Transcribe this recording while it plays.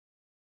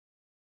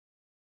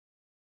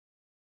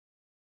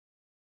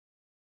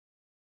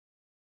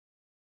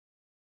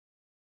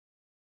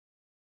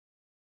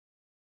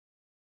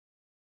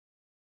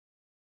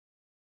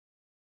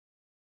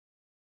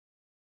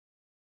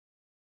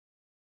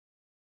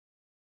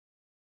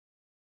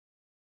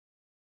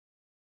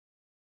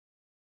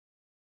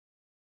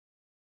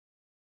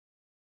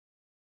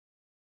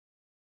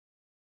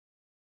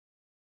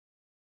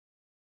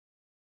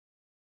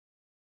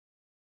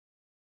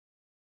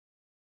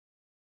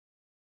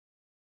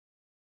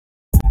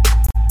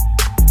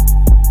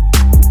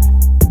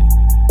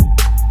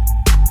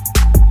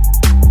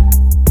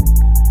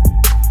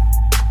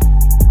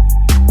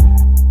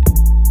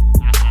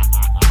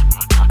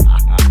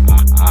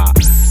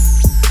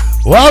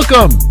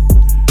Welcome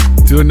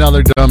to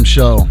another dumb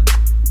show.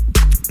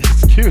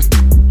 Excuse me.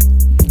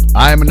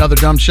 I am another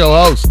dumb show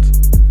host.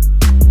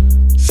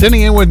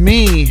 Sitting in with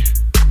me,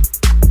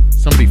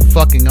 somebody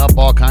fucking up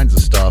all kinds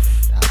of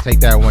stuff. I'll take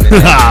that one.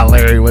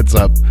 Larry, what's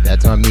up?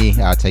 That's on me.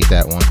 I'll take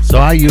that one. So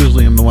I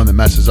usually am the one that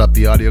messes up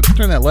the audio. Can you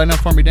turn that light on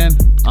for me, Dan?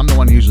 I'm the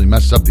one who usually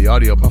messes up the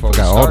audio before we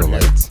start. All the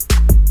lights.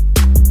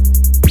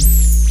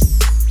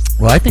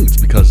 Well, I think it's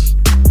because...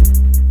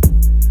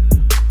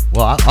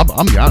 Well,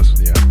 I'll be honest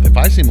with you. If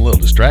I seem a little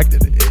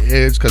distracted,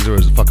 it's because there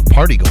was a fucking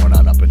party going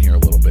on up in here a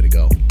little bit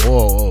ago.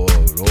 Whoa.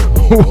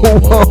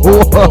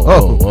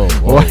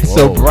 Why it's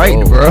so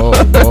bright, bro?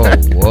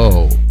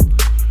 Whoa.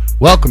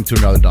 Welcome to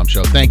another dumb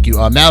show. Thank you.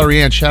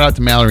 Mallory Ann, shout out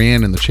to Mallory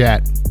Ann in the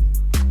chat.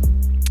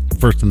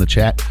 First in the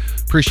chat.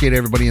 Appreciate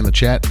everybody in the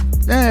chat.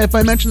 If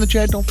I mention the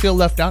chat, don't feel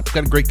left out.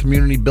 Got a great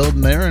community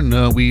building there,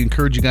 and we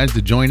encourage you guys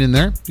to join in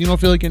there. If you don't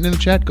feel like getting in the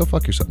chat, go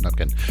fuck yourself. Not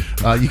kidding.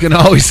 You can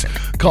always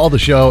call the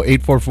show,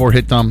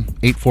 844-HIT-DUMB,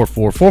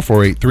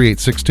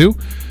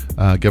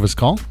 844-448-3862. Give us a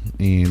call,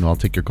 and I'll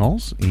take your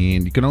calls.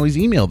 And you can always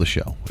email the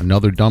show,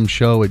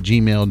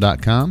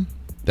 anotherdumbshow@gmail.com.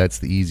 That's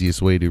the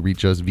easiest way to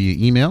reach us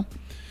via email.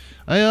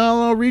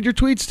 I'll read your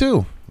tweets,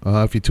 too.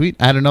 If you tweet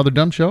at Another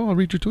Dumb Show, I'll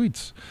read your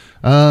tweets.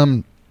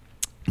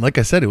 Like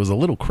I said, it was a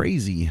little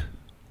crazy.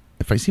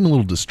 If I seem a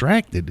little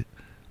distracted,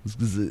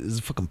 there's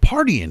a fucking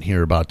party in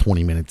here about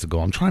 20 minutes ago.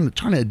 I'm trying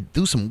to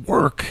do some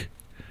work,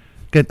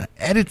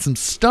 edit some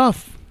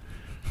stuff.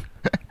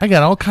 I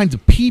got all kinds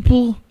of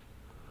people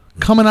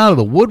coming out of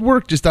the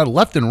woodwork, just out of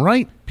left and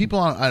right. People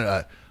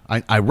I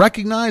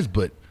recognize,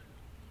 but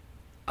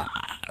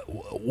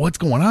what's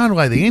going on?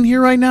 Why are they in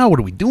here right now? What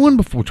are we doing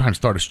before we're trying to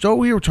start a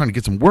show here? We're trying to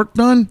get some work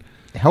done.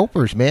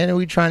 Helpers, man.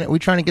 We trying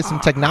to get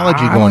some technology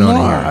going on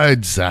here.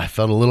 I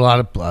felt a little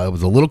I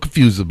was a little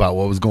confused about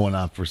what was going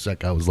on for a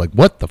sec. I was like,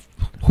 what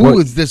who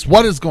is this?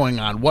 What is going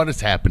on? What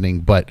is happening?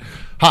 But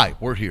hi,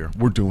 we're here.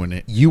 We're doing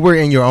it. You were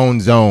in your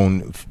own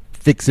zone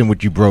fixing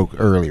what you broke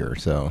earlier,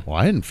 so. Well,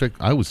 I didn't fix.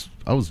 I was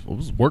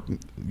working.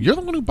 You're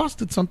the one who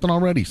busted something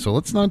already, so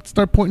let's not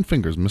start pointing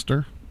fingers,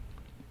 mister.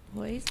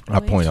 I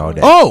point all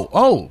day.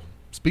 Oh.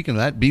 Speaking of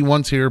that,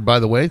 B1's here, by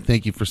the way.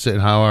 Thank you for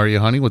sitting. How are you,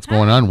 honey? What's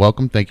going on?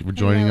 Welcome. Thank you for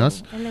joining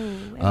us.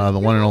 Hello. The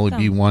one and only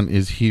B1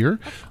 is here.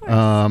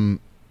 Guys,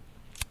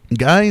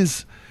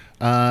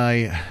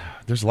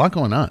 there's a lot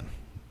going on,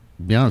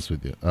 to be honest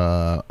with you.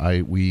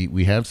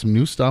 We have some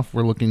new stuff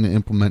we're looking to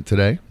implement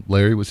today.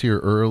 Larry was here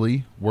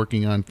early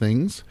working on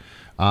things.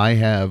 I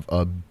have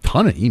a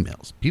ton of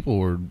emails.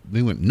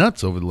 They went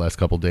nuts over the last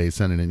couple of days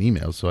sending in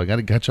emails, so I got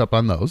to catch up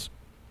on those.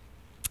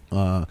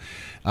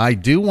 I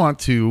do want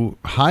to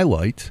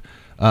highlight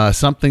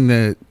something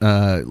that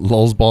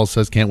Lulzball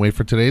says can't wait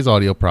for today's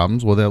audio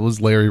problems. Well, that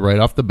was Larry right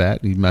off the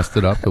bat. He messed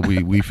it up, but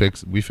we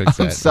fixed that.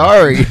 I'm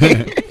sorry.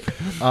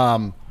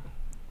 I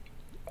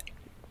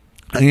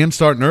am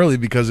starting early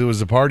because it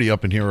was a party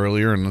up in here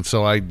earlier, and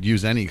so I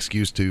use any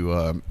excuse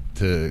to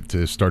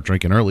start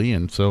drinking early,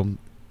 and so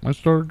I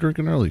started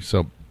drinking early.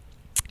 So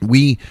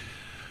Larry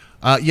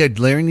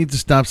needs to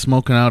stop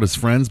smoking out his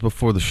friends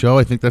before the show.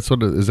 I think is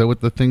that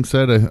what the thing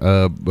said? Is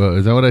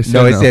that what I said?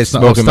 No, it says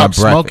stop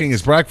smoking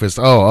his breakfast.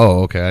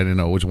 Oh, okay. I didn't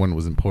know which one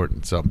was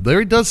important. So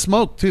Larry does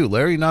smoke too.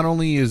 Larry not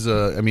only is,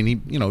 he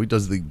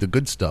does the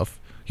good stuff.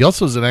 He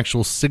also is an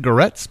actual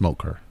cigarette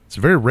smoker. It's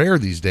very rare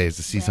these days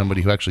to see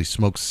somebody who actually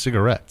smokes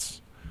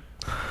cigarettes.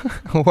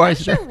 Why How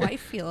does your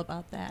wife feel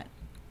about that?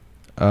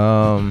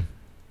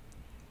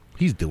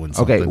 He's doing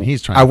something. Okay,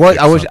 he's trying. I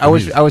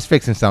was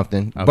fixing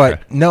something, okay.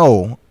 But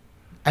no.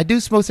 I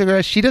do smoke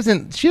cigarettes. She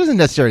doesn't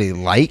necessarily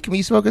like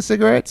me smoking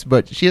cigarettes,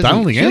 but she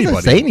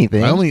doesn't say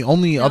anything.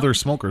 Only other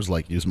smokers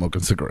like you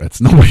smoking cigarettes.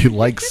 Nobody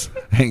likes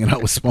hanging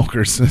out with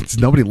smokers.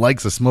 Nobody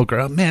likes a smoker.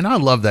 Oh, man, I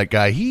love that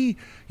guy. You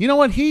know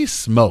what? He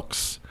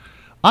smokes.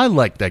 I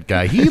like that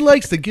guy. He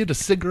likes to get a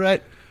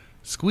cigarette,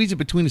 squeeze it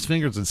between his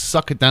fingers, and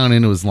suck it down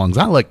into his lungs.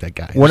 I like that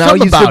guy. When I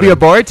used to be a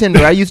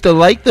bartender, I used to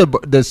like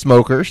the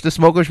smokers. The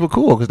smokers were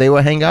cool because they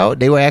would hang out.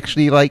 They would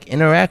actually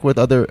interact with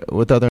other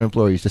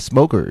employees. The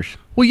smokers.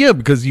 Well, yeah,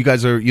 because you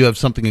have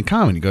something in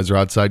common. You guys are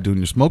outside doing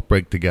your smoke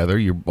break together.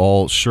 You're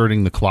all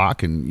shirting the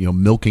clock and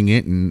milking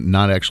it, and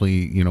not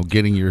actually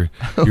getting your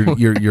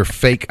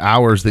fake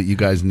hours that you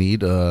guys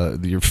need.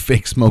 Your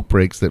fake smoke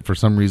breaks that for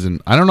some reason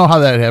I don't know how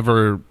that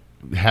ever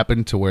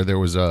happened to where there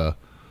was a.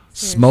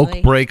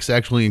 Smoke breaks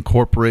actually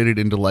incorporated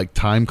into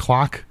time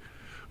clock.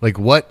 Like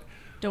what?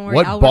 Don't worry,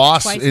 what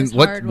boss and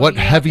what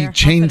heavy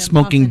chain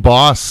smoking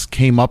boss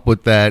came up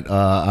with that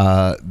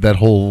that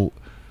whole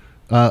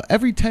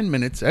every 10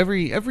 minutes,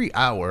 every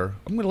hour,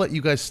 I'm going to let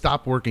you guys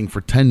stop working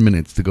for 10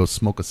 minutes to go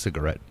smoke a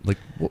cigarette.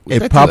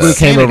 It probably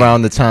came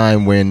around the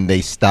time when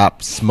they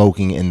stopped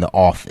smoking in the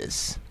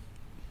office.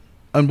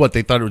 And what,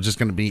 they thought it was just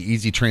going to be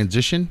easy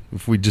transition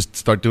if we just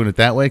start doing it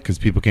that way because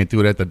people can't do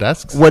it at the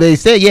desks? Well, they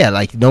said, yeah,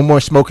 like no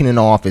more smoking in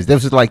the office.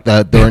 This was like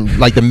during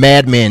like the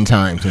Mad Men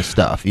times and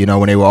stuff, you know,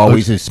 when they were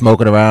always just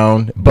smoking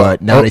around.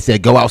 But now they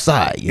said go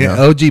outside. You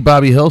know? OG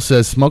Bobby Hill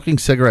says smoking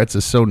cigarettes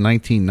is so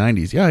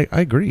 1990s. Yeah,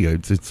 I agree.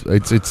 It's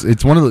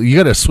one of the, you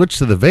got to switch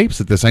to the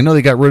vapes at this. I know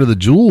they got rid of the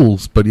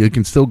Juuls, but you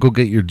can still go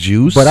get your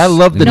juice. But I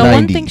love the 90s. No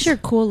one thinks you're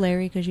cool,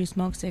 Larry, because you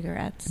smoke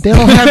cigarettes. They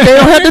don't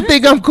have to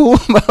think I'm cool.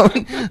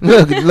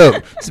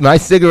 Look. My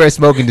cigarette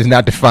smoking does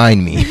not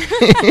define me.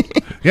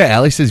 Yeah,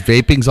 Allie says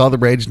vaping's all the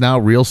rage now.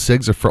 Real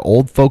cigs are for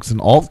old folks and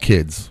alt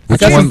kids. I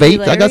got some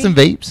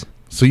vapes.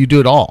 So you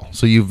do it all.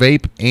 So you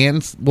vape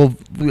and, well,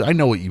 I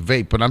know what you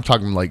vape, but I'm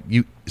talking like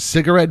you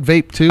cigarette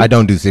vape too? I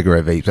don't do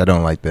cigarette vapes. I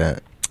don't like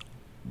that.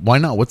 Why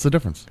not? What's the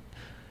difference?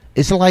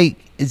 It's like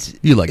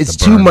it's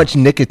too much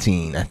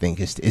nicotine. I think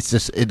it's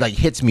just it like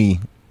hits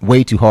me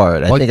way too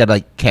hard. I think I'd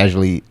like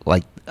casually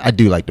like. I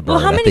do like the burn.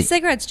 Well, how many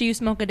cigarettes do you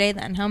smoke a day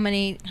then? How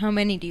many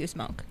do you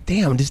smoke?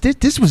 Damn,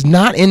 this was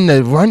not in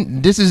the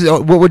run. This is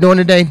what we're doing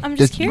today. I'm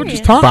just curious. We're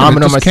just talking.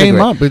 Bombing on my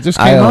cigarette. It just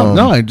came up.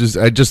 No, I just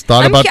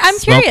thought about I'm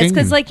smoking. curious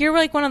because like you're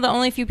like one of the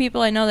only few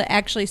people I know that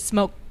actually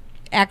smoke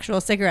actual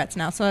cigarettes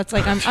now. So it's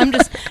like I'm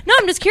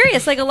just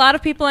curious. Like a lot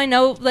of people I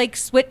know like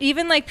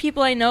even like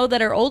people I know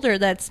that are older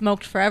that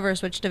smoked forever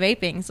switched to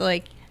vaping. So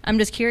like I'm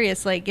just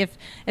curious, like if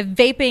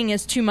vaping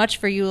is too much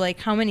for you, like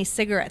how many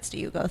cigarettes do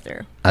you go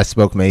through? I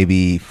smoke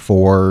maybe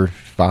 4,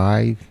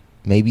 5,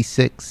 maybe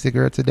 6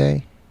 cigarettes a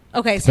day.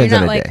 Okay, so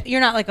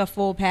you're not like a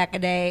full pack a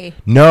day.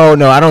 No,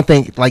 I don't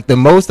think like the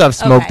most I've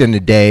smoked in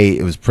a day.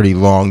 It was pretty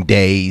long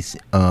days.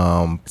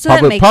 So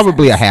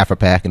probably a half a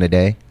pack in a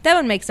day. That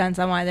would make sense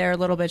on why they're a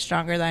little bit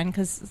stronger then,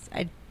 because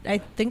I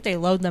think they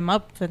load them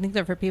up. I think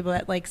they're for people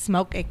that like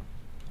smoke a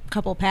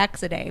couple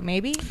packs a day,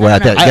 maybe.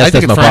 Well, I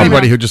think it's for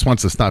anybody who just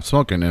wants to stop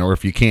smoking, or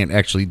if you can't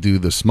actually do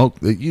the smoke,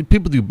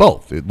 people do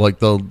both. Like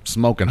they'll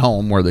smoke at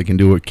home where they can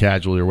do it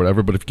casually or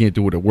whatever, but if you can't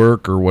do it at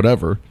work or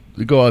whatever,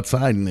 they go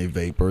outside and they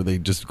vape, or they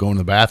just go in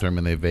the bathroom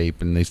and they vape,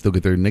 and they still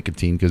get their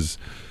nicotine because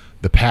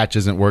the patch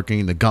isn't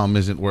working, the gum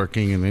isn't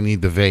working, and they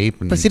need the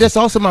vape. But see, that's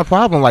also my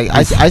problem. Like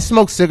I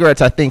smoke cigarettes,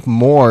 I think,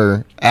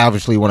 more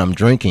obviously when I'm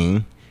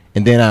drinking,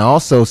 and then I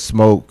also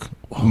smoke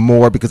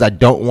more because I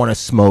don't want to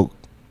smoke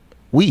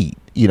weed.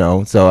 You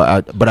know,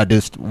 but I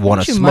just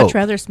want to smoke. Would you much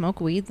rather smoke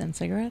weed than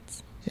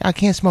cigarettes? I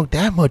can't smoke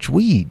that much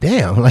weed.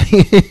 Damn, like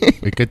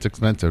it gets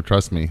expensive.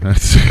 Trust me.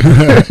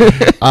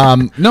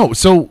 No,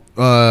 so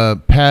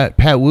Pat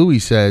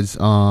Wooey says,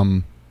 what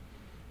do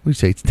you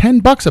say? It's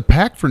 $10 a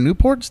pack for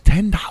Newports.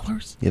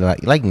 $10. Yeah,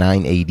 like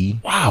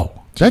 $9.80.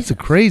 Wow, that's a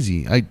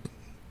crazy. I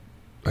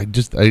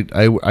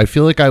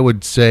feel like I would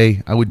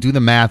do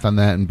the math on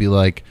that and be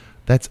like,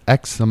 that's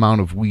X amount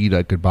of weed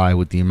I could buy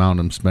with the amount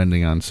I'm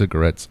spending on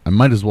cigarettes. I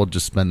might as well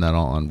just spend that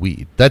all on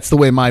weed. That's the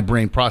way my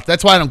brain processes.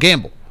 That's why I don't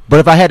gamble. But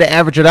if I had to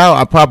average it out,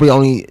 I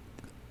probably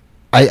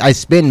I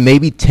spend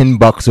maybe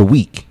 $10 a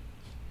week.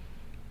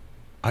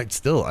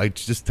 It's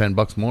just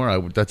 $10 more.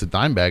 That's a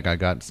dime bag I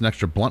got. It's an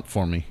extra blunt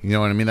for me. You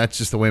know what I mean? That's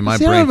just the way my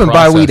brain processes. I don't even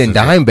buy weed in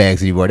dime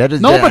bags anymore.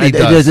 Nobody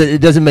does.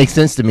 It doesn't make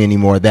sense to me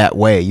anymore that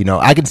way. You know,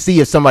 I can see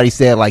if somebody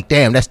said like,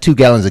 "Damn, that's 2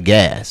 gallons of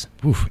gas."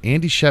 Oof.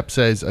 Andy Shep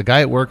says a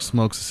guy at work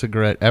smokes a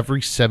cigarette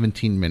every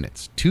 17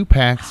 minutes, 2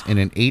 packs in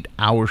an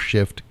 8-hour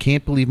shift.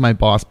 Can't believe my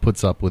boss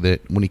puts up with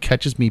it. When he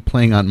catches me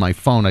playing on my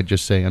phone, I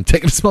just say, "I'm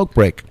taking a smoke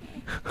break."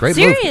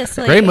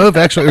 Seriously. Great move,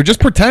 actually. Or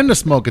just pretend to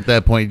smoke at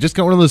that point. You just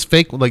get one of those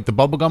fake, like the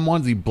bubblegum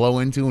ones you blow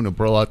into and it'll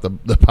blow out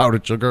the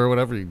powdered sugar or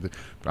whatever.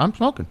 I'm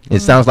smoking. It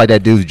sounds like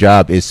that dude's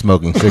job is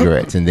smoking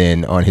cigarettes, and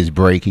then on his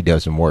break, he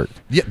does some work.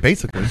 Yeah,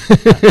 basically.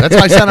 That's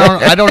why I said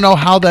I don't know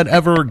how that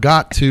ever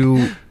got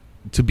to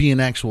be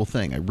an actual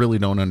thing. I really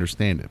don't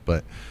understand it.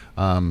 But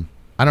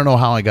I don't know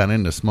how I got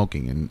into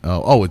smoking. And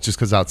it's just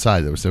because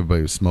outside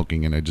everybody was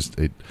smoking, and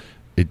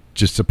it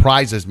just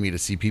surprises me to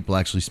see people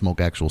actually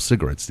smoke actual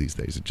cigarettes these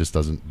days. It just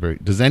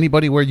doesn't does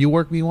anybody where you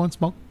work, V1,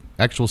 smoke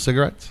actual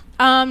cigarettes?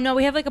 No,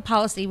 we have like a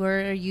policy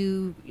where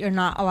you're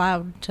not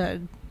allowed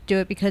to do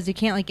it because you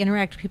can't like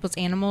interact with people's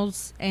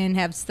animals and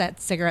have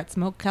that cigarette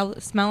smoke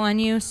smell on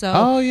you. So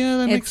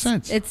that makes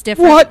sense. It's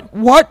different.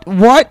 What?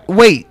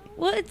 Wait.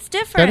 Well, it's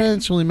different. That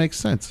actually makes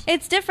sense.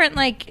 It's different,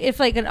 like, if,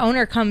 like, an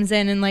owner comes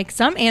in and, like,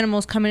 some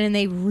animals come in and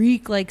they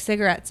reek like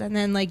cigarettes and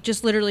then, like,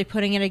 just literally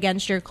putting it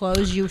against your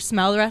clothes, you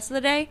smell the rest of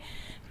the day.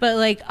 But,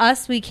 like,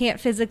 us, we can't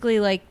physically,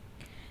 like,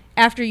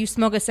 after you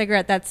smoke a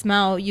cigarette, that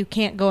smell, you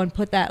can't go and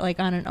put that, like,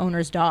 on an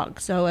owner's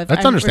dog. So if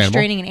I'm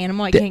restraining an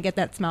animal, I can't get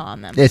that smell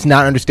on them. It's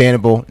not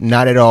understandable,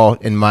 not at all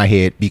in my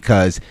head,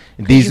 because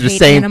these are the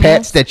same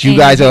pets that you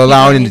guys are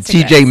allowing in the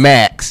TJ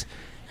Maxx.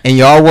 And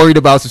y'all worried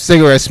about some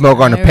cigarette smoke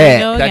on the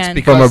pad. That's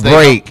because from a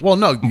break. Well,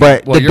 no.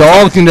 But the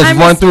dogs can just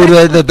run through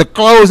the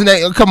clothes and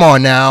they, come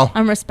on now.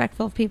 I'm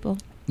respectful of people.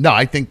 No,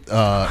 I think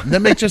that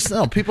may just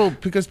people,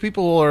 because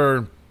people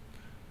are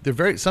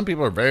some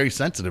people are very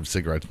sensitive to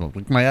cigarette smoke.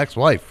 Like my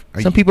ex-wife.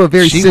 Some people are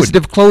very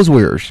sensitive clothes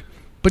wearers.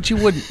 But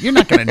you're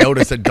not going to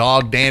notice a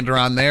dog dander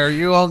on there.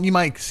 You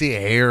might see a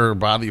hair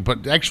bother you,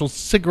 but actual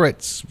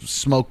cigarette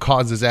smoke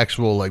causes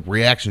actual like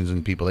reactions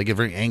in people. They get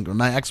very angry.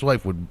 My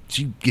ex-wife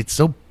she gets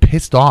so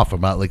pissed off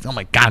about like, oh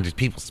my God, there's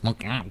people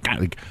smoking. Oh God.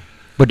 Like,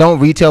 but don't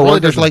retail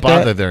workers like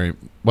that?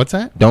 What's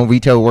that? Don't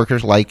retail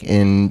workers like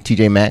in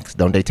TJ Maxx?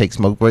 Don't they take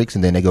smoke breaks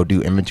and then they go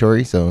do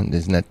inventory? So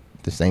isn't that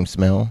the same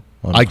smell?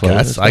 I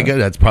guess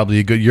that's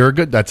probably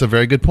that's a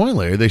very good point,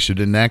 Larry. They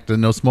should enact a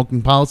no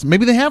smoking policy.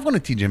 Maybe they have one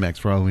at TJ Maxx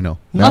for all we know.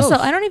 Also,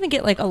 I don't even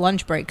get like a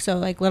lunch break, so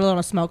like let alone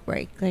a smoke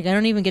break. Like I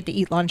don't even get to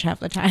eat lunch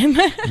half the time.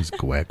 This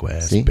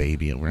quack-ass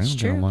baby around. It's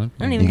true.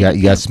 You got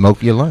to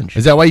smoke your lunch.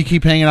 Is that why you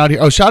keep hanging out here?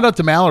 Oh, shout out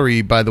to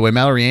Mallory, by the way.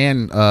 Mallory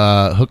Ann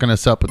hooking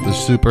us up with the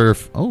super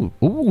fan.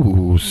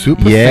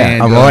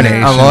 I'm on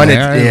it.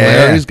 Yeah.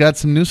 Larry's got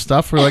some new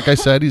stuff for, like I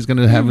said, he's going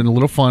to have a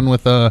little fun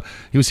with.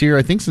 He was here,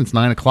 I think, since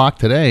 9 o'clock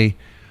today.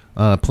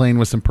 Playing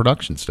with some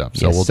production stuff.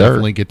 So we'll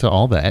definitely get to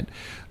all that.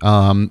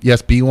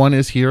 Yes, B1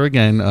 is here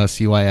again.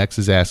 CYX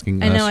is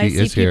asking. I know, I see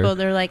people, here.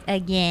 They're like,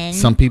 again.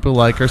 Some people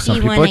like her.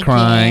 Some people are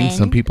crying. Again.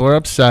 Some people are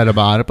upset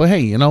about it. But hey,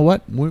 you know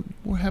what?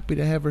 We're happy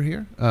to have her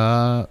here.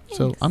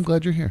 So I'm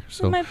glad you're here.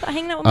 So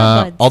hanging out with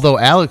my buds. Although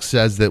Alex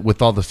says that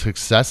with all the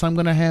success I'm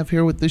going to have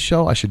here with this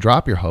show, I should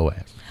drop your hoe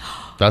ass.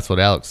 That's what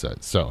Alex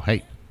said. So,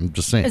 hey, I'm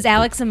just saying. Is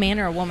Alex a man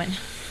or a woman?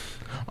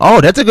 Oh,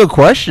 that's a good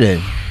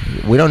question.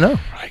 We don't know.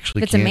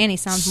 If it's a man, he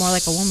sounds more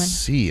like a woman.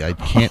 See, I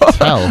can't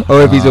tell.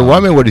 Or if he's a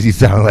woman, what does he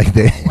sound like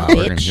then? Wow,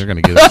 you're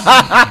going to get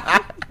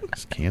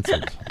us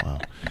canceled. Wow.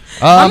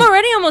 I'm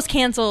already almost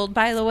canceled,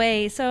 by the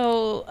way.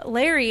 So,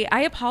 Larry,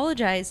 I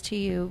apologize to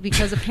you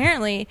because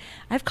apparently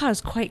I've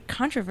caused quite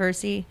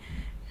controversy.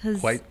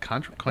 The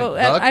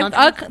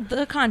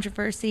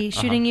controversy,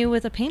 shooting you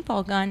with a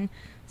paintball gun.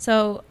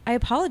 So I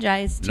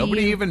apologize to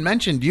Nobody you. even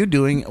mentioned you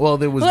doing. Well,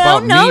 there was well,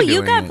 about no, me doing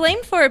you got it.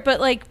 blamed for it, but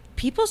like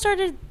people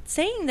started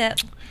saying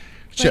that.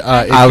 Like,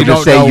 I would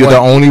just say you're the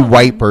only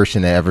white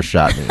person that ever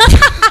shot me.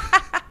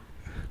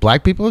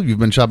 Black people? You've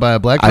been shot by a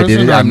black person? I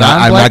didn't. I'm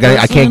not gonna.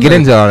 I can't get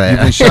into all that.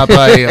 You've been shot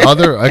by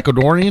other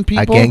Ecuadorian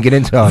people? I can't get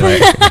into all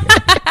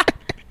that.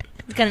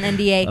 It's got an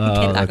NDA. You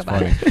can't talk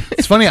about it.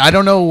 It's funny. I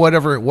don't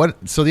know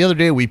So the other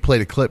day we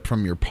played a clip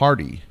from your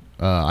party.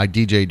 I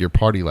DJ'd your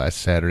party last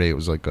Saturday. It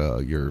was like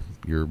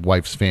your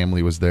wife's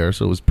family was there,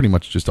 so it was pretty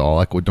much just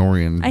all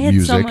Ecuadorian music. I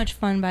had so much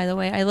fun, by the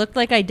way. I looked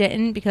like I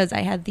didn't because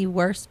I had the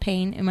worst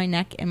pain in my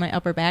neck and my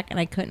upper back, and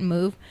I couldn't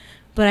move.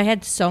 But I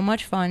had so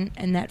much fun,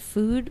 and that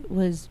food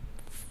was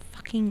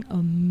fucking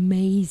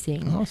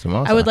amazing. Awesome.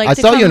 I would like. I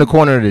saw you in the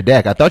corner of the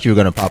deck. I thought you were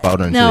going to pop out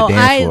onto the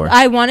dance floor.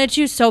 I wanted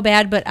to so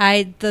bad, but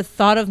the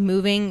thought of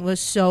moving was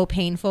so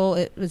painful.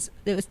 It was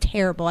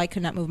terrible. I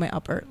could not move my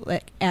upper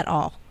leg at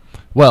all.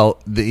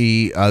 Well,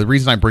 the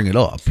reason I bring it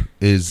up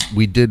is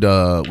we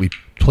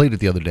played it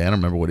the other day. I don't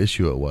remember what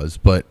issue it was,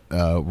 but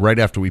right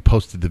after we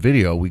posted the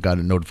video, we got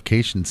a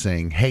notification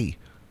saying, "Hey,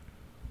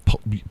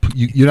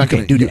 you're not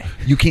going to do that.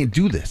 You can't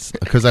do this."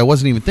 Because I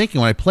wasn't even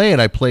thinking when I play it.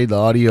 I played the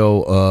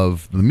audio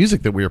of the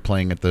music that we were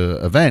playing at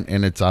the event,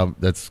 and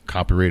that's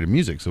copyrighted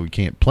music, so we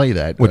can't play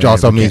that. Which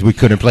also means we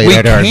couldn't play it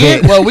at our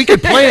event. Well, we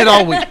could play it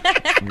all.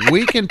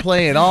 We can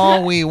play it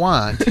all we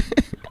want.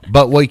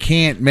 But we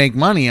can't make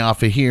money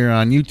off of here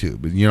on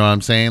YouTube. You know what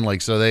I'm saying?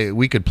 Like, so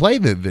we could play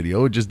the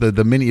video, just the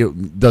video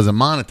doesn't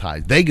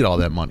monetize. They get all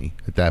that money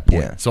at that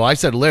point. Yeah. So I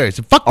said to Larry, I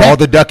said, fuck that. All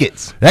the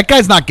ducats. That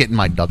guy's not getting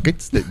my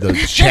ducats.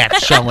 The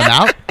chat's shelling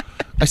out.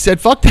 I said,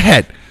 fuck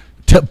that.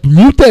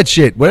 Mute that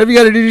shit. Whatever you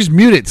got to do, just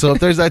mute it. So if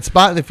there's that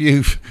spot, if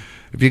you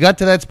got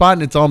to that spot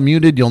and it's all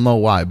muted, you'll know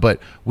why. But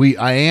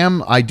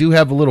I do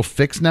have a little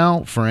fix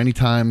now for any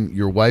time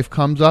your wife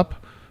comes up.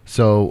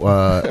 So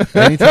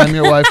anytime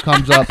your wife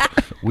comes up,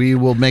 we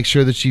will make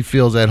sure that she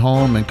feels at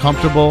home and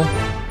comfortable.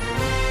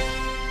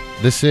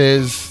 This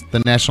is the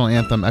national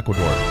anthem,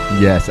 Ecuador.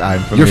 Yes, I'm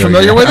familiar. You're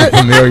familiar with it?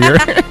 I'm familiar.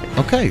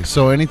 Okay,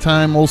 so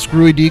anytime old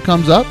Screwy D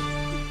comes up.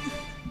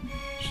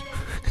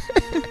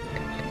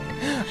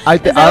 I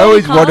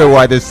always wonder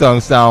why this song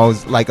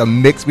sounds like a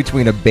mix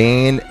between a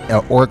band,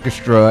 an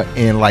orchestra,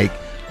 and like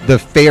the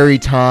fairy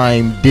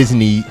time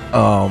Disney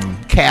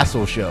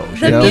castle show.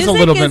 The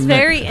music is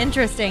very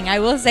interesting. I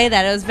will say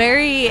that it's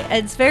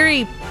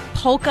very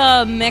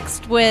polka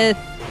mixed with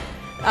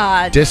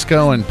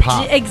disco and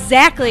pop.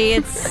 Exactly.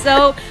 It's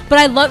so. But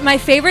I love. My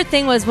favorite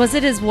thing was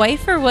it his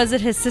wife or was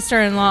it his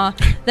sister-in-law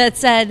that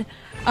said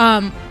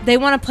they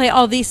want to play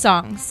all these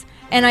songs.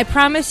 And I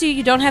promise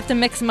you don't have to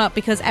mix them up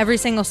because every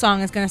single song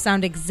is going to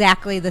sound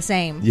exactly the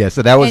same. Yeah,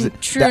 so that was...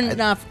 And true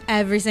enough,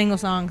 every single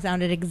song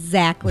sounded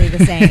exactly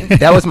the same.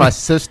 That was my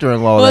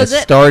sister-in-law that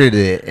started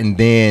it. And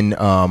then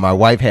my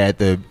wife had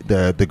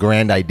the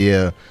grand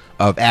idea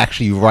of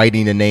actually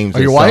writing the names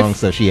of the songs.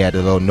 So she had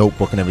a little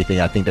notebook and everything.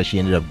 I think that she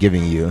ended up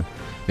giving you.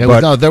 There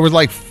was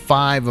like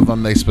 5 of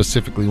them they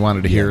specifically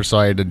wanted to hear, so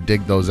I had to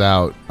dig those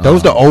out.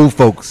 Those are the old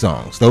folk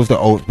songs. Those are the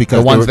old,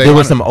 because there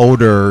were some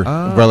older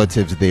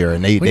relatives there,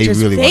 and they really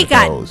wanted those. They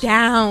got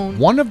down.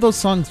 One of those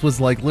songs was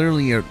like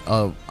literally an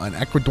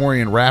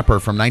Ecuadorian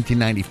rapper from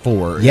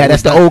 1994. Yeah,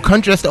 that's the old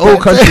country. That's the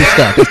old country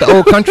stuff. That's the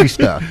old country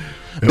stuff.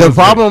 The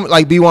problem,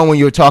 like B1, when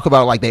you talk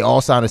about like they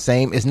all sound the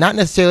same, it's not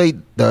necessarily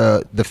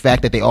the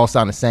fact that they all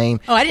sound the same.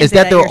 Oh, I didn't it's say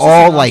that that. they're Your all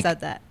sister-in-law like said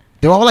that.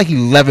 they're all like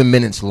 11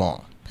 minutes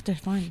long. But they're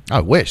fun.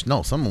 I wish.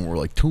 No, some of them were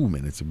like 2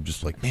 minutes. I'm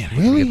just like, man, I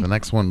Really? get the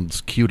next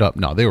one's queued up.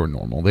 No, they were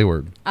normal. They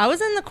were. I was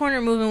in the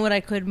corner moving what I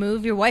could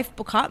move. Your wife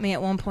caught me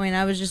at one point.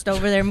 I was just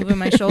over there moving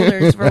my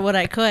shoulders for what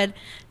I could,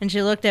 and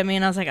she looked at me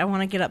and I was like, I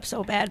want to get up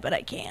so bad, but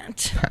I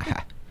can't.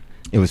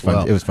 It was fun.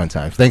 Well, it was fun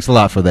times. Thanks a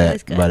lot for It that.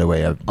 was good. By the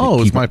way, It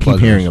was my keep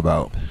pleasure. hearing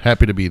about.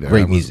 Happy to be there.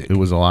 Great music. It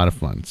was a lot of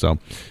fun. So,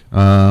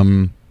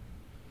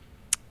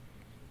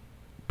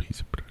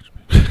 piece of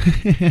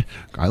production.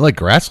 I like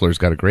Grassler's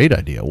got a great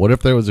idea. What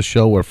if there was a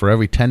show where for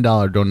every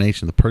 $10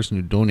 donation, the person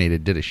who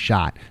donated did a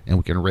shot, and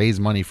we can raise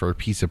money for a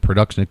piece of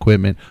production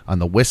equipment on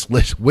the wish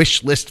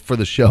list for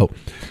the show?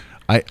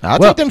 I'll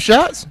take them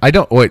shots. I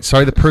don't. Wait,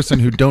 sorry. The person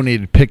who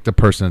donated picked the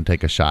person to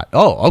take a shot.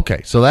 Oh, okay.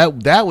 So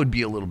that would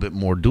be a little bit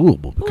more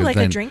doable. Ooh, like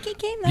a drinking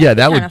game? Yeah,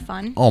 that would kind of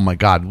fun. Oh my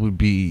God, would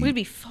be. We'd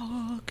be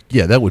fucked.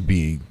 Yeah, that would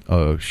be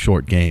a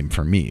short game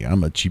for me.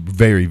 I'm a cheap,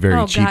 very, very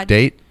Oh, cheap God.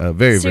 date.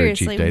 Very,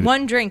 Seriously, very cheap date.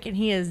 one drink and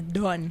he is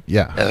done.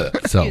 Yeah.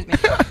 So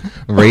Excuse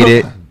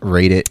me.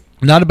 Rate it.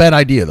 not a bad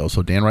idea though.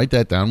 So Dan, write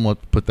that down. We'll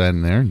put that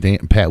in there. Dan,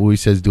 Pat Wooey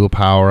says do a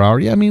power hour.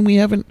 Yeah, I mean we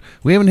haven't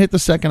hit the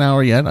second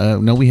hour yet.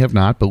 No, we have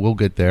not, but we'll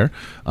get there.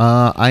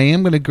 I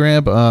am going to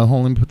grab.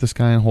 Hold. Let me put this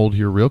guy on hold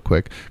here real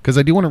quick because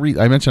I do want to read.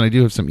 I mentioned I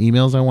do have some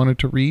emails I wanted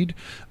to read.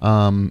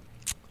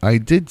 I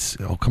did.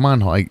 Oh, come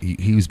on.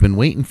 He's been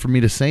waiting for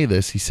me to say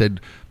this. He said,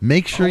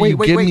 make sure you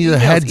give me the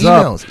heads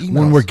up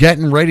when we're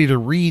getting ready to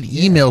read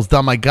emails.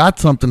 Dom, I got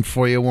something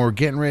for you when we're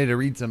getting ready to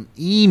read some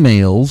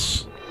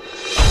emails.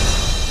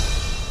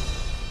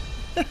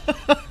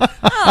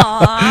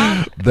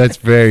 That's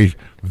very,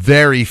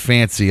 very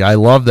fancy. I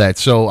love that.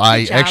 So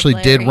I job, actually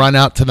did Larry. run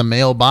out to the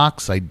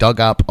mailbox. I dug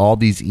up all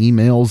these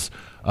emails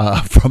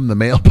from the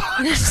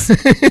mailbox.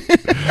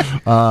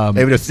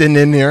 Maybe they're sitting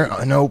in there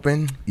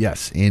unopened.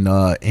 Yes, and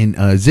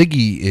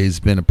Ziggy has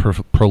been a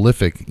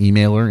prolific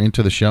emailer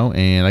into the show,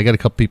 and I got a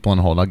couple people on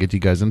hold. I'll get to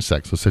you guys in a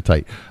sec, so sit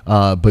tight.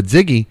 But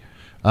Ziggy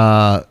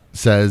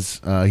says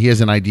he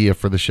has an idea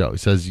for the show. He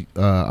says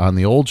on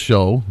the old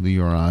show that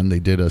you were on, they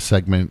did a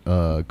segment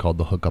called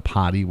the Hookup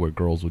Hottie where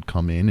girls would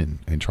come in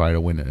and try to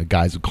win.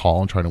 Guys would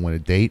call and try to win a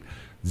date.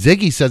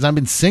 Ziggy says, I've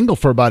been single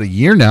for about a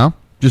year now,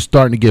 just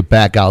starting to get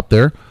back out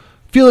there.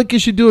 Feel like you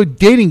should do a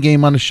dating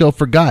game on the show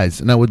for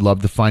guys, and I would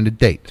love to find a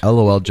date.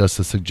 LOL, just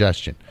a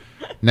suggestion.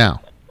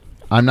 Now,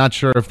 I'm not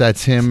sure if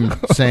that's him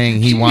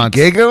saying he wants...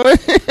 Giggling?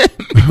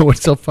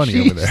 What's so funny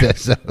over there?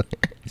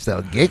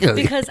 So giggling.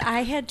 Because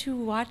I had to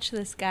watch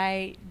this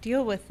guy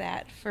deal with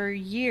that for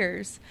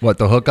years. What,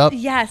 the hookup?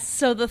 Yes.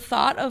 So the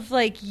thought of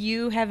like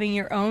you having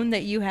your own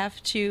that you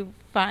have to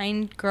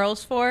find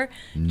girls for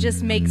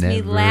just makes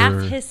me laugh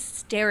Never.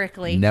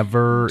 hysterically.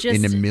 Never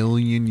Just- in a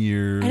million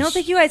years. I don't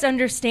think you guys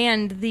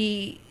understand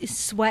the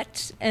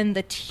sweat and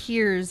the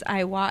tears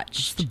I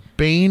watched The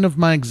bane of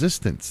my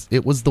existence.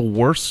 It was the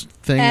worst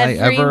thing every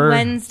I ever...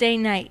 Wednesday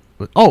night.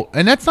 Oh,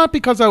 and that's not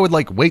because I would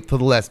like wait till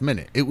the last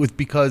minute. It was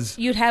because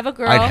You'd have a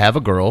girl. I'd have a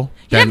girl.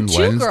 You Then have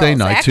two Wednesday girls,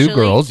 night, actually. two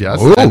girls, yes.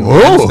 Ooh, Then ooh.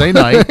 Wednesday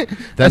night. Then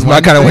That's my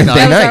kind of Wednesday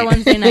That was night. our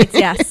Wednesday nights,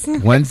 yes.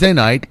 Wednesday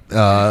night,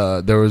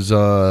 there was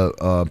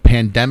a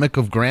pandemic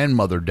of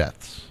grandmother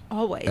deaths.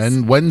 Always.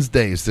 And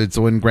Wednesdays, it's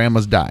when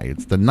grandmas die.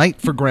 It's the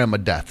night for grandma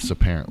deaths,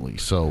 apparently.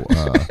 So,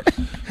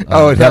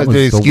 Oh, that was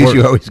the excuse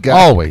you always got.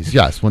 Always,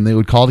 yes. When they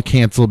would call to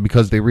cancel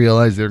because they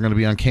realized they're going to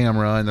be on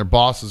camera and their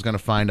boss is going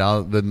to find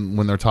out. Then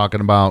when they're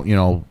talking about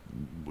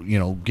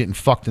getting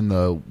fucked in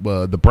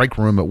the break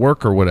room at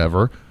work or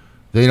whatever,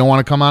 they don't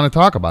want to come on and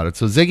talk about it.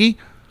 So Ziggy,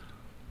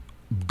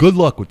 good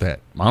luck with that.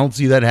 I don't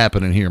see that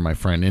happening here, my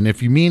friend. And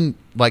if you mean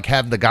like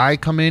have the guy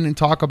come in and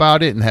talk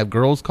about it and have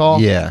girls call,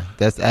 Yeah,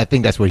 I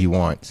think that's what he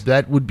wants.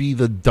 that would be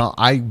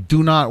I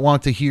do not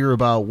want to hear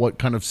about what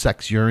kind of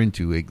sex you're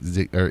into,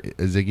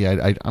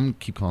 Ziggy. I'm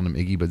keep calling him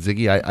Iggy, but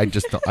Ziggy, I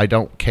just I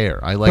don't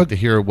care. I like to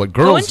hear what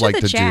Go girls into like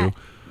the to chat. do.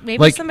 Maybe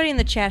Like- somebody in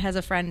the chat has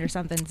a friend or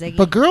something, Ziggy.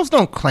 But girls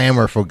don't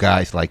clamor for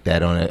guys like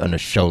that on a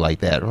show like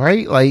that,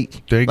 right?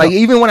 Like, There you like go.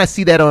 even when I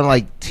see that on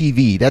like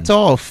TV, that's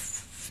all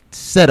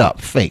set up,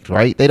 faked,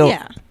 right? They don't.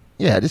 Yeah.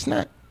 Yeah, it's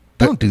not.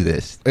 Don't do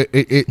this.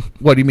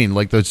 What do you mean?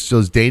 Like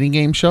those dating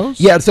game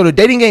shows? Yeah, so the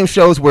dating game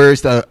shows where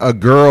it's a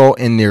girl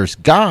and there's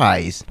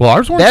guys. Well,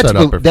 ours weren't set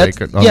up or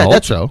fake on the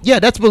old show. Yeah,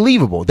 that's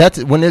believable.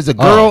 That's when there's a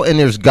girl and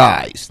there's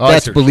guys. Oh, I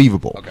That's see what you're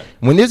believable. saying. Okay.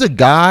 When there's a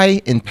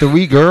guy and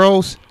three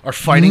girls Are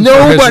fighting for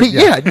Nobody,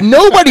 his- yeah.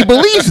 nobody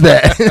believes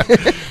that.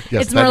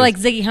 Yes, it's more that like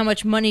is- Ziggy, how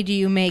much money do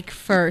you make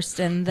first,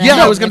 and then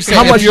Yeah, I was gonna say,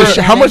 how if much?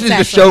 you're- How much is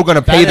the show going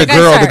to pay the Like I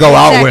girl to said, go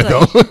out with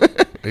exactly.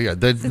 them? Yeah,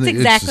 That's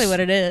exactly what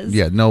it is.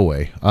 Yeah, no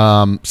way.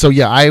 So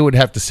yeah, I would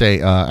have to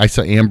say I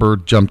saw Amber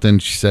jumped in.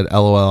 She said,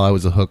 "LOL, I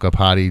was a hookup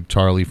hottie."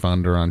 Charlie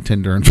found her on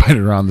Tinder, invited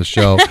her on the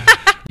show.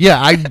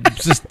 Yeah,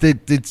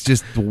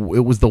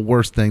 it was the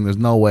worst thing. There's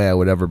no way I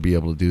would ever be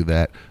able to do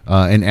that.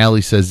 And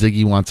Allie says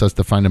Ziggy wants us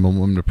to find him a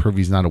woman to prove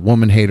he's not a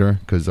woman hater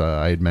because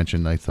I had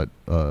mentioned I thought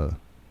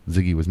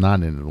Ziggy was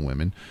not into the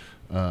women.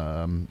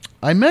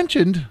 I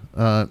mentioned.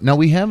 Now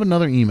we have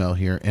another email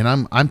here, and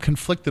I'm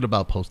conflicted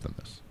about posting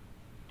this.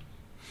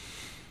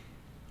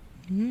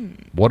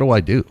 What do I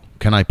do?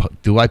 Can I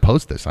do I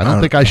post this? I don't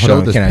think I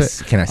showed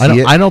this. Can I see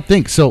it? I don't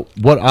think so.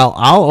 What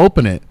I'll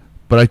open it,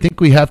 but I think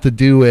we have to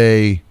do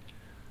a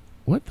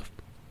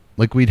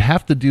like we'd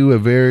have to do a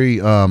very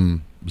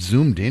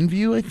zoomed in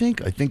view. I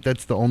think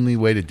that's the only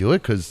way to do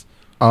it because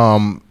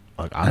I'm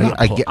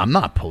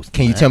not posting.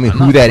 Can you that. tell me I'm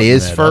who not that putting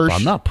is that first? up.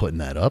 I'm not putting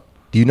that up.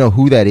 Do you know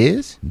who that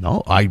is?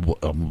 No, I'm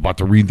about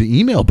to read the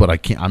email, but I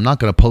can't. I'm not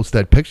going to post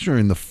that picture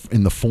in the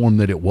form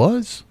that it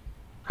was.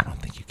 I don't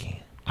think you can.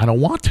 I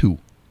don't want to. Ooh,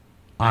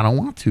 I don't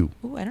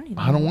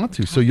want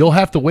to. So you'll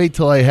have to wait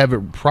till I have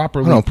it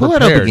properly prepared. Pull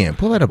that up again.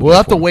 We'll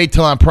have to wait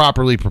till I'm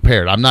properly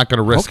prepared. I'm not going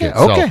to risk it.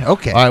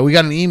 Okay. All right, we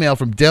got an email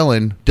from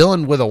Dylan.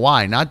 Dylan with a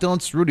Y, not Dylan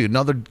Cerruti.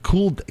 Another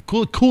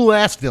cool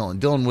ass Dylan.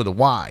 Dylan with a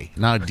Y,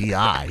 not a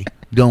D-I.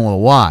 Dylan with a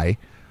Y.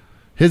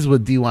 His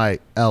with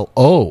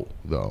D-Y-L-O,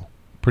 though.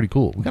 Pretty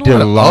cool. We got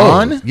a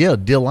lot of O's. Yeah,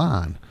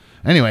 Dylan.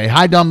 Anyway,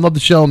 hi, Dom. Love the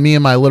show. Me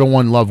and my little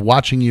one love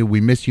watching you. We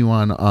miss you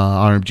on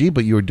RMG,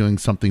 but you are doing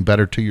something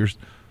better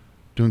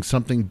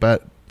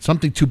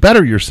something to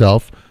better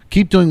yourself.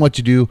 Keep doing what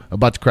you do.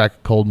 About to crack a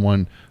cold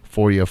one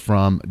for you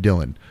from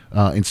Dylan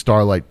in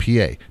Starlight,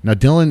 PA. Now,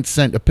 Dylan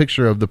sent a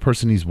picture of the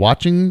person he's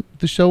watching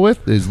the show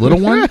with, his little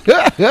one.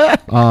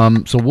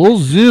 So we'll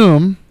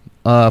zoom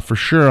for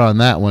sure on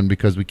that one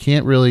because we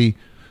can't really.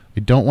 I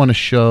don't want to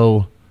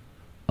show.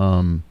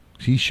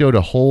 He showed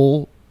a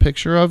whole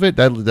picture of it.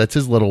 That's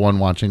his little one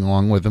watching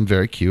along with him.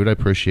 Very cute. I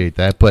appreciate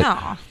that.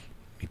 But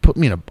he put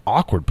me in an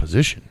awkward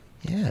position.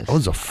 Yes. That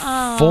was a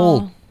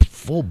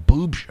full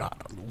boob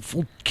shot,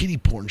 full kitty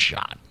porn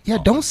shot. Yeah,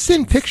 don't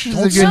send pictures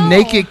of your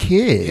naked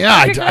kid.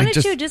 Yeah, If you're going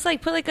to just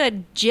like put like a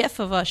GIF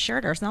of a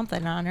shirt or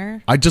something on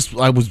her. I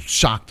was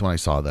shocked when I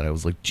saw that. I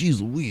was like,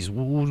 geez Louise,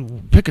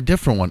 we'll pick a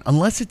different one.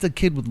 Unless it's a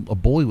kid with a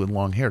boy with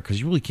long hair,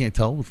 because you really can't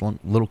tell with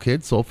little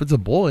kids. So if it's a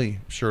boy,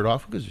 shirt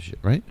off, who gives a shit,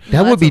 right?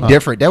 That would be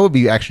different. That would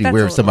be actually That's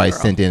weird a if somebody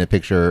little sent in a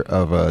picture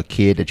of a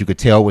kid that you could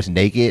tell was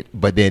naked,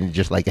 but then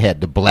just like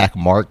had the black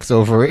marks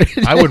over it.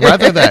 I would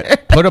rather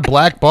that. Put a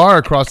black bar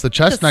across the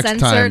chest The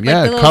next censored, time.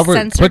 like the Cover.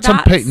 censored Put some.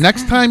 dots?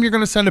 Next time you're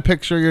going to send a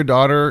picture of your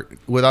daughter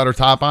without her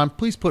top on,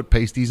 please put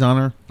pasties on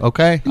her.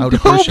 Okay, I would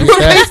appreciate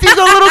that. Pasties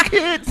on little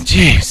kids.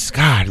 Jeez,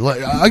 God,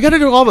 I got to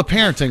do all the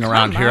parenting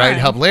around here. I on.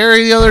 helped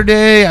Larry the other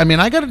day. I mean,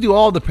 I got to do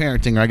all the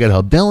parenting. I got to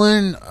help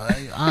Dylan.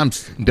 I'm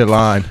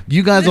Delon.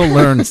 You guys will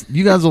learn.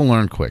 You guys will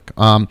learn quick.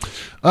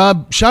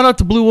 Shout out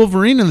to Blue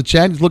Wolverine in the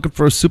chat. He's looking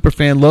for a super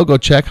fan logo.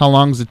 Check. How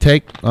long does it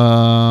take?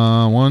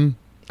 1,000,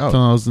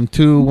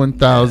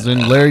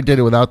 1,000. Larry did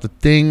it without the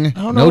ding. I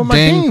don't know where my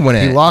ding went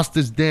at. He lost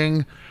his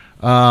ding.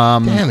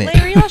 Damn it.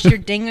 Larry, you lost your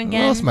ding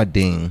again. I lost my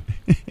ding.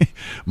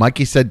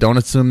 Mikey said, "Don't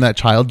assume that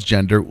child's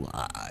gender."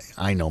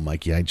 I know,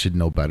 Mikey. I should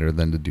know better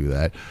than to do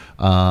that.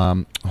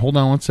 Hold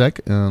on one sec.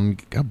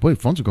 God, boy,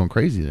 phones are going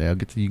crazy today. I'll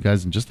get to you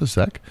guys in just a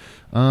sec.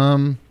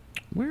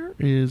 Where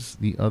is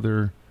the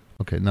other?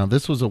 Okay, now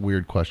this was a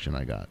weird question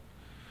I got.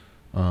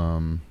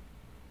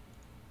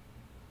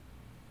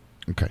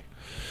 Okay.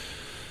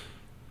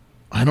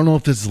 I don't know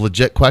if this is a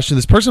legit question.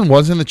 This person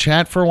was in the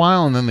chat for a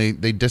while, and then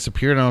they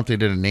disappeared. I don't know if they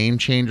did a name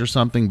change or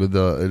something, but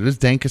it is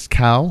Dankus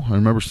Cow. I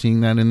remember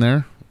seeing that in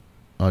there.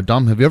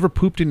 Dom, have you ever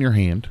pooped in your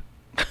hand,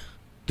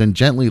 then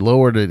gently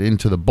lowered it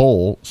into the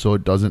bowl so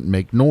it doesn't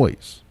make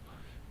noise?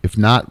 If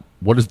not,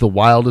 what is the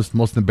wildest,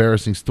 most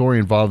embarrassing story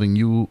involving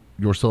you,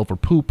 yourself, or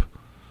poop?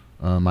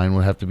 Mine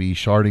would have to be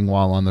sharding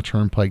while on the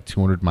turnpike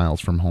 200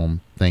 miles from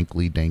home.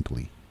 Thankly,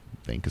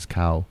 Dankus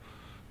Cow.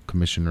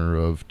 Commissioner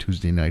of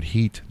Tuesday Night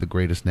Heat, the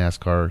greatest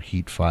NASCAR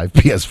Heat 5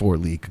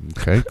 PS4 league.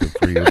 Okay, good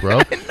for you,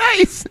 bro.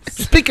 Nice.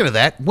 Speaking of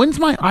that, when's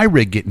my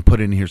iRig getting put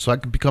in here so I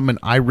can become an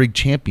iRig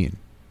champion?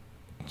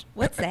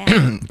 What's that?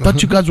 I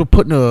thought you guys were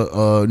putting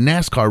a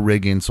NASCAR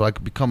rig in so I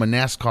could become a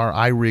NASCAR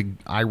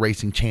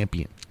iRacing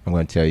champion. I'm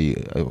going to tell you,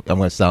 I'm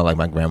going to sound like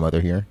my grandmother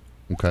here.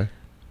 Okay.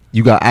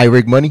 You got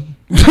iRig money?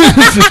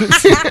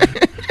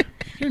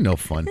 You're no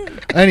fun.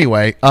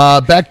 Anyway,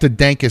 back to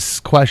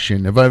Dankus'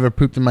 question. Have I ever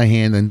pooped in my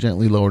hand and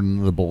gently lowered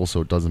into the bowl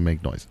so it doesn't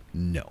make noise?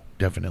 No,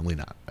 definitely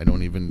not. I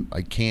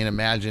can't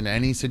imagine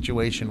any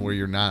situation where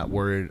you're not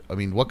worried. I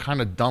mean, what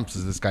kind of dumps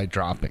is this guy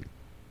dropping?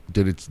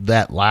 Dude, it's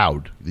that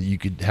loud that you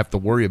could have to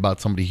worry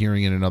about somebody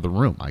hearing in another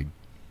room. I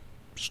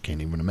just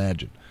can't even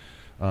imagine.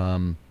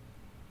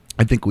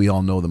 I think we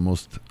all know the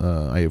most.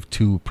 I have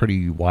two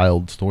pretty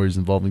wild stories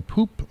involving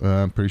poop.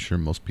 I'm pretty sure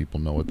most people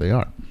know what they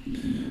are.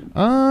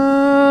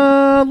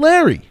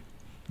 Larry.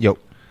 Yo.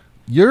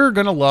 You're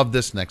going to love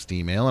this next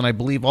email, and I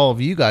believe all of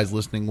you guys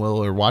listening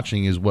will or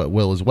watching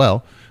will as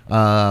well.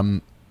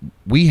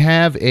 We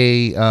have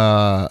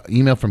a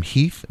email from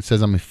Heath. It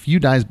says, I'm a few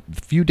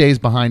days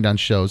behind on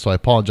shows, so I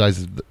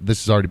apologize if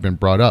this has already been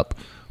brought up.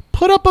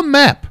 Put up a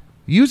map.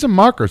 Use a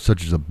marker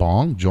such as a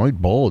bong,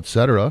 joint, bowl,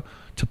 etc.,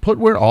 to put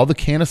where all the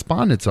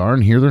correspondents are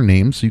and hear their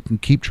names so you can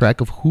keep track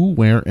of who,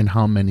 where, and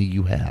how many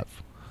you have.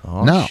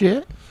 Oh, now,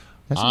 shit.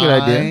 That's a good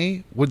idea.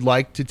 I would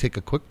like to take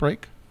a quick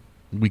break.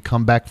 We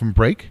come back from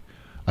break.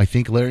 I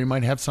think Larry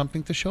might have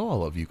something to show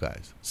all of you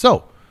guys.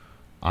 So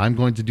I'm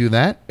going to do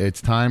that.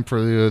 It's time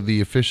for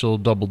the official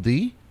Double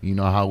D. You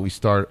know how we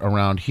start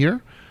around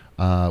here.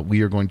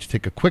 We are going to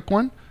take a quick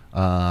one.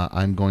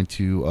 I'm going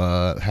to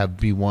have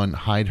B1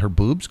 hide her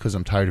boobs because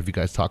I'm tired of you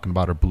guys talking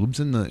about her boobs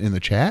in the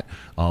chat.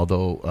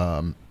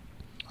 Although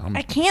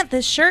I can't.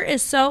 This shirt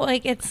is so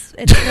it's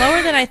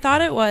lower than I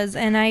thought it was,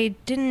 and I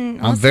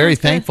didn't. I'm very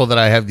thankful that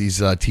I have these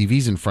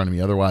TVs in front of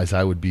me. Otherwise,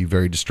 I would be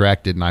very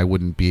distracted and I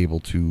wouldn't be able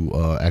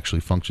to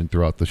actually function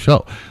throughout the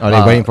show. Are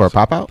they waiting for a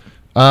pop out?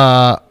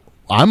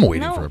 I'm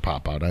waiting for a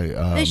pop out.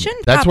 They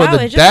shouldn't that's pop where out.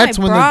 The, it's that's just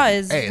my when bra the,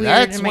 is hey, weird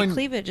that's and my when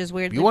cleavage is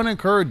weird. You want to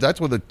encourage? That's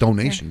where the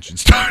donation should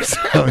start.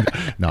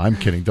 No, I'm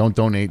kidding. Don't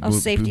donate. I'll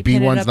safety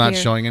pin it B1's up not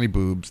here. showing any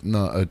boobs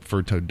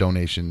for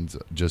donations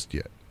just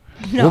yet.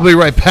 No. We'll be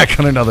right back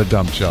on another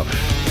dumb show.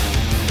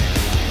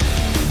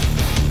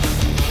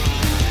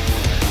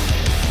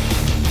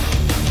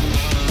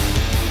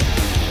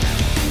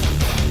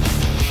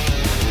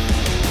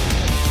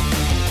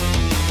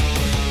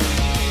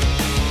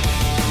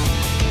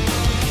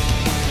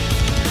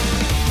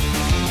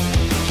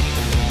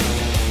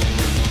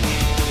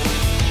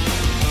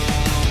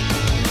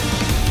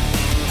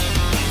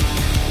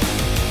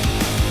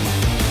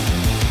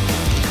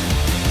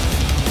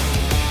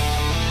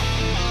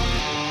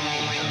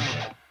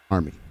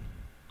 Army.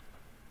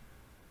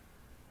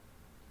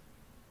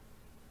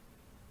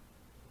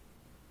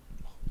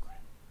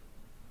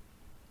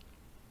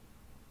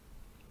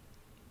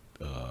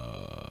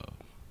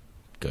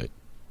 Good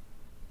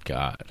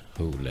God,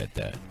 who led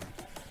that?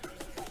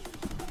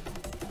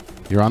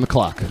 You're on the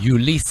clock.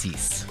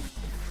 Ulysses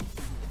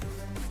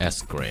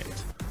S.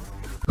 Grant.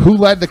 Who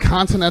led the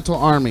Continental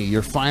Army?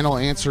 Your final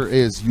answer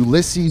is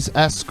Ulysses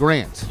S.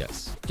 Grant.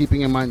 Yes.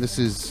 Keeping in mind this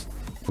is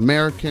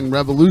American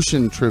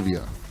Revolution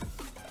trivia.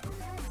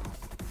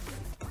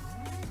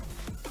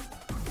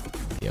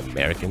 The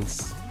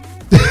Americans.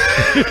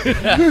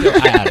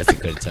 I honestly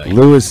couldn't tell you.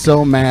 Lou is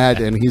so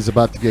mad, and he's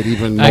about to get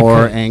even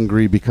more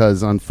angry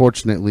because,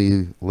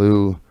 unfortunately,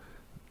 Lou,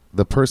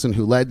 the person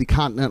who led the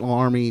Continental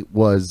Army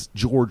was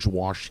George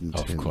Washington.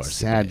 Of course he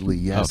Sadly,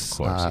 did. yes. Of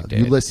course he did.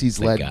 Ulysses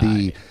The led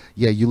guy.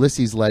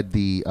 Ulysses led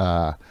the.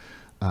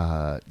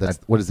 That's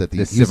what is that? The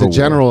He's a Civil War.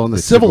 general in the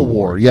The Civil Civil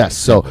War. War. Yes.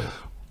 So,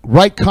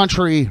 right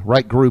country,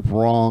 right group,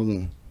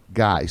 wrong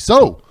guy.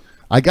 So,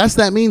 I guess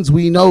that means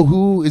we know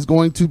who is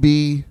going to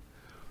be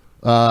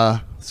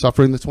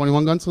suffering the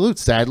 21 gun salute.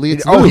 Sadly,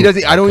 it's Lou. He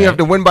doesn't. I don't even have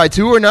to win by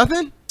 2 or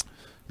nothing.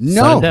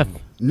 No. Sudden death.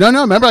 No.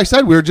 Remember, I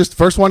said we were just the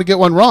first one to get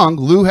one wrong.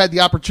 Lou had the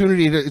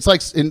opportunity to. It's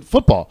like in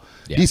football.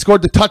 Yeah. He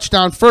scored the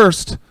touchdown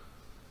first,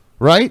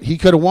 right? He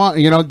could have won.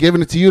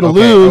 Given it to you to Okay,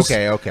 lose.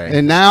 okay.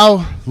 And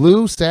now,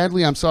 Lou,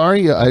 sadly, I'm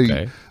sorry.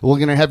 Okay. We're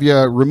gonna have you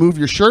remove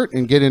your shirt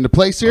and get into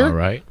place here. All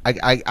right.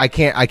 I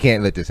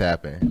can't let this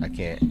happen.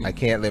 I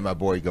can't let my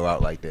boy go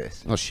out like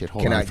this. Oh shit!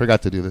 Hold Can on. I I-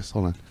 forgot to do this.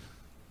 Hold on.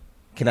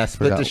 Can I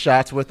split Forgot. the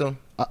shots with him?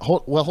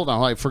 Hold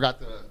on. I forgot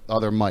the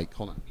other mic.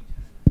 Hold on.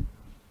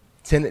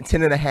 10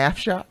 and a half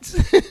shots?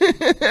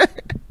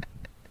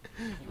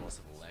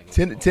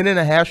 10 and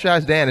a half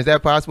shots? Dan, is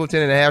that possible?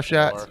 10 and a half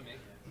shots?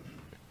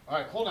 All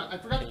right. Hold on. I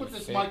forgot to put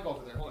this mic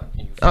over there. Hold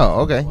on.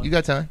 Oh, okay. You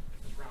got time.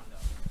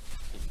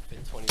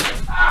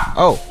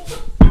 Oh.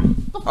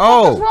 What's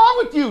Oh.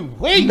 wrong with you?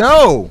 Wait.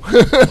 No.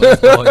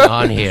 What's going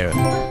on here?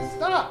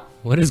 Stop.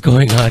 What is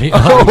going on here?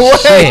 Oh, Oh,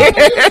 shit. What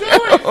are you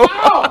doing?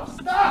 Stop.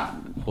 Stop.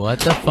 What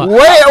the fuck? Wait.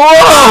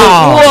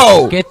 Whoa.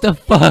 Whoa. Get the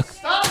fuck.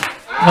 Stop.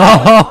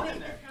 Oh.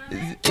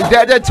 Is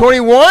that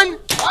 21? Why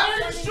are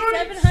you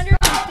shooting?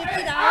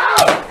 $750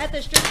 at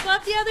the strip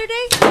club the other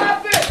day.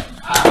 Stop it.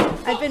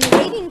 I've been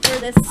waiting for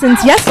this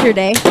since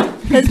yesterday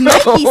because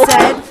Mikey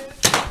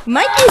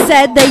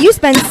said that you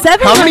spent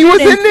How many was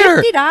in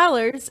there?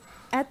 $750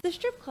 at the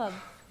strip club.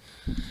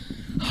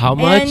 How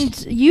much?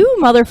 And you,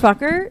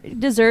 motherfucker,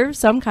 deserve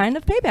some kind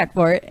of payback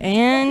for it. You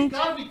And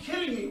gotta be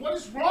kidding me. What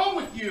is wrong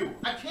with you?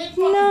 I can't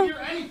fucking No. hear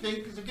anything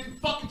because I'm getting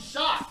fucking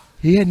shot.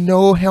 He had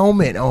no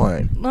helmet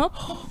on. well,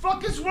 What the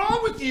fuck is wrong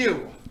with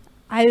you?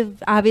 I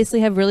obviously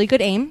have really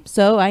good aim,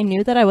 so I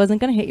knew that I wasn't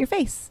going to hit your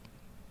face.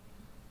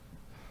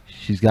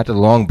 She's got the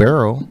long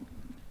barrel.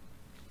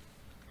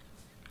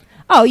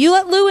 Oh, you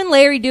let Lou and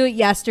Larry do it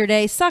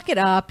yesterday. Suck it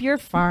up. You're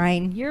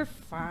fine. You're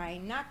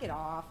fine. Knock it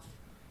off.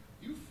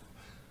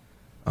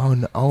 Oh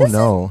no! Oh This is-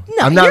 no!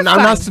 no, I'm you're not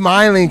fine.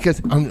 smiling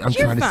because I'm You're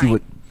trying to see fine.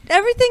 what.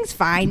 Everything's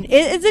fine.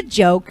 It's a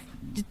joke.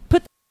 Just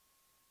put.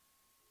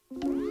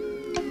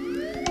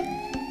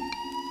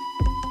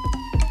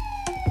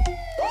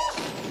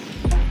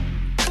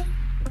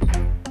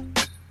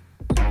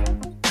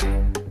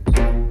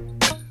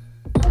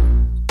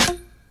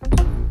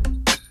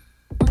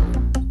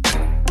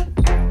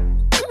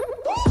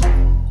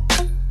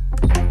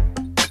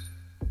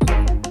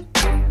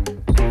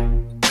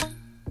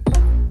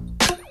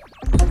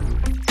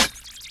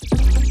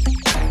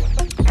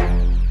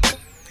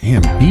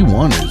 Damn,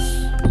 B1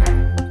 is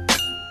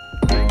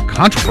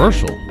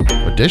controversial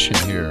addition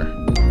here.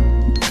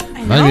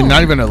 I know.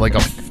 Not even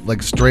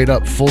a straight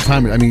up full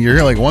time. I mean, you're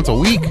here like once a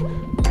week.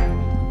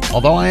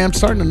 Although I am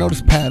starting to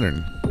notice a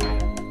pattern.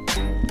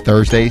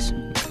 Thursdays.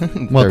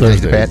 Well,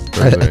 Thursday's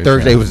Thursdays.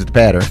 Thursday Yeah. was the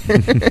pattern.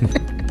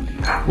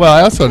 Well,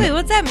 I also Wait,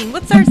 what's that mean?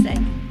 What's Thursday?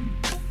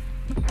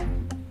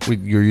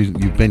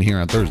 you've been here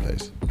on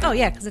Thursdays. Oh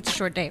yeah, because it's a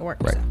short day at work.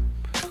 Right.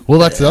 So. Well,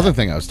 that's the other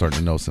thing I was starting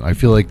to notice. I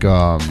feel like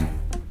you're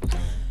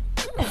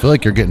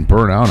getting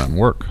burnt out on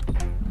work.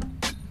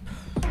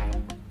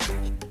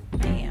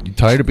 Damn. You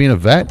tired of being a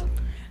vet?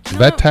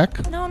 Vet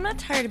tech? No, I'm not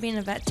tired of being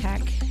a vet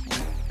tech.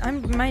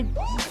 My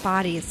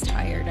body is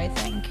tired, I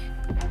think.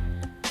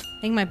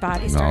 I think my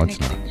body's No, starting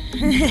it's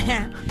to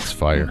not. It's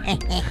fire.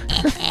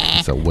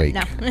 It's awake.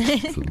 No.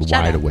 It's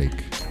Shut wide up. awake.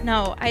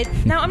 No,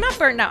 I'm not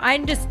burnt out.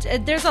 I'm just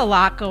there's a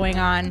lot going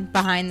on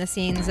behind the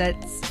scenes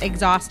that's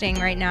exhausting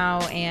right now,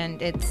 and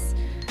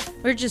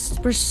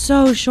we're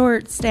so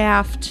short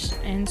staffed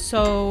and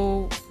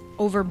so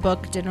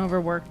overbooked and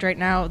overworked right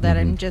now that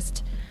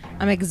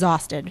I'm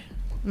exhausted.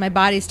 My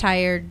body's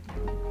tired.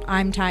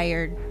 I'm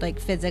tired, like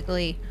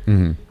physically.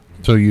 Mm-hmm.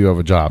 So you have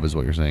a job, is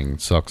what you're saying.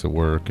 It sucks at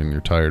work, and you're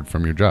tired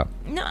from your job.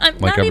 No, I'm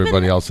Like not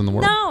everybody even, else in the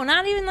world? No,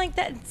 not even like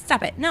that.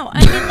 Stop it. No,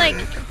 I mean like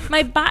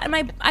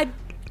I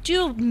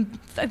do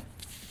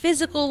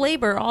physical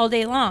labor all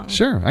day long.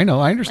 Sure, I know,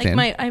 I Like understand.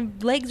 my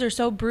legs are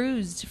so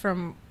bruised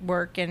from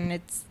work, and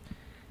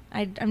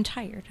I'm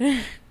tired.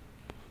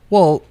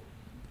 Well,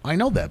 I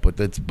know that,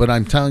 but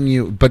I'm telling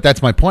you, but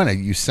that's my point.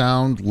 You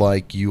sound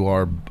like you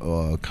are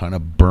kind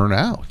of burnt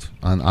out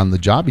on the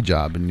jobby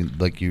job, and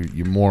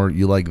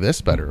you like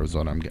this better. Is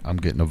what I'm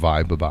getting a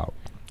vibe about.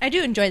 I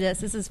do enjoy this.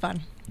 This is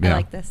fun. Yeah. I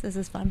like this. This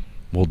is fun.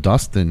 Well,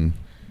 Dustin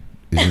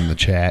is in the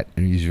chat,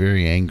 and he's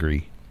very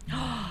angry,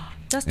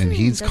 Dustin and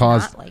he's does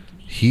caused not like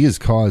me. he has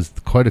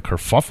caused quite a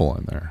kerfuffle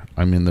in there.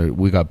 I mean,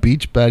 we got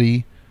Beach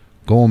Betty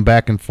going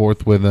back and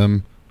forth with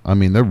him. I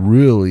mean, they're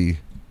really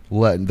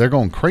they're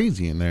going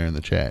crazy in there in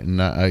the chat,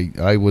 and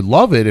I would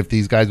love it if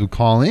these guys would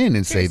call in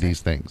and say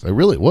these things. I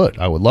really would.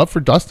 I would love for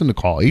Dustin to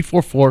call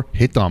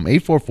 844-HIT-DUM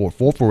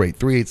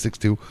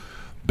 844-448-3862.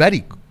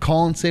 Betty,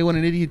 call and say what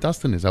an idiot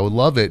Dustin is. I would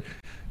love it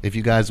if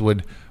you guys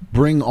would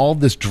bring all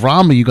this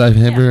drama you guys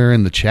have here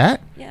in the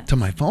chat to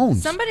my phone.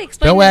 Somebody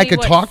explain that way to I me could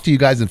what- talk to you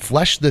guys and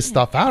flesh this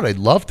stuff out. I'd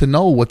love to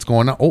know what's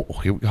going on. Oh,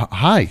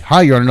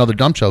 hi, you're on another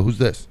dumb show. Who's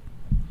this?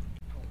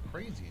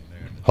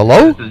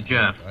 Hello? This is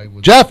Jeff.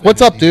 Jeff, what's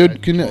up,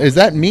 dude? Is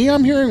that me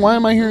I'm hearing? Why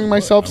am I hearing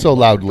myself so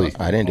loudly?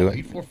 I didn't do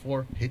it.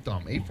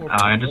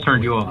 I just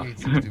turned you off.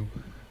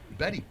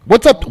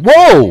 What's up?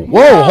 Whoa,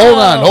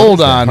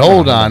 hold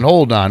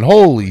on.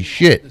 Holy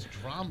shit.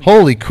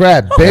 Holy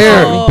crap.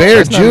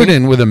 Bear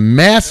Juden with a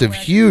massive,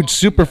 huge,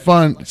 super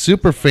fan.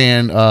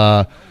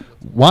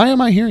 Why am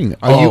I hearing that?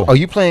 Are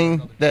you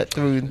playing that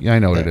through? Yeah, I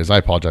know what it is. I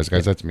apologize,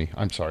 guys. That's me.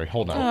 I'm sorry.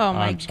 Hold on. Oh,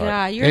 my I'm sorry.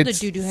 God. You're the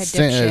dude who had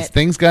dipshit.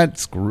 Things got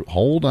screwed.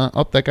 Hold on.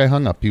 Oh, that guy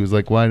hung up. He was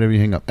like, why did he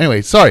hang up?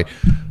 Anyway, sorry.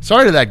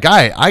 Sorry to that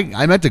guy.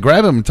 I meant to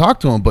grab him and talk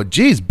to him, but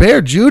geez,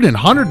 Bear Juden,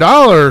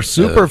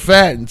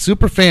 $100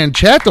 super fan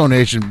chat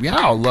donation.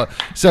 Yeah,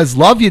 says,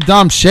 love you,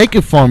 dumb. Shake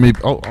it for me.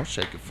 Oh, I'll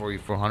shake it for you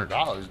for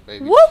 $100,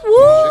 baby. Woo, woo.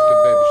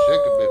 Shake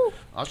it, baby.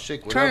 I'll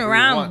shake whatever Turn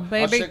around, you want.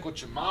 baby. I'll shake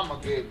what your mama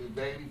gave me,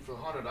 baby, for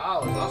 $100.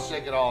 I'll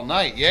shake it all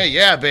night.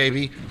 Yeah,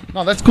 baby.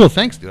 No, that's cool.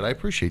 Thanks, dude. I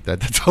appreciate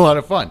that. That's a lot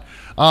of fun.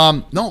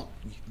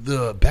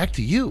 Back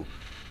to you.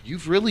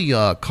 You've really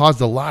caused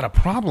a lot of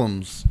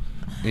problems.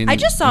 I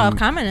just saw a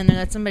comment in there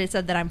that somebody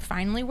said that I'm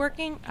finally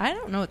working. I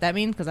don't know what that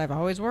means because I've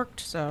always worked.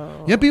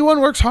 So Yeah,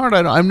 B1 works hard.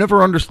 I've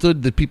never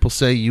understood that people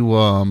say you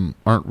aren't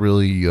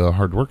really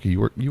hard worker. You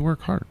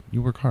work hard.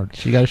 You work hard.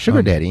 She got a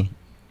sugar daddy.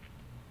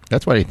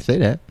 That's why they say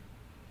that.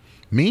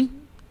 Me?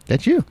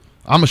 That's you.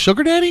 I'm a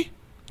sugar daddy?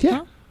 Yeah.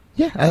 Huh?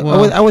 Yeah,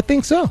 Well- I would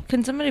think so.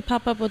 Can somebody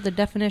pop up what the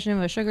definition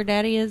of a sugar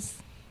daddy is?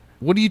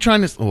 What are you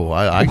trying to? Oh,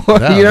 I You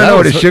don't know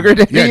what a sugar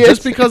daddy yeah, is?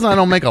 just because I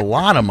don't make a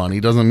lot of money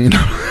doesn't mean.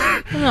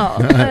 No.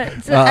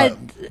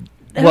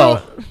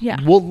 Yeah.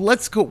 Well,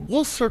 let's go.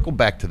 We'll circle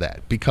back to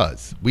that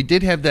because we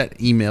did have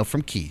that email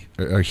from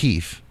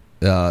Heath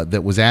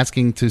that was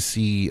asking to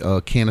see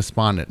a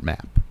correspondent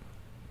map.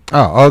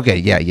 Oh, okay.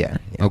 Yeah.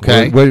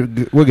 Okay.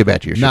 We'll get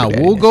back to your sugar Now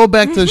daddy we'll next. go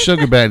back to the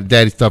sugar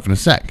daddy stuff in a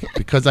sec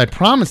because I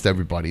promised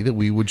everybody that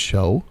we would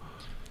show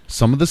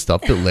some of the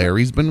stuff that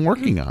Larry's been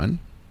working on.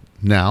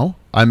 Now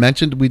I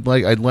mentioned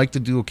I'd like to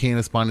do a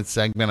correspondent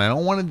segment. I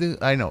don't want to do.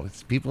 I know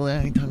it's people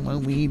that ain't talking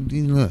about weed.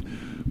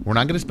 We're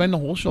not going to spend the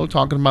whole show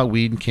talking about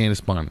weed and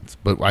correspondence,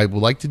 but I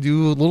would like to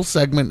do a little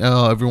segment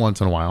every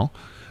once in a while.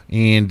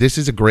 And this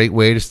is a great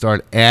way to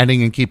start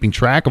adding and keeping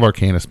track of our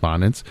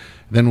correspondence.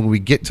 Then when we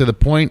get to the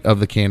point of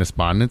the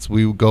correspondence,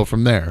 we will go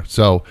from there.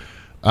 So,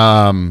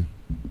 You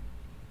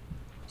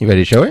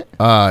ready to show it?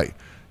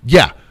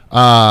 yeah.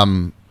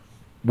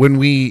 When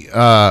we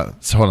so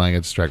hold on, I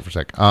get distracted for a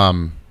sec.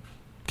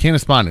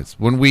 Correspondence.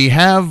 When we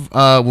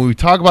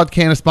talk about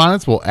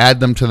correspondence, we'll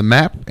add them to the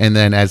map, and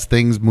then as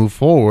things move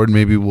forward,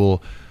 maybe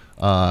we'll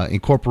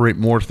incorporate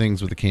more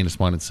things with the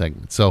correspondence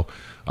segment. So,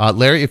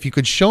 Larry, if you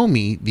could show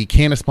me the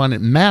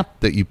correspondent map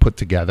that you put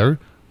together.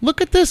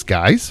 Look at this,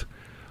 guys.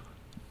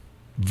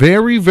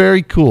 Very,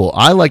 very cool.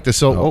 I like this.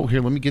 So,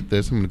 here, let me get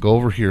this. I'm going to go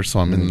over here so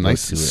I'm in a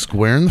nice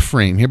square in the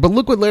frame here. But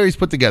look what Larry's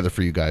put together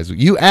for you guys.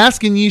 You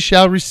ask and ye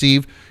shall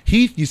receive.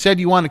 Heath, you said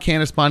you want a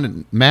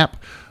correspondent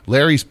map.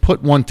 Larry's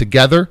put one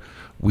together.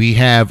 We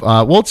have,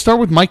 let's start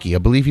with Mikey. I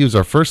believe he was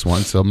our first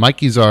one. So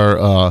Mikey's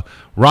our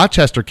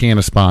Rochester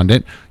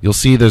correspondent. You'll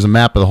see there's a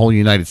map of the whole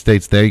United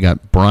States there. You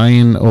got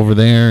Brian over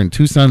there in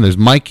Tucson. There's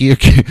Mikey.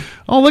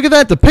 Oh, look at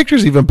that. The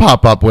pictures even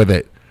pop up with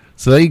it.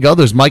 So there you go.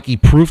 There's Mikey,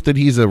 proof that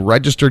he's a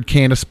registered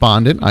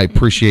correspondent. I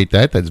appreciate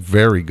that. That's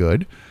very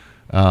good.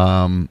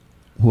 Who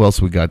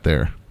else we got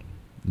there?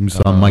 We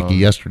saw Mikey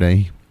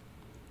yesterday.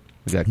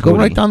 Go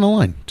right down the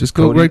line. Just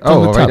go right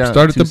down the top. Right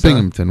Start at the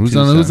Binghamton. Who's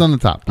on the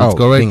top? Let's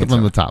go right Binghamton.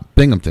 from the top.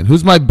 Binghamton.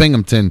 Who's my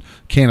Binghamton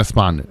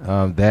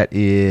correspondent? That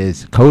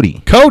is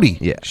Cody. Cody.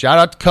 Yeah. Shout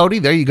out to Cody.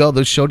 There you go.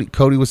 There's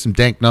Cody with some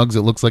dank nugs.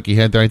 It looks like he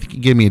had there. I think he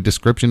gave me a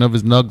description of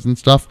his nugs and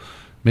stuff.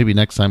 Maybe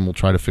next time we'll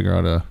try to figure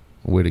out a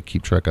way to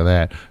keep track of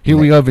that. Here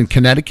we have in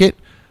Connecticut.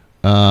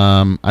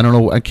 I don't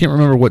know. I can't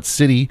remember what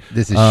city.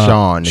 This is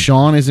Sean.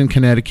 Sean is in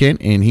Connecticut,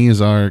 and he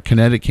is our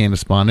Connecticut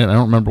correspondent. I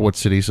don't remember what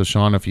city. So,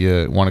 Sean, if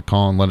you want to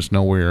call and let us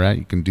know where you're at,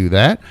 you can do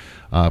that.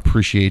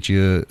 Appreciate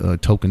you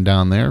token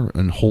down there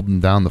and holding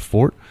down the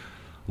fort.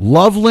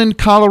 Loveland,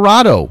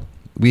 Colorado.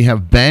 We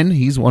have Ben.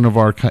 He's one of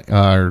our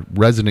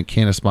resident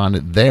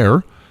correspondent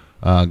there.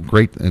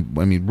 Great.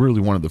 I mean,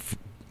 really one of the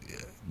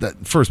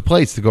first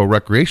place to go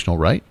recreational,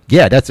 right?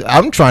 Yeah,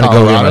 I'm trying to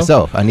go there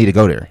myself. I need to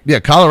go there.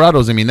 Yeah,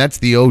 Colorado's, I mean, that's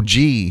the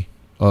OG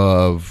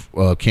of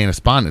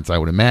correspondence, I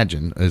would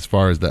imagine, as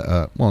far as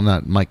the,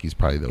 not Mikey's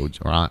probably the OG,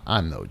 or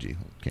I'm the OG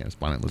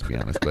correspondent, let's be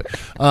honest.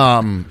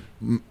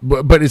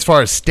 But as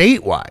far as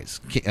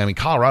state-wise, I mean,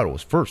 Colorado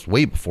was first,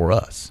 way before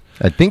us.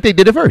 I think they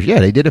did it first.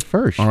 Yeah, they did it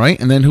first. All right,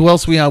 and then who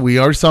else we have? We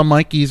already saw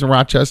Mikey's in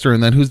Rochester,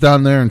 and then who's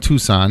down there in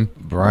Tucson?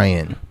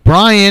 Brian,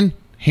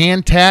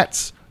 hand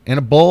tats and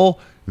a bowl.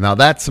 Now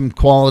that's some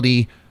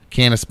quality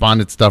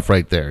correspondent stuff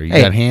right there. You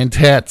got hand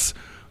tats,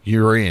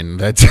 you're in.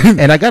 That's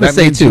and I got to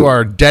say means too, you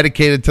are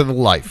dedicated to the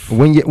life.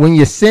 When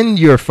you send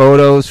your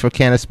photos for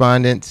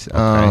correspondence,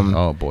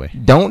 oh boy,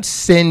 don't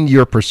send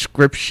your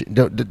prescription.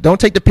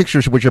 Don't take the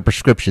pictures with your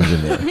prescriptions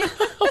in there.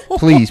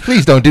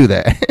 Please don't do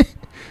that.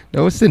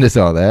 Don't send us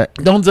all that.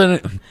 Don't send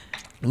it.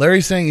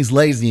 Larry's saying he's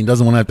lazy and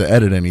doesn't want to have to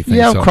edit anything.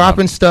 Yeah, I'm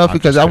cropping stuff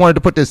because I wanted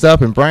to put this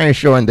up, and Brian's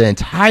showing the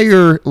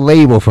entire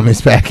label from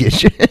his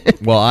package.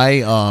 Well,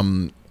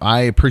 I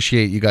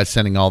appreciate you guys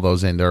sending all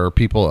those in. There are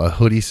people. A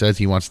hoodie says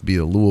he wants to be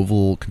a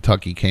Louisville,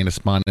 Kentucky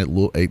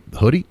correspondent. A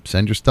hoodie.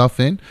 Send your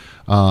stuff in.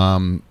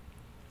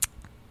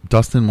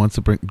 Dustin wants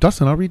to bring.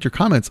 Dustin, I'll read your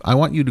comments. I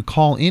want you to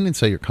call in and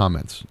say your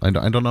comments. I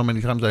don't know how many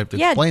times I have to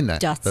explain that.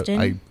 Dustin.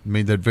 I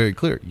made that very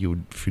clear.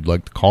 If you'd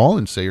like to call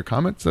and say your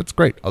comments, that's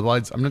great.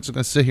 Otherwise, I'm not just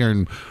going to sit here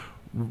and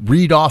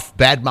read off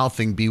bad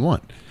mouthing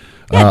B1.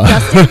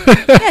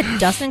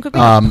 Dustin could be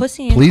a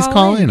pussy. And please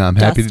call in. I'm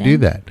happy to do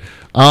that.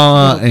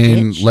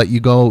 And bitch. let you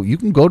go. You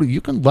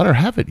can let her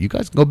have it. You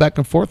guys can go back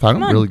and forth. I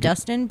don't really.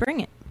 Dustin, bring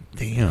it.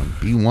 Damn,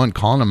 B1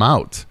 calling him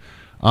out.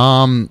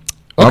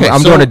 Okay,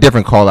 I'm doing a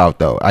different call out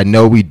though. I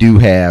know we do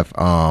have.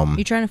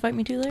 You trying to fight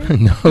me too, Larry?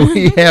 No,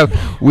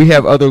 we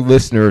have other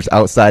listeners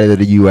outside of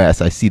the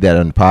U.S. I see that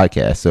on the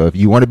podcast. So if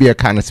you want to be a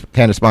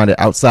correspondent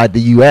outside the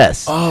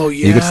U.S.,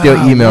 you can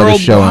still email the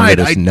show and let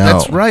us know.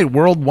 That's right,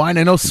 worldwide.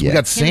 I know we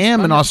got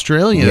Sam in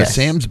Australia. Yes.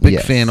 Sam's a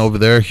big fan over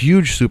there.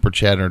 Huge super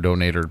chatter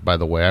donator, by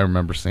the way. I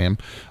remember Sam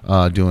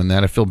doing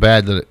that. I feel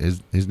bad that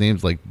his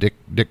name's like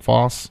Dick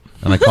Foss.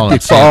 And I call him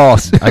Dick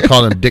Floss. I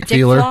call him Dick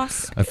Feeler.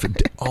 Floss?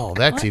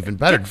 That's even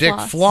better. Dick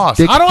Floss.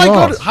 Dick How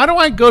Floss. do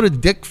I go to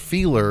Dick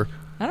Feeler?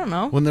 I don't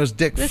know. When there's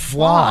Dick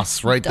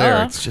Floss right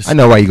there, it's just. I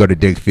know why you go to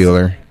Dick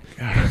Feeler.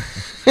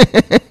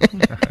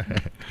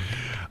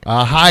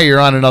 Hi,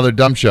 you're on another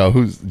dumb show.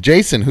 Who's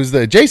Jason? Who's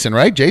the Jason?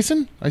 Right,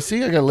 Jason? I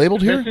see. I got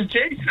labeled here. This is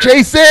Jason.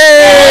 Jason.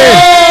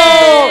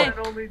 Oh!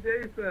 Only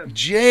Jason.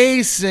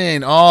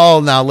 Jason. Oh,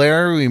 now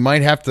Larry, we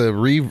might have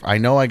to I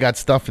know I got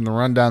stuff in the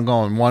rundown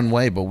going one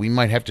way, but we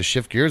might have to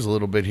shift gears a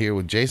little bit here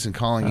with Jason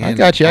calling in. I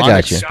got you.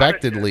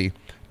 Unexpectedly.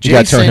 You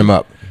got to turn him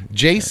up.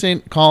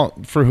 Jason, call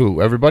for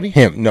who? Everybody?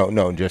 Him.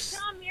 No, just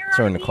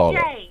turn the call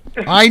up.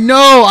 I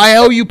know. I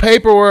owe you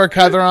paperwork,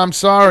 Heather. I'm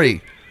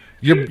sorry.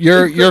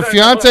 Your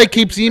fiance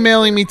keeps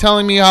emailing me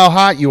telling me how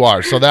hot you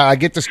are, so that I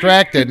get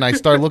distracted and I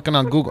start looking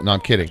on Google. No, I'm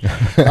kidding.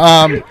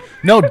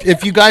 No,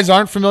 if you guys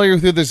aren't familiar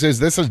with who this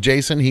is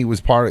Jason.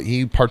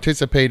 He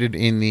participated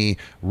in the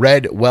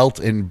Red,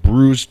 Welt, and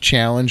Bruise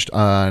Challenge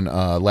on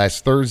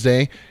last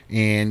Thursday,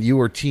 and you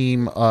were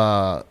team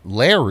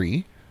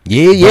Larry.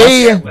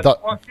 Yeah.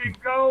 Fucking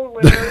go,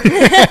 Larry.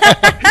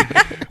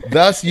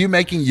 Thus,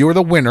 you're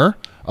the winner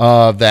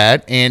of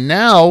that, and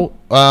now.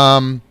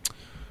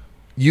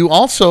 You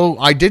also,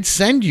 I did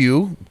send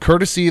you,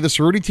 courtesy of the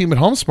sorority team at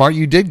HomeSmart,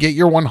 you did get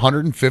your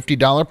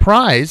 $150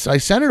 prize. I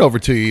sent it over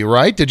to you,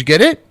 right? Did you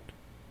get it?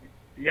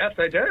 Yes,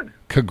 I did.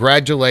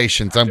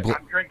 Congratulations. I'm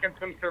drinking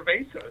some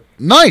cervezas.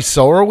 Nice.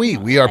 So are we.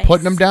 We are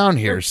putting them down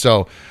here.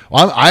 So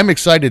I'm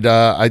excited.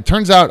 It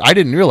turns out I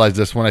didn't realize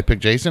this when I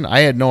picked Jason.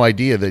 I had no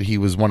idea that he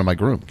was one of my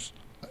grooms.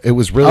 It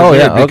was really Oh,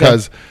 weird yeah, okay.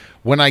 because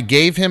when I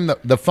gave him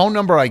the phone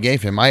number I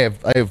gave him, I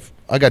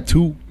got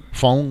 2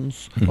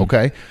 phones,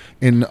 okay?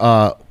 And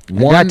I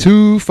one got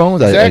 2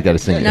 phones. I Exactly. got to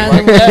sing.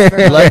 Neither one is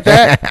for like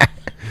that.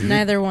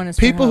 Neither one is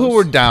for People who hoes.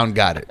 were down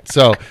got it.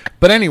 So,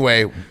 but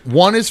anyway,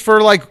 one is for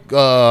like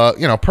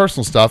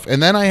personal stuff,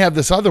 and then I have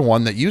this other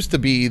one that used to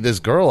be this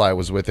girl I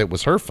was with. It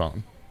was her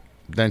phone.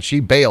 Then she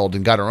bailed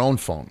and got her own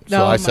phone.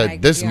 So Oh I my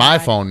said, "This is my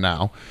God. phone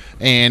now."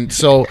 And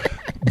so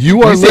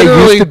you are You say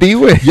literally used to be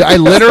with. Yeah, I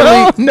literally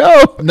Oh,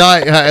 no. no.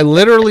 I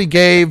literally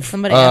gave.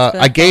 Somebody asked for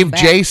that I gave phone back.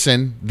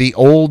 Jason the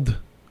old.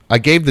 I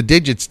gave the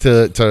digits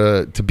to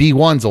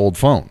B1's old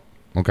phone.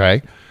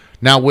 Okay.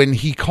 Now when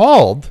he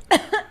called,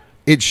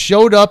 it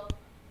showed up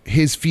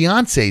his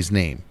fiance's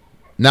name.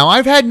 Now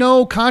I've had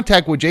no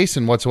contact with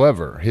Jason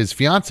whatsoever. His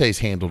fiance's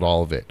handled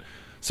all of it.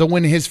 So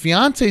when his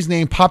fiance's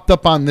name popped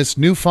up on this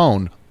new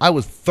phone, I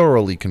was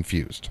thoroughly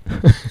confused.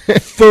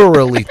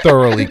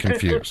 thoroughly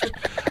confused.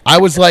 I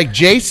was like,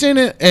 Jason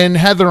and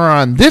Heather are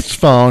on this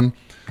phone,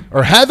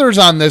 or Heather's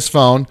on this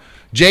phone,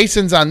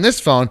 Jason's on this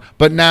phone,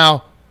 but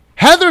now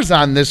Heather's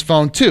on this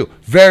phone too.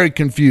 Very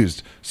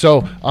confused.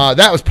 So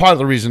that was part of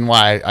the reason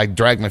why I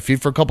dragged my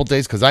feet for a couple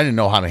days, because I didn't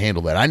know how to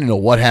handle that. I didn't know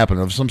what happened.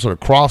 There was some sort of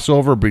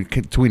crossover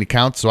between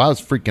accounts, so I was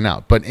freaking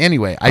out. But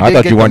anyway, I did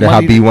thought get you the wondered how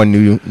money to-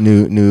 B1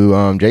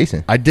 knew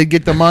Jason. I did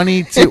get the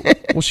money to.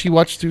 Well, she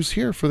watched who's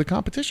here for the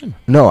competition.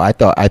 No, I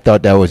thought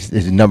that was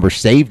his number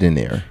saved in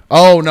there.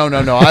 Oh no!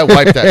 I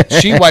wiped that.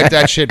 She wiped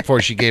that shit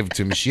before she gave it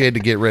to me. She had to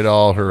get rid of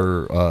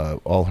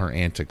all her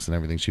antics and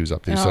everything she was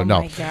up to. So Oh, no,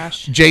 my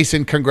gosh.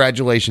 Jason,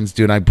 congratulations,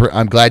 dude.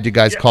 I'm glad you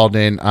guys called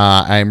in.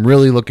 I'm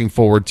really looking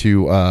forward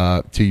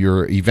to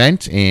your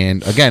event.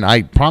 And again,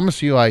 I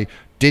promise you, I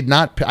did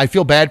not. I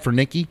feel bad for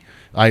Nikki.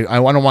 I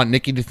don't want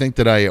Nikki to think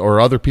that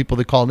or other people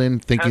that called in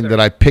thinking Heather. that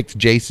I picked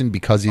Jason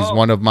because he's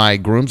one of my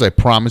grooms. I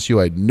promise you,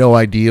 I had no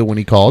idea when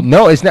he called.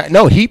 No, it's not.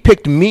 No, he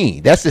picked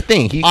me. That's the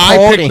thing. He I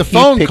called picked and the he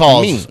phone picked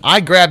calls. me.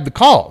 I grabbed the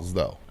calls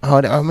though. Oh,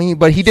 I mean,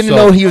 but he didn't So-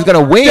 know he was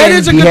going to win. That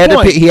is a he good had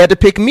point. he had to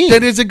pick me.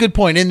 That is a good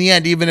point. In the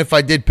end, even if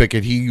I did pick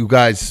it, you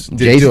guys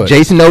did do it.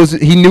 Jason knows.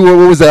 He knew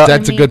what was up.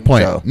 That's a good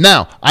point. So-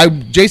 Now,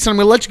 Jason, I'm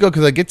going to let you go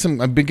because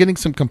I've been getting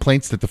some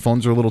complaints that the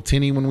phones are a little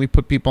tinny when we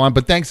put people on.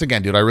 But thanks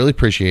again, dude. I really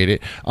appreciate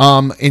it.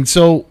 And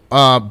so,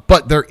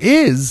 but there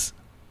is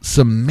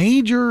some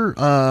major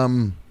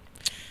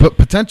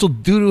potential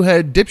doo-doo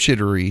head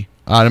dipshittery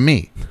out of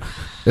me.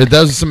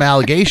 Those are some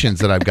allegations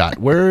that I've got.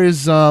 Where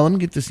is? Let me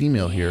get this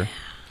email here.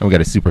 we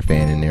got a super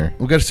fan in there.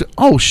 We got to.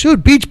 Oh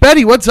shoot, Beach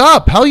Betty, what's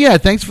up? Hell yeah!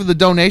 Thanks for the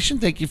donation.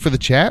 Thank you for the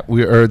chat.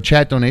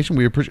 Chat donation.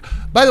 We appreciate.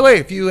 By the way,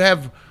 if you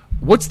have,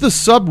 what's the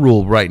sub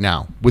rule right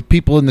now with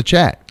people in the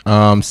chat?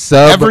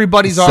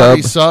 Everybody's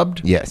already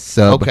subbed. Yes,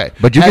 sub. Okay,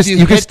 but you Have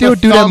can hit still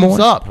the do that thumbs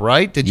more. up,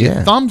 right? Did you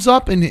Yeah. thumbs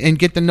up and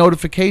get the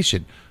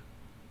notification?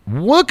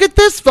 Look at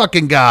this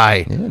fucking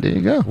guy. Yeah, there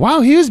you go.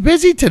 Wow, he was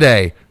busy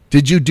today.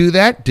 Did you do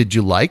that? Did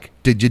you like?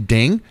 Did you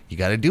ding? You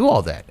got to do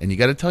all that. And you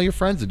got to tell your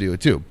friends to do it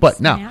too.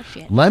 But now, Smash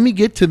it. let me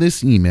get to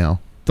this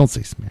email. Don't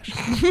say smash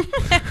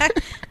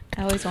it.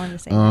 I always wanted to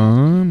say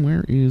that.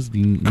 Where is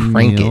the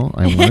Crank email it.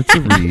 I wanted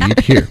to read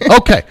here?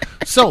 Okay.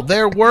 So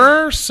there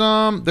was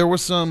some,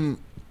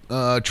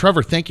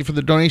 Trevor, thank you for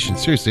the donation.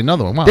 Seriously,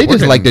 another one. Wow, They we're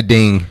just like the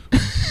getting- ding.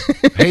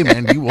 Hey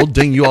man, we'll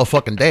ding you all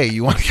fucking day.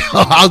 You want?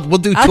 We'll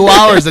do 2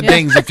 hours of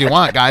dings if you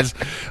want, guys.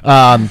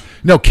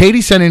 No,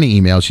 Katie sent in an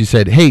email. She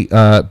said, "Hey,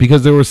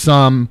 because there was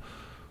some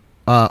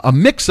a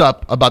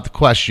mix-up about the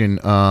question.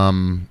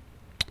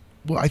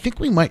 Well, I think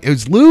we might. It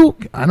was Lou.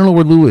 I don't know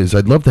where Lou is.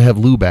 I'd love to have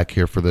Lou back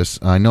here for this.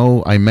 I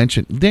know I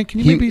mentioned. Dan,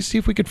 can you maybe see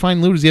if we could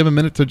find Lou? Does he have a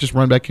minute to just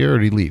run back here, or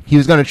did he leave? He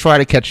was going to try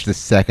to catch the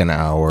second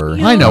hour.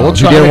 I know, we'll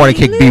He try didn't to- want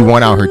to kick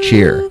B1 out her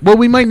chair. Well,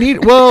 we might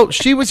need. Well,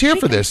 she was here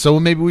for this, so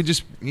maybe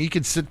you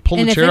could pull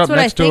And the if chair it's up what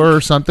I next to think- her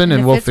or something, and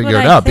if we'll it's figure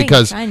what it I out think,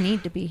 because I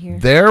need to be here.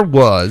 there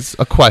was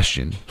a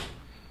question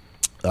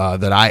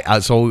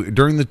that so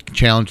during the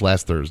challenge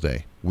last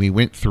Thursday, we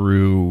went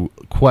through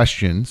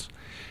questions,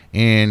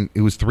 and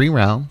it was 3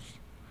 rounds.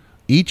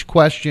 Each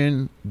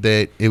question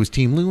it was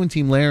Team Lou and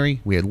Team Larry.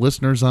 We had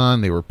listeners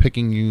on. They were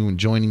picking you and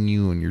joining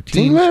you and your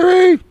team. Team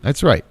Larry.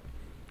 That's right.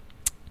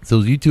 So it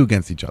was you two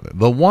against each other.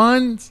 The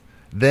ones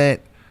that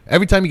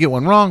every time you get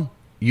one wrong,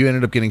 you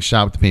ended up getting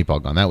shot with the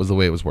paintball gun. That was the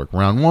way it was worked.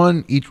 Round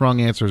 1, each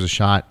wrong answer is a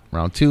shot.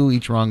 Round 2,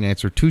 each wrong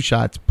answer, 2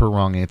 shots per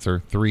wrong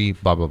answer. 3,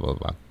 blah, blah, blah,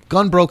 blah.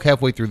 Gun broke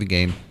halfway through the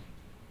game.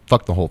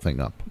 Fucked the whole thing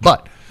up.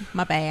 But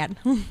My bad.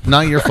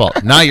 not your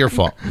fault. Not your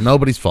fault.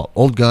 Nobody's fault.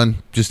 Old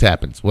gun just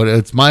happens.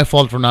 It's my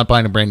fault for not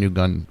buying a brand new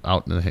gun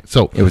out in the.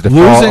 So It was the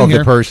Lou's fault in of here.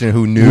 the person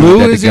who knew Lou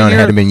that the is in gun here.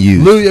 hadn't been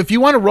used. Lou, if you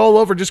want to roll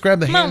over, just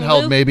grab the Come on,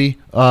 handheld Lou. maybe,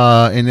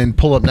 and then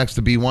pull up next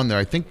to B1 there.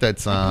 I think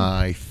that's.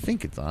 I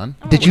think it's on.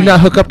 Did you not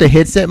hook up the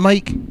headset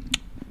mic?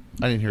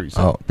 I didn't hear you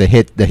say. Oh, the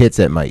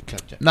headset mic.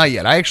 Not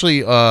yet. I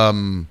actually.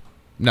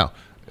 No.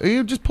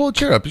 You just pull a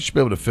chair up. You should be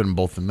able to fit them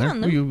both in there.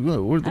 Come on,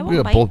 Lou. We I won't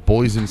have bite. both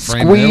boys in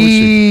frame. There. We should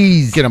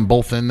Squeeze. get them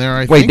both in there.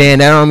 I Wait, think. Dan,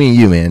 that don't mean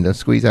you, man. Don't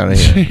squeeze out of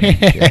here.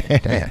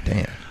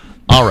 Damn.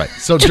 All right.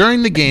 So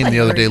during the game the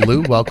other day,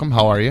 Lou, welcome.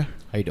 How are you?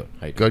 How you doing?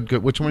 Good.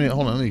 Which one?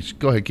 Hold on.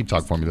 Go ahead. Keep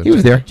talking for me. Then. He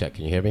was there. Check.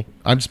 Can you hear me?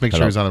 I'm just making sure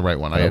Hello? he's on the right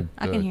one. I Hello? had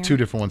I can hear two him.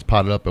 different ones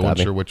potted up. I wasn't Got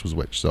me. sure which was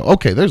which. So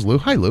okay, there's Lou.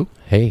 Hi, Lou.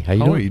 Hey, how you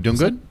How doing? are you? Doing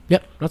good?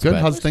 Yep. Not Good.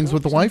 bad. How's things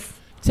with the wife?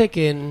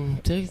 Taking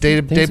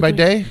Day by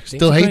day? Things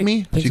Still are hate great.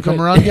 me? Things She are come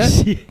great. around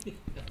yet?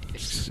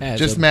 As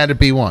Just of- mad at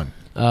B1.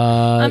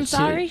 I'm she-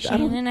 sorry, I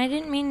don't- Shannon. I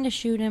didn't mean to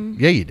shoot him.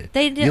 Yeah, you did.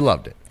 They did. You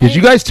loved it. Did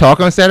you guys talk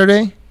on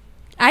Saturday?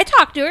 I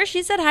talked to her.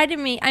 She said hi to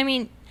me. I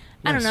mean,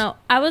 I don't Nice. know.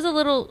 I was a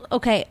little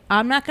okay.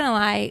 I'm not gonna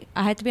lie.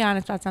 I had to be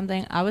honest about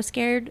something. I was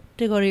scared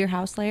to go to your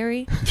house,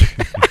 Larry,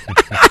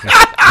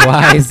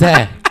 Why is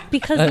that?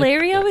 because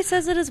Larry always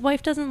says that his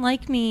wife doesn't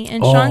like me,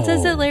 and Sean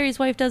says that Oh. Larry's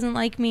wife doesn't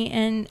like me,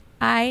 and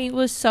I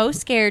was so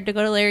scared to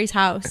go to Larry's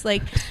house.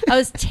 Like, I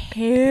was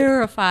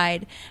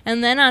terrified.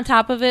 And then on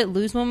top of it,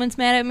 Lou's woman's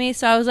mad at me.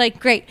 So I was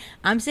like, great.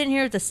 I'm sitting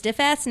here with a stiff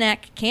ass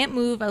neck. Can't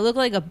move. I look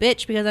like a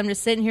bitch because I'm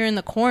just sitting here in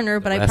the corner.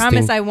 But I Resting.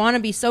 promise I want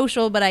to be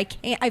social, but I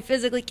can't. I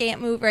physically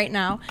can't move right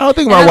now. I don't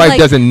think And my I'm wife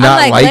doesn't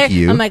not like Larry-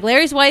 you. I'm like,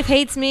 Larry's wife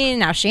hates me.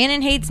 And now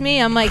Shannon hates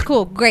me. I'm like,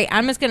 cool, great.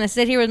 I'm just going to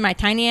sit here with my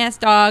tiny ass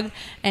dog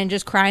and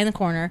just cry in the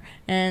corner.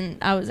 And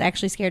I was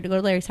actually scared to go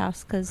to Larry's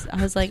house because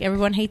I was like,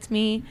 everyone hates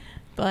me.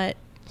 But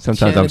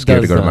Sometimes Shannon I'm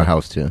scared to go to does, my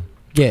house too.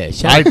 Yeah, I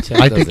Shannon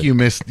think does you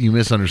it.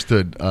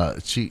 misunderstood.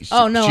 She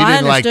Oh, no, she I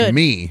didn't like understood.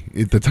 me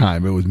at the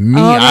time. It was me.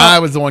 Oh, no. I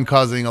was the one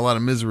causing a lot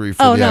of misery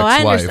for oh the no, I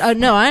ex-wife. understood.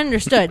 No, I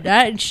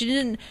understood. She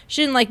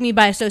didn't like me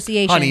by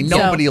association. Honey, so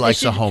nobody it likes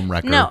should- a home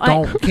wrecker. No,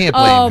 Can't blame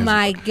Oh his-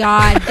 my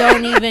God!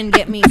 Don't even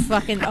get me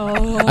fucking.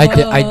 Oh,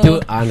 I do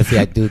honestly.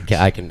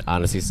 I can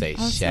honestly say I'm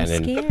so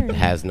Shannon scared.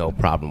 has no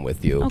problem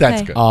with you. Okay.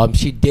 That's good.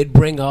 She did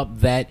bring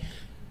up that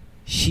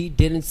she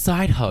didn't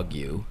side hug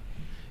you.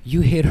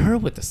 You hit her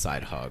with the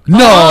side hug. No,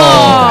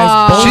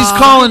 guys both- she's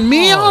calling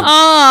me out.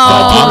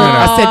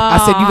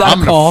 I said you got I'm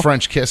to call. gonna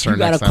French kiss her You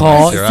next gotta time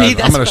call. I see her. See, I'm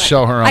that's gonna right.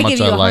 show her how I much give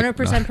you I like.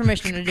 100%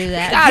 permission to do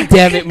that. God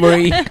damn it,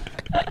 Marie.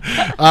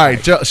 All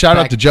right, shout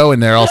out to Joe in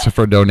there also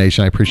for a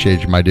donation. I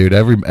appreciate you, my dude.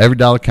 Every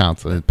dollar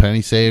counts. A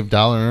penny saved,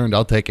 dollar earned.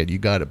 I'll take it. You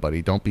got it,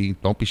 buddy. Don't be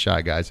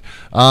shy, guys.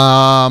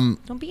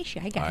 Don't be a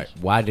shy guy. All right,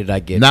 why did I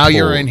get Now pulled?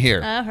 you're in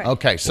here. All right.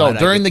 Okay, so Why'd I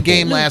during get the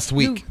game pulled? last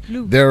week,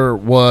 Lou. there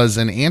was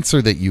an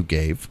answer that you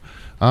gave.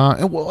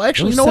 Well,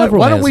 actually, you There know were what? several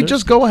Why don't we answers.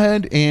 just go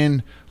ahead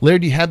and Larry,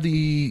 do you have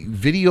the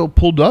video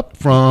pulled up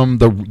from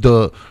the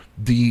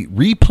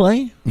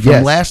replay from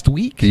Yes. last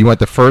week? Do you want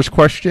the first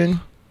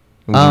question?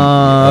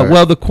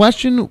 Well, the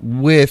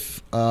question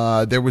with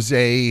there was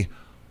a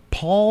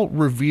Paul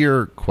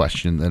Revere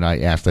question that I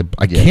asked. I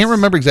Yes. can't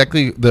remember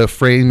exactly the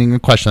framing of the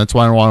question. That's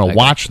why I want to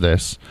watch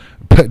this.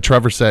 But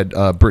Trevor said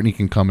Brittany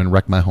can come and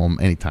wreck my home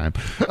anytime.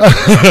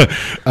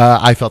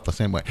 I felt the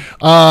same way.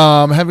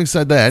 Having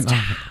said that,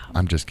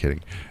 I'm just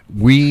kidding.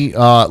 We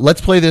let's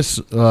play this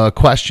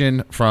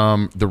question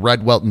from the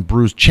Red Welton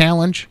Brews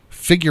Challenge.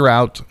 Figure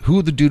out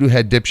who the doo-doo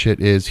head dipshit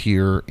is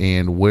here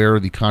and where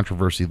the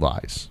controversy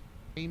lies.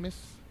 Famous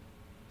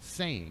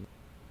saying.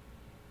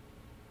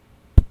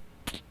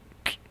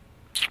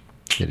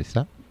 Did it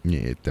stop? Yeah,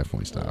 it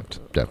definitely stopped.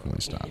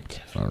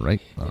 All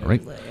right.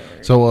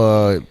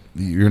 So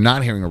you're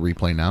not hearing a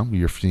replay now.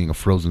 You're seeing a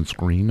frozen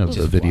screen of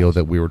the video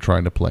that we were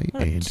trying to play,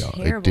 What a and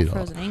terrible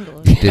frozen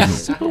angle. it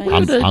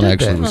didn't. I'm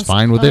actually was Most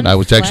fine with it. I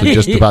was actually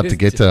just about to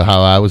get to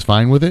how I was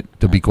fine with it.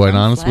 To be quite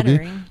honest with you,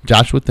 unflattering.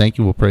 Joshua, thank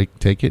you. We'll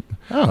take it.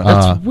 Oh,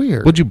 that's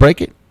weird. Would you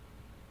break it?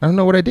 I don't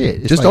know what I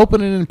did. It's Just like-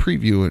 open it in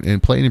preview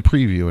and play it in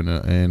preview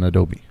in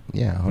Adobe.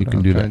 Yeah, You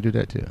can do that. Do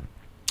that too.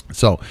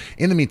 So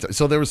in the meantime,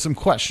 so there was some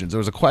questions. There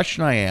was a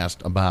question I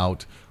asked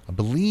about, I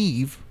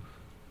believe.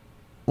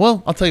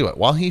 Well, I'll tell you what.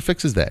 While he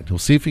fixes that, he'll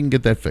see if he can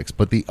get that fixed.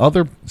 But the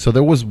other, so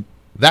there was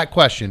that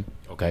question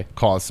Okay.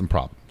 caused some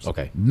problems.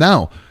 Okay.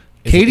 Now,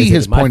 Is Katie it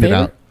has in my pointed favor?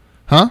 out,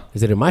 huh?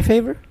 Is it in my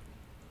favor?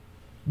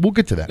 We'll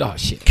get to that. Oh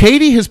shit.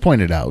 Katie has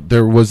pointed out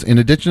there was, in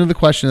addition to the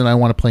question that I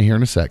want to play here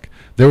in a sec,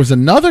 there was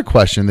another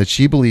question that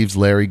she believes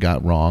Larry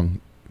got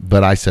wrong,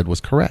 but I said was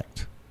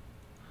correct.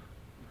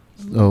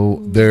 So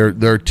there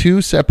are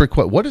two separate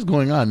questions. What is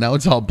going on now?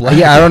 It's all black.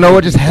 Yeah, I don't know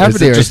what just happened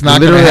Is it there. just It's not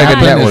going to literally like a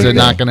happen? network Is it thing.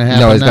 not going to happen?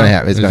 No, it's now? gonna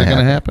happen. It's Is gonna it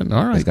gonna happen. happen?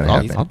 All right. It's gonna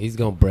I'll- happen. He's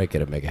gonna break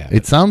it and make it happen.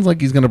 It sounds like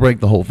he's going to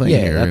break the whole thing Yeah,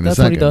 here in a that's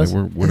what he second. does.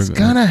 We're It's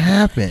gonna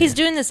happen. He's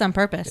doing this on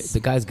purpose. The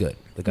guy's good.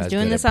 The guy's He's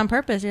doing good this at- on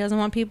purpose. He doesn't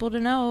want people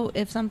to know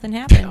if something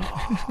happened.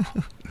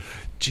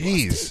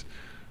 Jeez.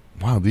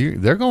 Wow,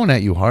 they're going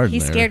at you hard.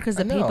 He's there. scared because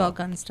the I know. paintball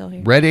gun's still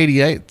here. Red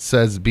 88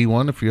 says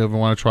B1 if you ever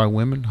want to try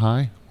women.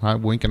 Hi,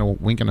 wink and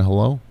a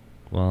hello.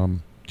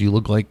 Do you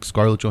look like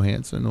Scarlett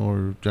Johansson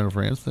or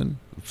Jennifer Aniston?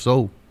 If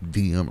so,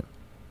 DM her.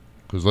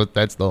 Because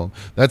that's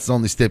the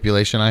only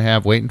stipulation I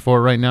have waiting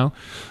for right now.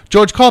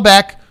 George, call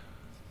back.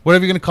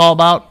 Whatever you're going to call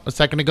about a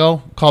second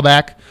ago, call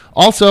back.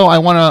 Also, I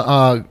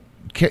want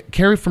to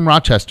Carrie from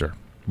Rochester.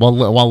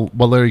 While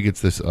Larry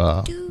gets this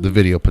the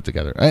video put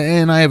together,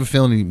 and I have a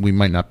feeling we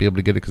might not be able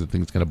to get it because I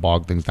think it's going to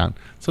bog things down.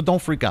 So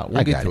don't freak out.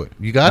 We'll get to it.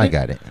 You got it. I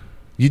got it.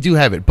 You do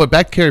have it. But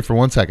back to Carrie for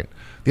 1 second.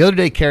 The other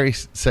day, Carrie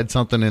said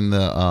something in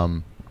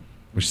the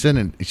she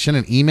sent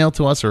an email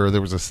to us, or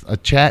there was a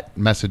chat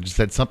message that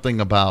said something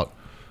about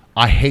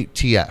I hate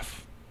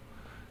TF,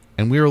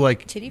 And we were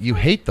like, Titty you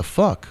fuck? hate the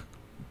fuck.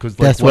 Because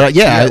That's what I we're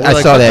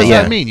saw what that, does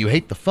yeah. that mean? You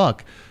hate the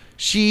fuck.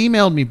 She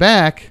emailed me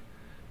back,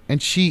 and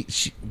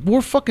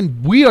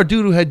we are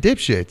doo-doo-head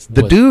dipshits.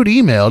 The What? dude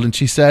emailed, and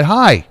she said,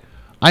 hi,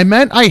 I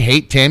meant I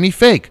hate Tammy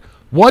Fake.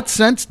 What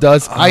sense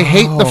does I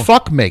hate the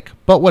fuck make?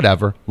 But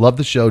whatever. Love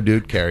the show,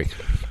 dude. Carrie.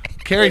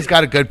 Carrie's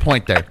got a good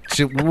point there.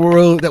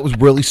 That was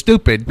really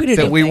stupid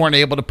that we weren't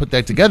able to put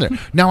that together.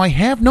 Now, I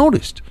have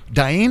noticed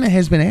Diana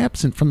has been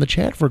absent from the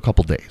chat for a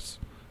couple days.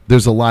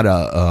 There's a lot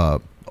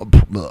of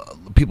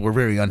people are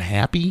very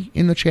unhappy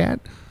in the chat.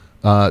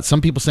 Some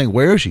people saying,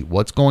 where is she?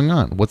 What's going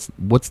on? What's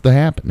the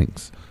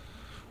happenings?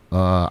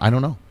 I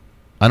don't know.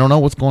 I don't know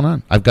what's going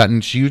on.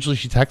 She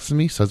texts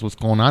me, says what's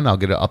going on. I'll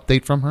get an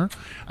update from her.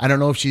 I don't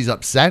know if she's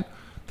upset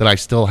that I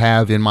still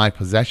have in my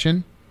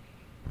possession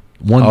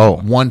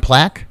one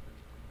plaque,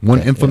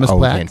 infamous I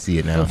plaque. can't see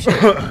it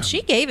now.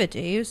 She gave it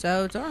to you,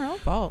 so it's not her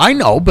fault. I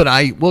know, but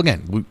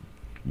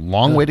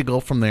long way to go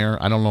from there.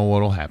 I don't know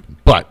what'll happen.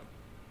 But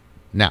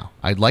now,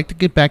 I'd like to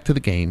get back to the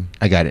game.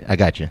 I got it. I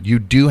got you. You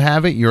do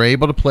have it. You're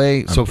able to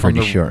play. I'm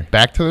pretty sure.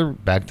 Back to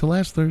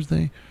last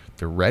Thursday,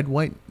 the red,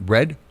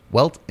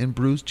 welt, and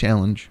bruise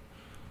challenge.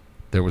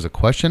 There was a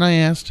question I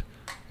asked,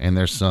 and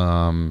there's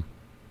some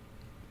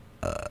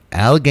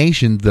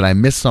allegations that I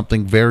missed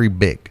something very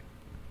big.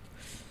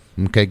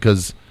 Okay,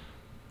 because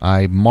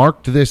I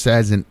marked this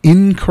as an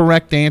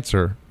incorrect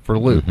answer for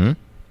Lou.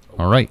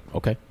 Mm-hmm. All right.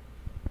 Okay.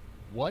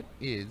 What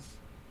is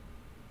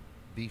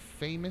the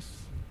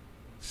famous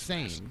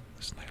saying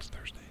this last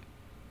Thursday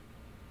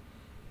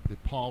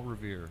that Paul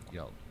Revere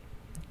yelled?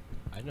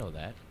 I know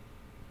that.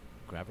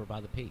 Grab her by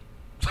the pee.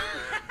 Is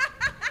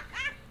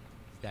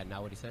that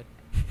not what he said?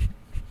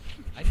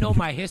 I know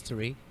my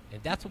history,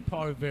 and that's what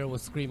Paul Revere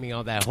was screaming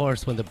on that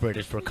horse when the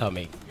British were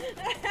coming.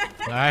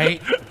 All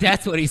right?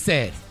 That's what he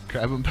said.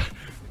 Grab him.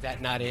 Is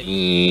that not it?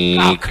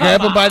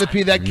 Grab him by the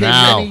pee. That came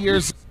many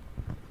years.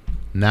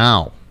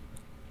 Now,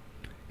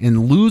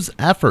 in Lou's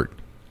effort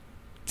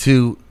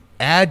to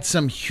add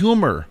some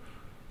humor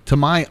to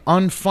my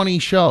unfunny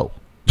show.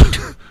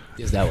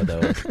 Is that what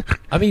that was?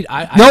 I mean,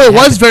 it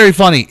was very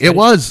funny. It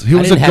was. It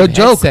was a good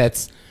joke.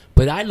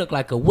 But I look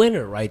like a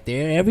winner right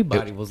there.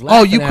 Everybody was laughing.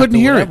 Oh, you couldn't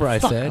hear it. I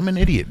Fuck, said. I'm an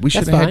idiot. We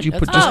should That's have had fine. you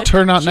That's put. Just fine.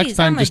 turn out Oh, next geez,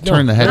 time. I'm Just like,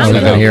 turn the no, headset I'm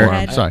gonna on. hear it.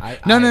 I'm sorry. I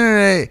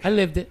No. I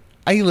lived it.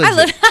 I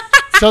lived it.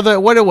 So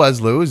what it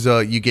was, Lou, is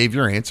you gave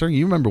your answer.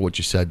 You remember what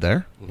you said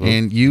there,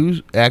 and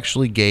you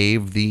actually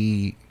gave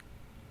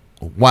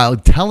while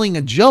telling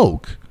a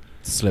joke,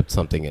 Slipped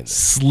something in there.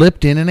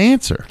 slipped in an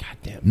answer.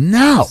 Goddamn.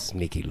 Now,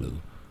 Sneaky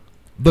Lou.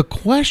 the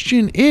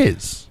question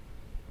is,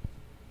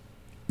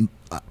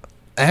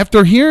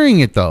 after hearing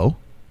it though,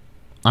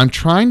 I'm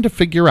trying to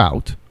figure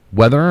out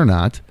whether or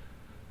not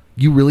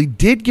you really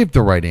did give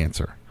the right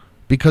answer.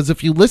 Because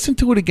if you listen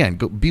to it again,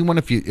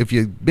 if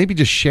you maybe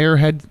just share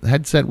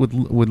headset with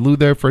Lou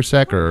there for a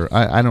sec, or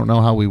I don't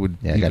know how we would.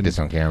 Yeah, I got this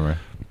on camera.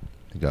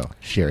 Go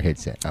share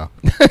headset. Oh,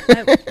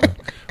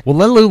 Well,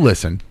 let Lou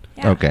listen,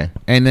 Yeah. okay.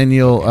 and then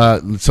you'll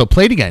so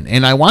play it again.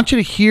 And I want you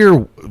to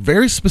hear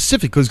very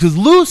specific because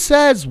Lou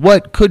says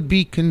what could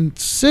be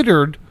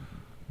considered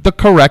the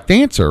correct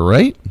answer,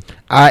 right?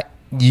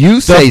 You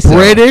say The so.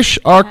 British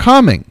are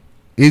coming.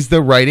 Is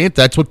the right answer.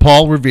 That's what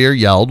Paul Revere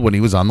yelled when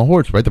he was on the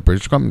horse, right? The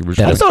British are coming. The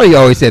British are That's coming. all he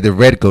always said. The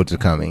redcoats are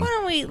coming. Why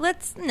don't we?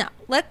 Let's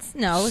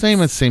no.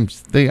 Same. I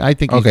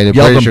think Okay, he the yelled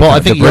British them are both. I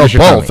coming. think he The yelled British are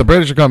both. coming. The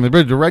British are coming.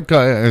 The red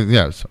car.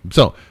 Yes.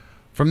 So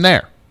from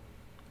there,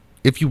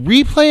 if you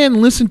replay and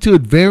listen to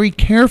it very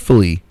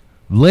carefully,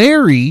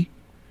 Larry,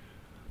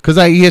 because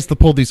he has to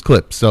pull these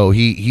clips, so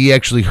he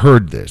actually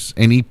heard this,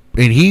 and he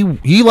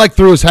like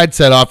threw his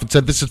headset off and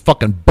said, "This is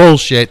fucking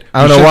bullshit."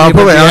 I don't know why I'm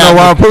pulling. I don't know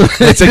why I'm pulling.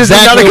 That's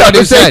exactly what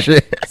he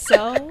said.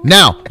 So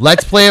Now,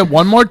 let's play it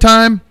one more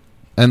time,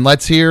 and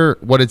let's hear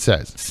what it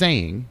says.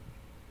 Saying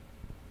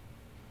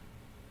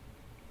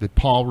that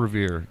Paul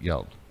Revere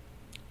yelled.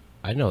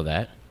 I know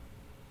that.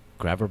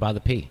 Grab her by the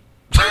pee.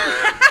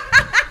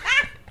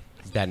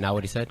 Is that not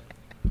what he said?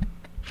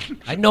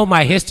 I know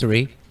my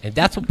history, and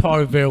that's what Paul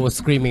Revere was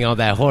screaming on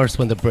that horse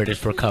when the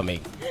British were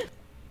coming.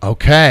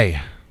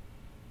 Okay.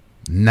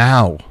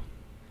 Now,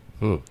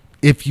 Hmm.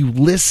 if you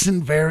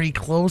listen very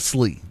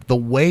closely, the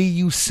way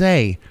you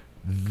say,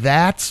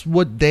 that's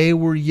what they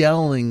were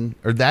yelling,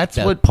 or that's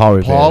That what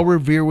Paul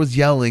Revere. Was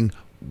yelling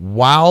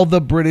while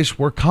the British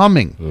were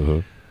coming. Mm-hmm.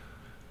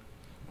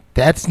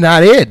 That's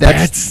not it.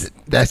 That's.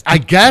 I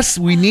guess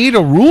we need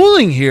a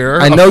ruling here.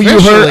 I know you heard.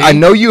 officially. I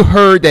know you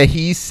heard that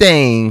he's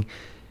saying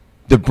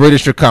the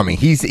British are coming.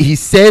 He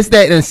says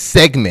that in a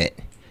segment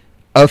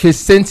of his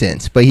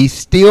sentence, but he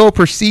still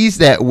proceeds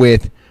that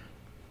with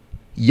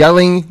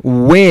yelling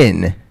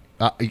when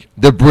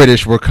the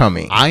British were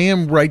coming. I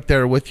am right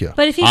there with you.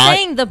 But if he's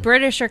saying the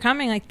British are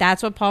coming, like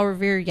that's what Paul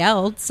Revere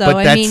yelled. So but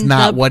I that's mean,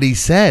 not what he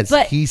says.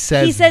 but He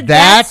says he said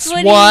that's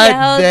that's what what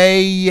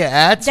he yelled.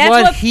 That's That's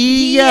what what he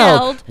he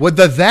yelled. yelled With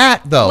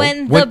that though,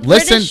 when the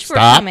British were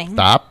coming.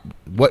 Stop.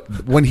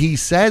 When he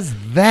says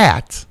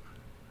that,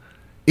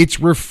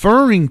 it's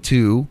referring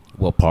to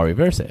what Paul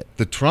Revere said.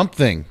 The Trump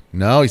thing.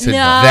 No, he said No.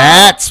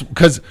 that's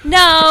because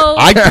No,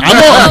 I'm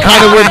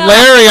kind of with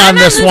Larry on I'm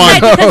this on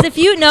one. side because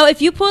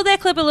if you pull that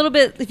clip a little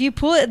bit, if you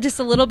pull it just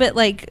a little bit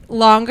like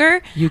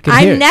longer, You can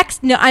hear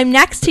it. I'm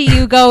next to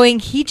you going.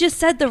 He just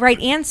said the right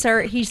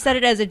answer. He said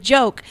it as a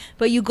joke,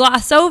 but you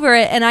gloss over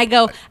it, and I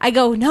go.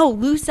 No,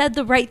 Lou said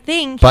the right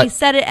thing. He But-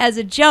 said it as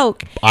a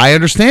joke. I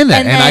understand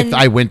that, And and then-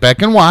 I went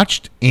back and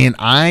watched, and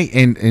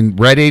and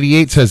Red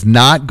 88 says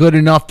not good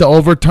enough to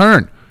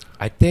overturn.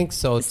 I think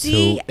so too.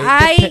 See,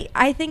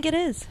 I think it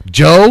is.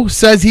 Joe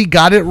says he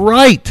got it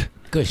right.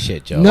 Good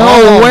shit, Joe. No.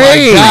 Oh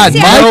way. my God, See,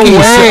 No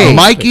way.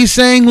 Mikey's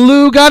saying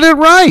Lou got it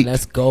right.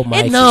 Let's go,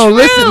 Mike. No,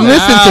 listen to this.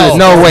 No.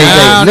 No, wait,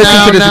 No,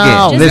 listen to this no,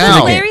 again. Just Listen because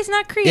no. again. Larry's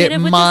not creative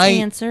It with might his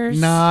answers.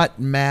 not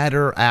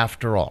matter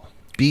after all,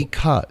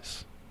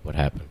 because What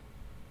happened?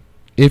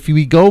 if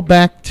we go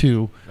back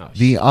to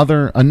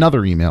Oh,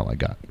 another email I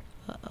got,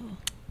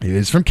 it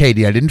is from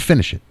Katie. I didn't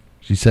finish it.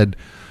 She said,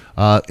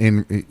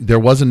 there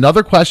was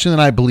another question that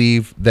I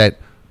believe that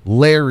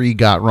Larry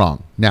got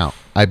wrong. Now,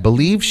 I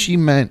believe she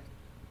meant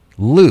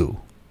Lou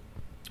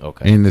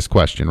Okay. in this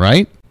question,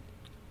 right?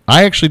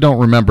 I actually don't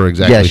remember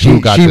exactly Yeah,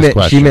 who got this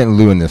question. she meant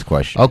Lou in this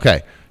question.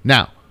 Okay.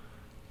 Now,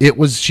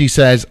 she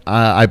says,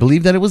 I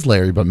believe that it was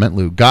Larry, but meant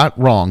Lou. Got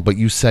wrong, but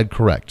you said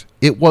correct.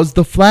 It was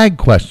the flag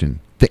question.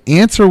 The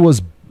answer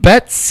was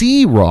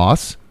Betsy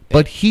Ross,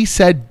 but he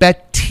said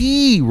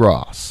Betty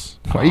Ross.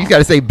 Why you got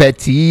to say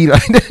Betsy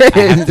like that? have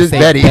It's to just say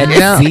Betty.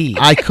 Betsy.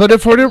 I could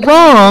have heard it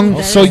wrong,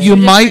 That so is you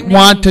two might different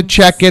want to names.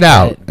 check it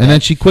out. That- And then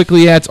she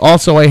quickly adds,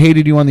 also, I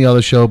hated you on the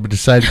other show, but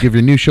decided to give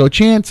your new show a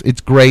chance.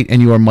 It's great,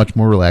 and you are much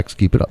more relaxed.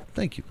 Keep it up.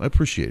 Thank you. I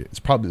appreciate it. It's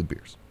probably the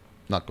beers.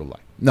 Not gonna lie.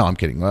 No, I'm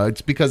kidding.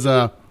 It's because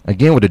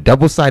Again, with a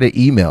double-sided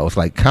email. It's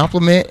like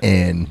compliment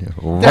and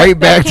right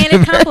back to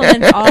Backhanded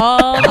compliments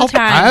all the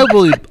time. I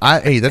believe.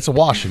 Hey, that's a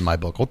wash in my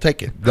book. We'll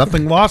take it.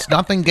 Nothing lost,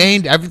 nothing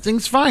gained.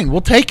 Everything's fine.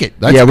 We'll take it.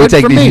 That's yeah, we'll good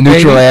take for these me,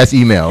 neutral baby. ass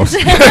emails.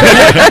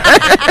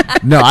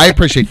 No, I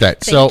appreciate that.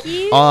 Thank So,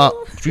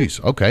 you. geez,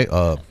 okay.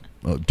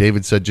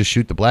 David said, "Just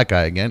shoot the black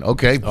guy again."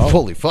 Okay, Oh.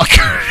 holy fuck!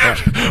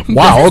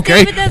 Wow. Is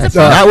Okay. David that's a That's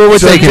not what we're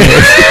So- taking.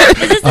 This.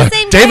 Is this the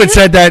same guy David who-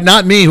 said that,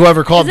 not me.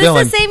 Whoever called Is this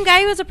Dylan. the same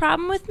guy who has a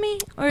problem with me,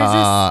 or is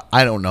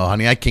I don't know,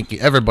 honey. I can't.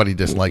 Everybody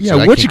dislikes Yeah,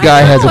 you. I which can't- guy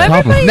has a know, problem?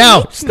 everybody-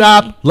 Now hates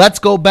stop. me. Let's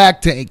go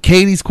back to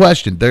Katie's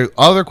question. There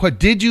other question.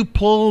 Did you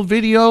pull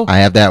video I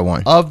have that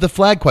one. of the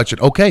flag question?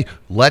 Okay,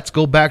 let's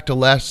go back to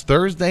last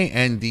Thursday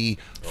and the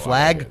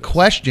flag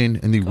question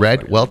in the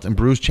Red Welt and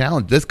Bruise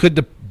challenge. This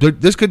could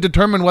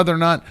determine whether or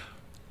not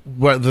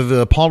whether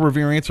the Paul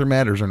Revere answer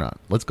matters or not.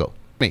 Let's go.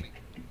 Me.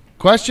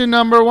 Question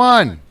number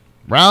 1,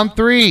 round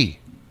 3.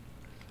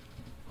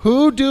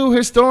 Who do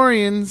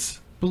historians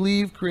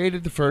believe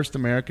created the first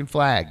American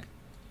flag?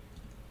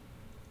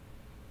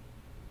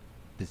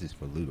 This is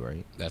for Lou,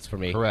 right? That's for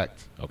me.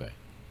 Correct. Okay.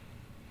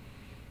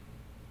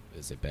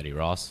 Is it Betty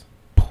Ross?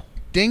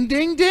 Ding,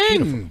 ding,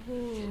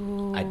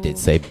 ding. I did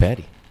say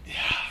Betty. Yeah.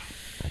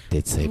 I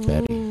did say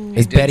Betty.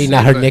 Is Betty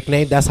not her Betty.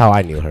 nickname? That's how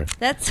I knew her.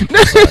 That's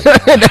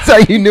That's how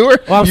you knew her?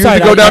 Well, I'm you sorry,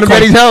 used to go I down to called-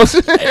 Betty's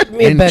house?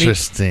 Me and Betty.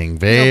 Interesting.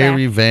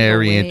 Very, back.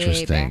 very Go way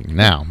interesting. back.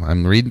 Now,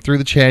 I'm reading through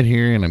the chat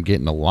here, and I'm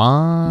getting a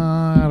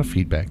lot of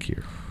feedback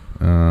here.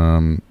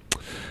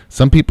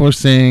 Some people are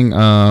saying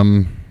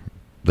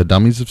the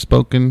dummies have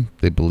spoken.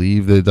 They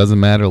believe that it doesn't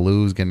matter.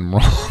 Lou's getting them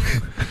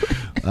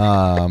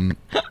wrong.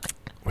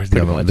 Where's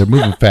the other one? They're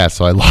moving fast,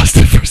 so I lost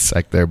it for a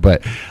sec there.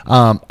 But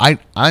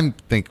I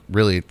think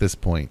really at this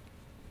point,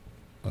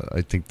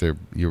 I think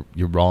you're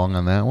wrong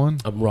on that one.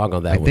 I'm wrong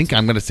on that I one. think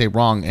I'm going to say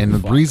wrong, and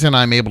the reason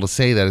I'm able to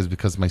say that is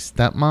because my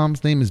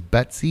stepmom's name is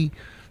Betsy,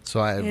 so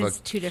I have It's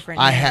two different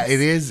It names.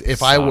 is. If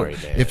Sorry,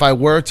 man. I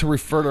were to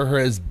refer to her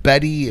as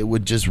Betty, it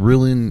would just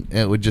ruin.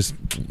 It would just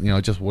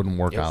it just wouldn't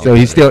work out. So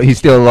he's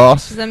still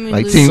lost? Does that mean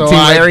Like Lou- Team So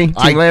Larry? Team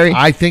I, Larry?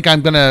 I think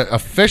I'm going to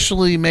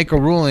officially make a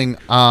ruling.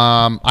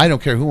 I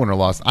don't care who won or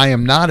lost. I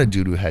am not a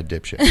doo-doo head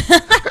dipshit.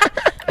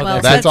 well,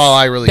 That's all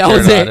I really that cared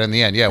was about it. in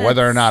the end. Yeah,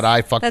 whether or not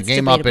I fucked the that's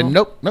game up, and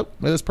debatable. nope,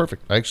 it was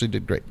perfect. I actually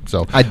did great.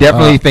 So I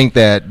definitely think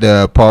that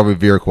the Paul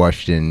Revere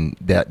question,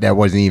 that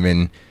wasn't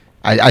even...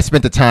 I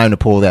spent the time to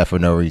pull that for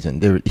no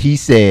reason. He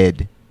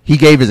said... He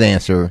gave his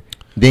answer.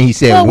 Then he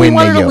said well, we when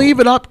wanted they to leave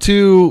it up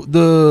to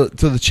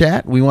the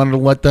chat. We wanted to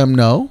let them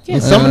know. Yeah,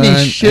 some of these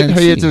and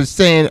shitheads see. are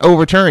saying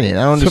overturn it.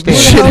 I don't Some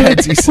understand.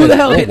 shitheads, he Who said. the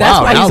hell? Oh, That's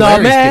wow, why now he's all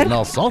Larry's mad. getting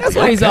all salty. That's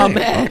why he's all Okay,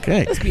 mad.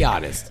 Okay. Let's be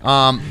honest.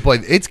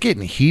 But it's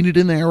getting heated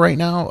in there right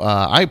now.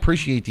 I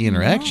appreciate the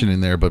interaction in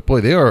there, but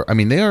boy, they are. I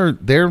mean,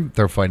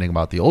 they're fighting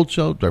about the old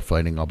show. They're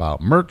fighting about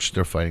merch.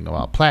 They're fighting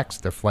about plaques.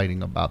 They're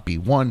fighting about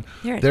B1.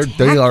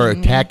 They are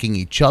attacking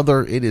each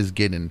other. It is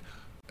getting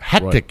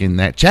hectic in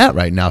that chat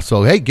right now.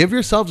 So hey, give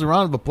yourselves a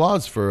round of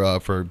applause for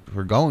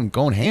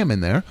going ham in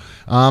there.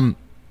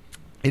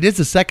 It is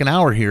the second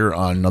hour here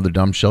on Another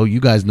Dumb Show.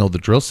 You guys know the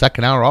drill.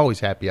 Second hour,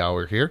 always happy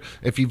hour here.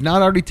 If you've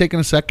not already taken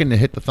a second to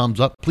hit the thumbs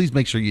up, please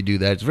make sure you do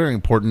that. It's very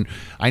important.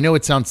 I know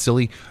it sounds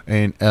silly,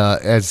 and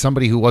as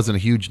somebody who wasn't a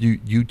huge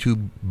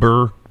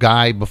YouTuber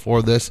guy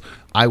before this,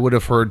 I would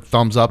have heard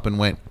thumbs up and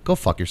went, go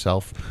fuck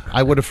yourself.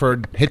 I would have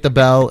heard hit the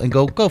bell and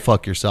go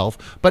fuck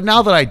yourself. But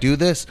now that I do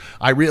this,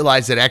 I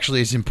realize that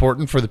actually it's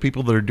important for the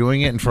people that are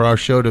doing it and for our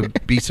show to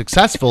be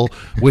successful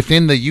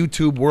within the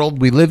YouTube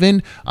world we live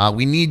in.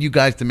 We need you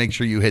guys to make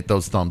sure you hit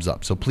those thumbs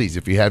up. So please,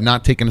 if you have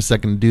not taken a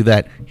second to do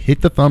that,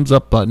 hit the thumbs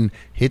up button,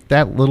 hit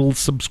that little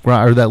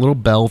subscribe or that little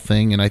bell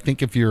thing. And I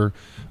think if you've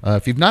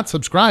not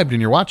subscribed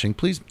and you're watching,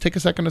 please take a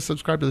second to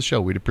subscribe to the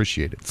show. We'd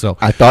appreciate it. So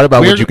I thought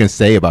about what you can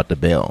say about the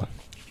bell.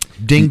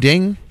 Ding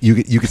ding. You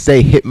could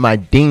say hit my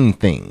ding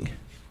thing.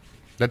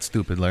 That's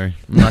stupid, Larry.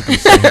 I'm not going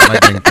to say hit my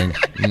ding thing.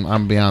 I'm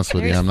gonna be honest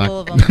with you. I'm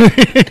Full not.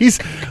 of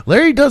 'em.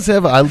 Larry does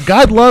have.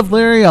 God love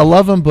Larry. I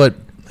love him, but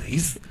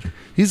he's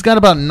got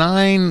about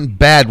 9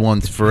 bad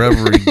ones for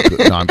every.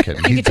 No, I'm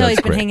kidding. You can tell does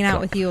he's been great, hanging out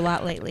so. with you a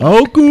lot lately.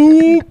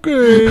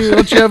 Okay.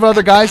 Don't you have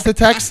other guys to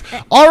text?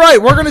 All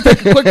right, we're going to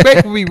take a quick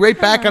break. We'll be right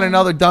back on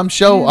another dumb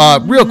show.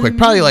 Real quick,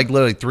 probably like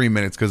literally 3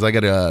 minutes because I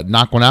got to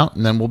knock one out,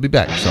 and then we'll be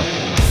back. So.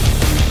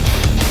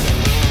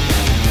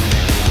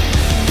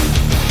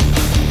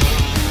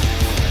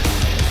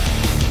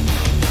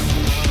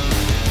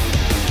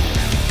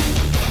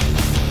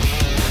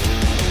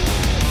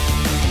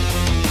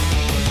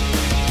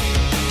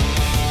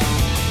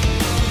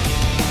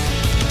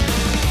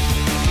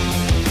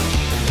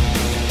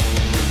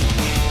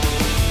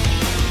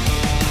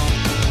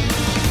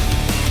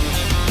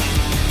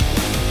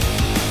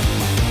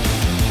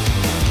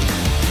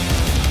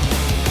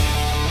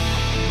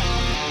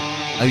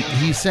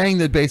 He's saying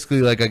that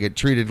basically like I get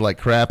treated like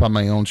crap on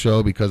my own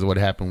show because of what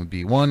happened with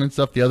B1 and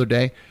stuff the other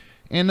day.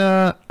 And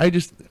and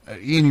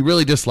he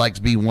really dislikes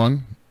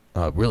B1.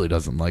 Really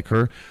doesn't like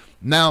her.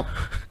 Now,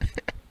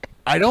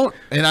 I don't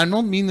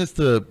mean this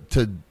to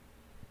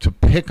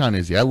pick on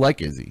Izzy. I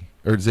like Izzy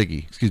or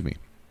Ziggy, excuse me.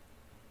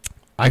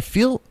 I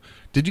feel.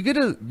 Did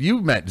you you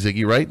met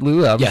Ziggy, right,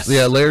 Lou? Obviously,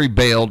 Yes. Yeah, Larry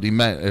bailed. He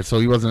met, so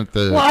he wasn't at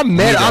the. Well, I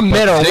met her.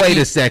 Ziggy- Wait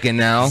a second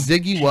now.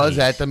 Ziggy was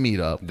at the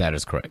meetup. That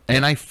is correct.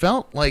 And I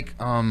felt like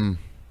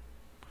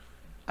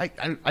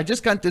I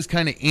just got this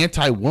kind of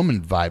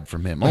anti-woman vibe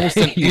from him, almost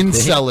an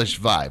incelish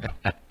vibe.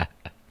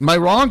 Am I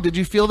wrong? Did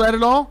you feel that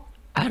at all?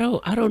 I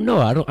don't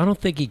know. I don't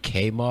think he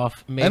came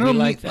off maybe I don't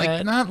like mean,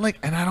 that. not like,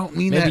 and I don't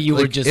mean Maybe that. you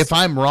were like, just- If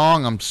I'm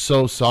wrong, I'm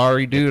so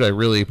sorry, dude. I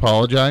really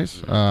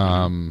apologize.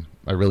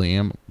 I really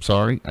am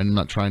sorry. I'm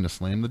not trying to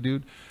slam the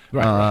dude.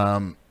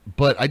 Right.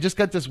 But I just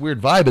got this weird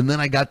vibe, and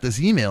then I got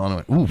this email, and I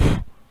went, oof.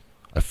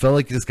 I felt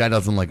like this guy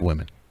doesn't like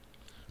women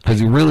because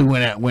he really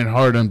went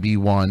hard on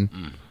B1.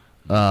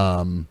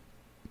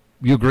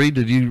 You agree?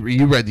 Did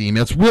you read the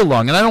email? It's real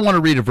long, and I don't want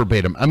to read it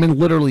verbatim. I mean,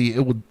 literally,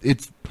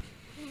 it's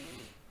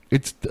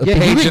a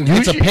page.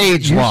 It's a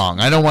page long.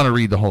 I don't want to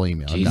read the whole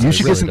email. Jesus. No, You I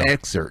should really get some don't.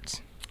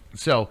 excerpts.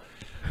 So,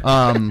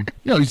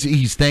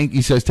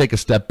 he says take a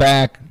step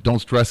back. Don't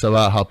stress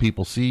about how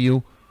people see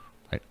you.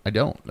 I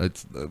don't.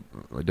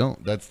 I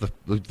don't. That's the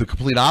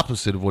complete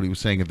opposite of what he was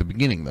saying at the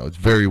beginning, though. It's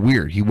very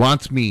weird. He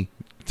wants me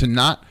to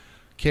not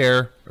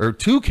care or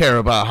to care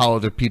about how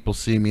other people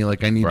see me.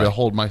 Like I need to Right.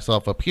 hold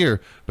myself up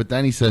here. But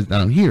then he says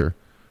down here,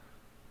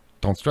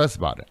 don't stress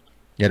about it.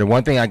 Yeah, the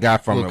one thing I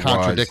got from A it little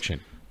contradiction.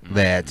 was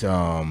that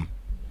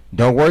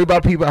don't worry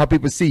about how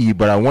people see you,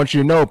 but I want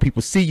you to know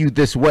people see you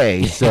this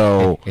way.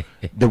 So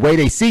the way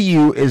they see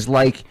you is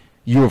like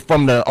you're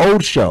from the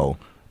old show,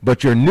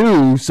 but you're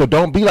new. So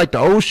don't be like the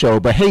old show,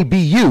 but hey, be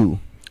you.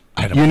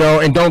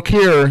 And don't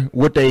care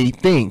what they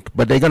think,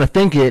 but they're gonna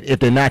think it if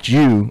they're not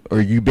you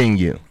or you being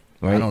you.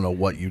 Right? I don't know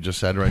what you just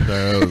said right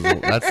there.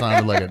 That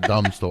sounded like a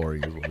dumb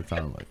story is what it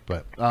sounded like.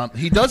 But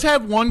he does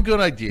have one good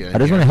idea. I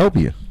just want to help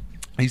you.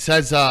 He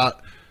says,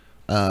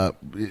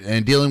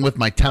 and dealing with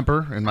my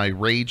temper and my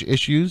rage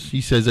issues, he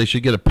says I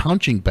should get a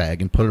punching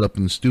bag and put it up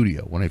in the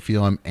studio. When I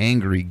feel I'm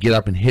angry, get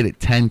up and hit it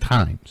 10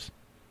 times.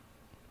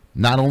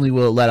 Not only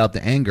will it let out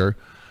the anger,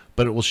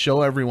 but it will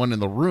show everyone in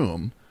the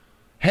room,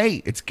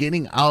 hey, it's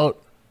getting out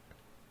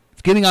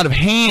of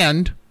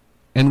hand,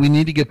 and we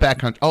need to get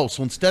back on. Oh,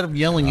 so instead of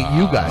yelling at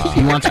you guys,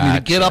 he wants me to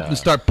get up and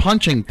start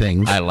punching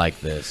things. I like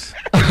this.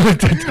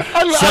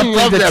 I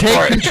love to that take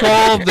part.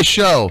 control of the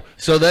show.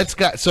 So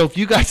if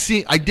you guys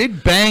see, I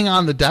did bang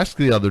on the desk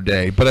the other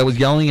day, but I was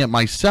yelling at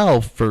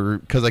myself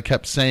because I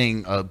kept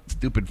saying a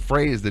stupid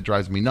phrase that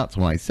drives me nuts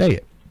when I say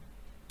it.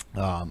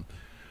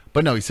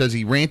 But no, he says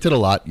he ranted a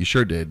lot. You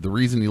sure did. The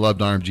reason he loved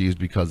RMG is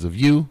because of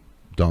you,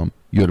 dumb.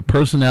 You had a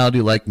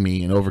personality like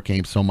me and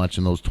overcame so much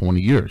in those 20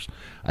 years.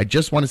 I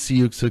just want to see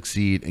you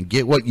succeed and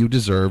get what you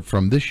deserve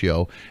from this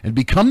show and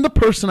become the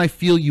person I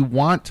feel you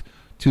want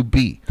to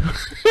be.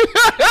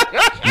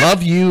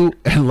 Love you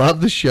and love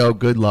the show.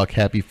 Good luck.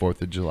 Happy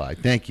 4th of July.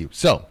 Thank you.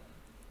 So,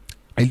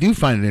 I do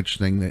find it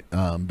interesting that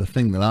the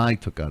thing that I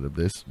took out of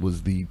this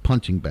was the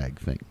punching bag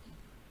thing.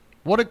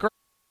 What a great...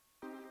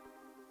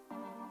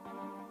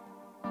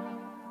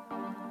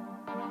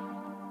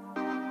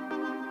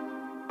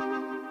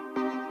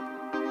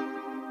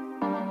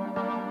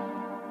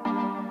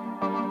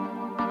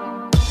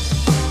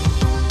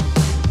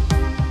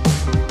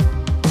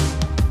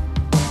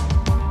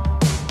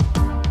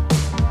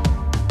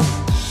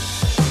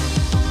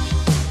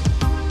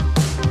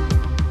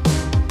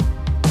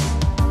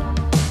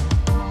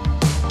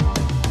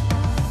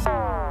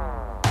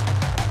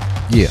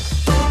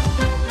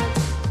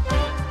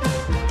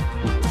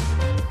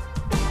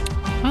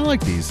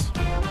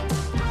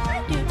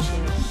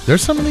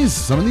 There's some of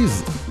these.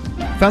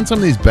 Found some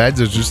of these beds.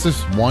 There's just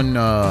this one.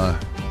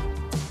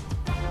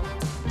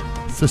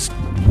 It's this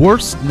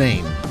worst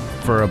name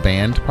for a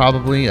band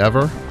probably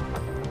ever.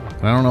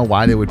 And I don't know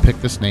why they would pick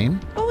this name.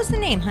 What was the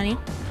name, honey?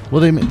 Well,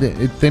 they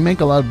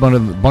make a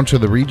bunch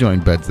of the rejoin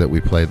beds that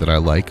we play that I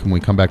like. When we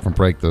come back from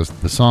break, the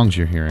songs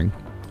you're hearing.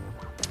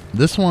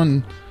 This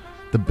one,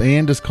 the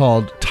band is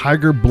called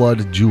Tiger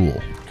Blood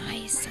Jewel.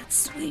 Nice, that's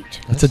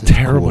sweet. That's a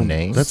terrible cool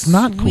name. That's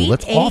not cool. Sweet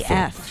That's awful.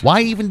 AF.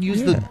 Why even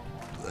use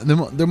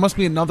there must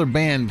be another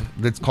band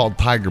that's called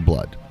Tiger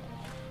Blood.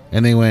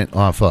 And they went,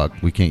 oh, fuck,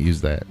 we can't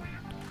use that.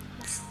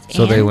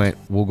 So they went,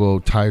 we'll go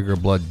Tiger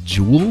Blood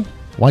Jewel?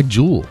 Why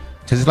Jewel?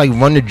 Because it's like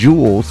Run the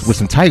Jewels with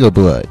some tiger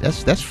blood.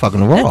 That's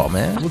fucking raw,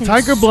 man. Well,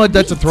 Tiger Blood,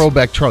 that's a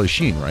throwback Charlie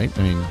Sheen, right?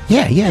 I mean,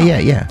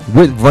 Yeah.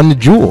 With Run the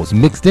Jewels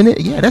mixed in it.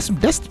 Yeah, that's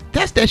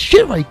that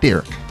shit right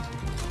there.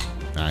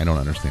 I don't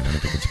understand. I don't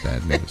think it's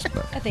bad news.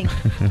 But. I think.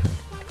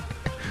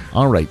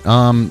 All right.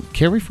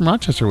 Carrie from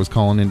Rochester was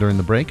calling in during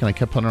the break, and I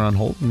kept putting her on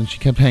hold, and then she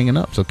kept hanging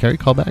up. So Carrie,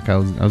 call back. I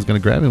was going to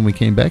grab it when we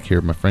came back here,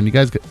 my friend. You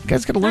guys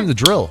got to learn the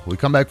drill. We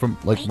come back from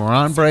we're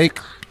on break,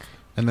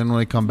 and then when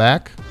we come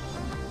back,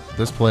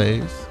 this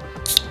plays,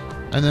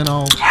 and then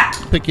I'll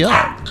pick you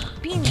up.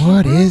 Beans,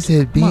 What is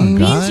it, Come on, Beans?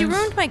 guys. Beans, you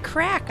ruined my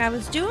crack. I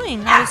was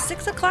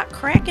 6 o'clock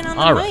cracking on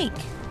the All right.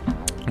 mic.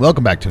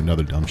 Welcome back to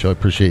another Dumb Show. I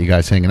appreciate you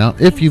guys hanging out.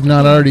 If you've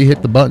not already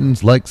hit the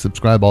buttons, like,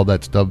 subscribe, all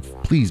that stuff,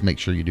 please make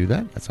sure you do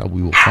that. That's how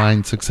we will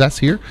find success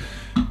here.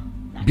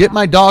 Get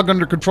my dog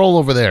under control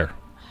over there.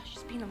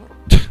 She's being a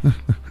little.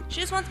 She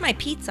just wants my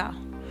pizza.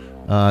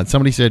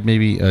 Somebody said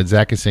maybe,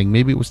 Zach is saying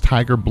maybe it was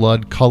Tiger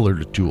Blood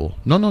Colored Jewel.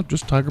 No,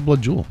 just Tiger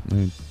Blood Jewel. I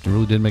mean, it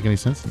really didn't make any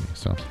sense to me.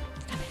 So,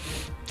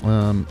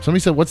 somebody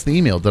said, what's the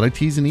email? Did I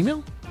tease an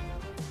email?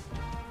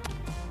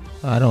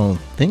 I don't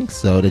think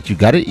so. That you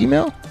got an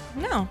email?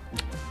 No,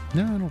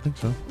 No, I don't think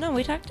so. no,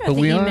 we talked about But the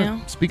we email.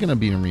 are, speaking of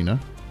Bean Arena.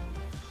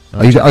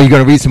 Are you going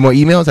to read some more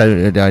emails?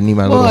 I need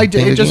my Well, little I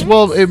did. thing It just, again?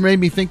 well, it made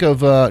me think of,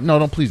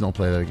 please don't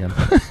play that again.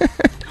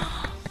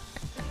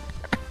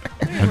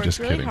 I'm worked just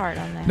really kidding. hard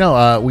on that.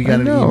 No, we got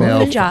an know. email.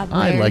 Good job,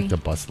 I Larry. like to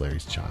bust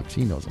Larry's chops.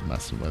 He knows I'm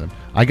messing with him.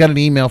 I got an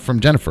email from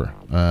Jennifer.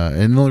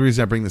 And the only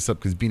reason I bring this up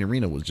because Bean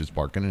Arena was just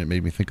barking and it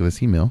made me think of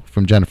this email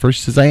from Jennifer.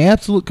 She says,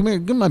 come here,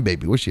 give my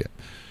baby. Where's she at?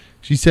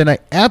 She said, I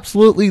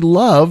absolutely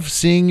love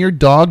seeing your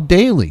dog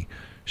daily.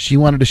 She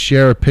wanted to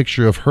share a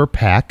picture of her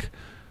pack.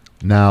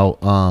 Now,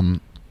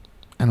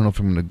 I don't know if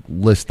I'm going to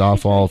list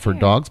off all of her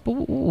dogs, but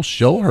we'll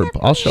show her.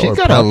 I'll show her. She's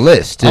got pups. a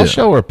list, too. I'll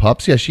show her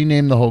pups. Yeah, she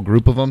named the whole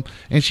group of them,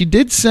 and she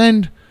did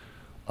send,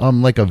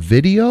 like a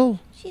video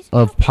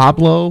of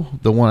Pablo,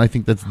 the one I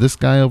think that's this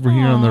guy over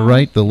here on the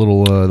right, the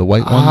little the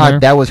white one there.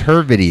 That was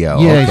her video.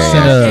 Yeah, okay. he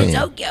sent It's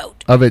so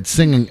cute. of it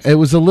singing. It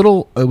was a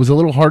little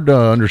hard to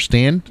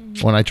understand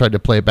when I tried to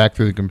play it back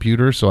through the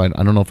computer. So I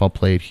don't know if I'll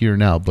play it here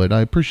now, but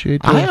I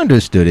appreciate. I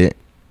understood it.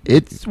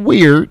 It's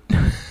weird.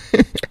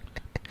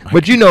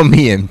 But you know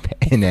me and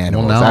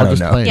animals. Well, now I I'll don't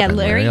just know. play it. Yeah, then,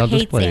 Larry I'll just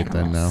hates play it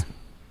then animals.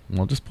 now.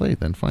 Well, just play it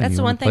then. Fine. That's You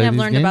the wanna one thing play I've these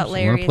learned about games?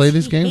 Larry You want to is play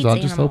these he games? hates I'll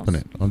just animals. open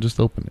it. I'll just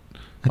open it.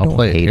 I I'll don't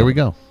play it. hate Here we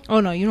them. go. Oh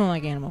no, you don't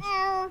like animals.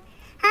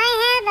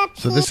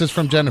 So this is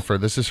from Jennifer.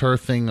 This is her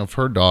thing of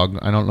her dog.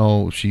 I don't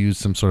know if she used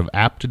some sort of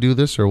app to do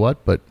this or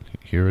what, but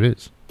here it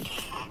is.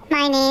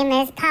 My name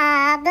is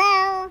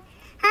Pablo.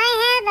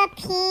 I have a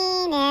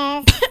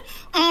penis,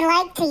 and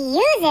I like to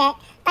use it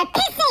by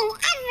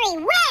pissing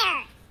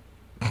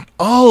everywhere.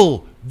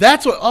 Oh,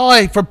 that's what.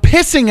 Oh, for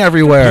pissing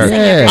everywhere.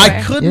 Yeah,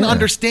 I couldn't yeah.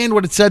 understand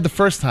what it said the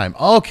first time.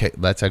 Okay,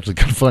 that's actually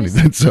kind of funny.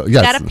 So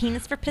yes. Got a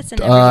penis for pissing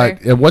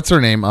everywhere. What's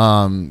her name?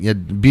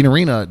 Bean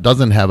Arena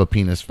doesn't have a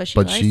penis, But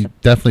but she she likes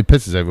definitely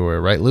pisses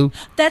everywhere, right, Lou?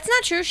 That's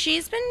not true.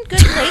 She's been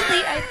good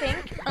lately, I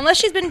think. Unless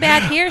she's been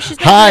bad here, she's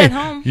been Hi, good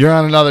at home. you're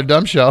on another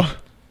dumb show.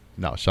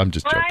 No, I'm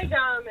just Hi, joking.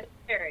 Dom. It's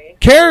Carrie.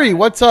 Carrie,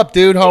 what's up,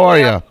 dude? How are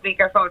you?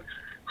 Speakerphone.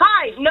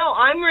 Hi. No,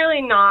 I'm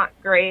really not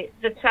great.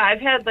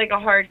 I've had like a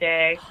hard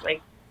day. Like,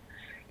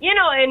 you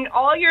know, and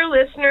all your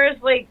listeners,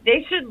 like,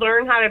 they should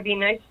learn how to be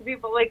nice to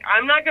people. Like,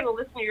 I'm not going to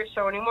listen to your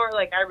show anymore.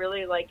 Like, I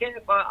really like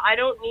it, but I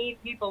don't need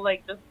people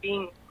like just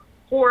being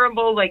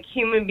horrible, like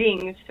human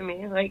beings to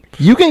me. Like,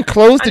 You can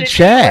close the I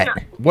chat.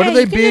 didn't- What Yeah, are they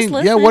you can being?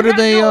 just Yeah, listen. what are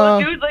they?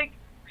 No, dude, like,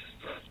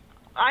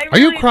 I Are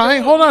you really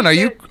crying? don't Hold on.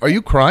 need Are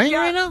you crying Yeah,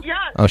 right now? yeah,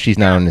 Oh, she's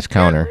not on this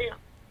counter. yeah.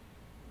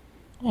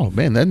 Oh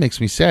man, that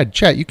makes me sad.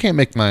 Chat, you can't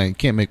make my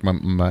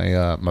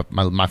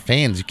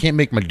fans. You can't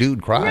make my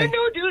dude cry. Yeah,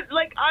 no, dude.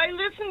 Like, I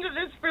listen to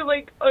this for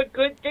like a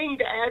good thing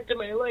to add to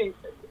my life.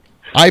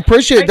 I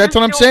appreciate. I That's just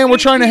what I'm don't saying. We're need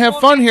trying to have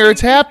people fun here. making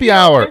It's happy me feel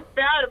hour. this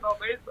bad about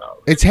myself.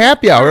 It's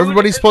happy hour. Dude,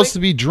 Everybody's it's supposed like- to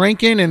be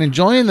drinking and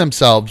enjoying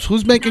themselves.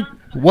 Who's making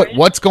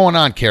what's going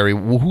on, Carrie?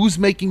 Who's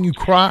making you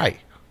cry?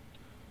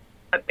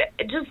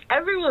 Just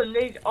everyone,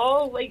 they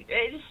all like.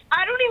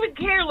 I don't even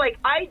care. Like,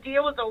 I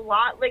deal with a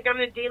lot, like on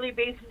a daily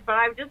basis. But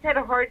I've just had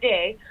a hard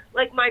day.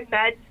 Like, my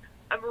meds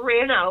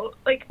ran out.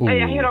 Like, I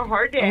Ooh. had a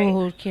hard day.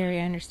 Oh, Carrie,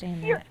 I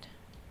understand that.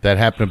 That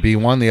happened to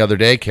B1 the other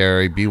day,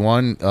 Carrie.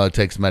 B1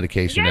 takes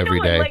medication Yeah, every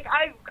no, day. like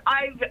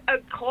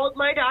I've called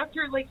my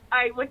doctor. Like,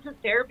 I went to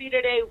therapy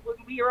today. When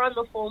we were on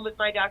the phone with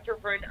my doctor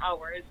for an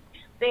hour,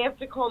 they have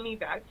to call me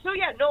back. So,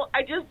 yeah, no,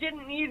 I just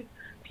didn't need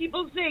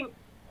people saying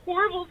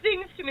horrible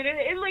things to me.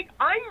 And like,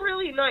 I'm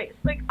really nice.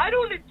 Like, I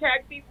don't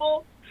attack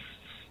people.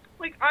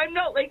 Like, I'm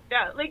not like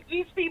that. Like,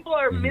 these people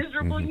are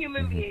miserable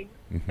human beings.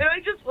 And I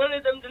just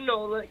wanted them to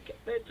know, like,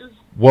 that just...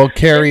 Well,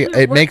 Carrie,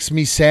 it makes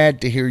me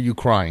sad to hear you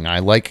crying. I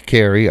like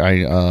Carrie.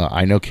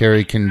 I know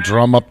Carrie can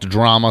drum up the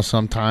drama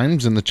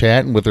sometimes in the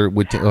chat, and with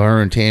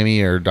her and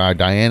Tammy or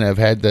Diana have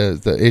had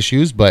the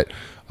issues, but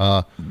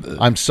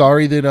I'm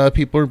sorry that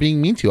people are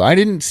being mean to you. I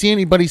didn't see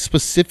anybody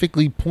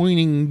specifically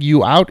pointing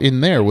you out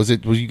in there. Was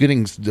you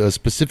getting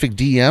specific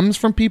DMs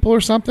from people or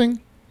something?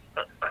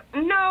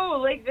 No,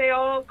 like, they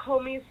all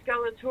call me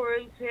Skeletor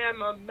and say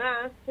I'm a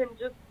mess and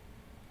just...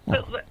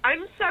 But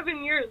I'm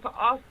 7 years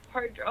off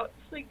hard drugs.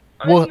 Like,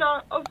 I'm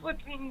not a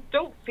fucking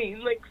dope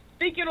fiend. Like,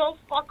 they can all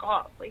fuck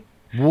off. Like,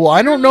 well,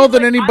 I don't know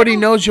that anybody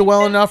knows you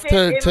well enough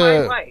to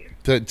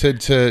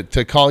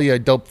call you a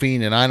dope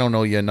fiend, and I don't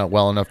know you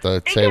well enough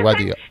to say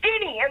whether you...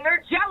 skinny, and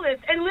they're jealous,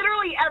 and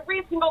literally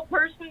every single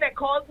person that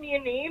calls me a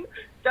name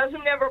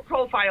doesn't have a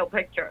profile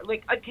picture,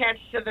 like,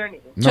 attached to their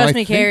name. Trust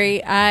me,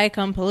 Carrie, I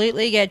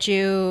completely get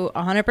you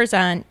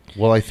 100%.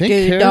 Well, I think,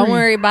 dude, Carrie... don't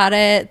worry about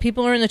it.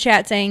 People are in the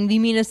chat saying the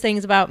meanest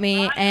things about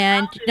me,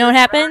 and you know what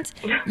happens?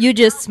 You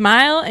just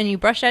smile, and you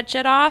brush that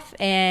shit off,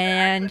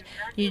 and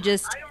you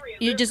just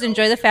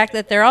enjoy the fact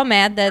that they're all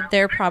mad that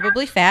they're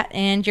probably fat,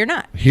 and you're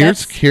not.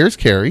 Here's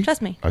Carrie.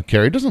 Trust me.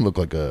 Carrie doesn't look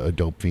like a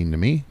dope fiend to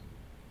me.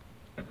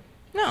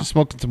 No. She's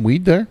smoking some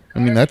weed there. I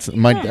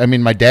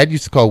mean, my dad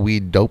used to call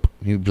weed dope.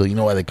 He'd be like, you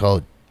know why they call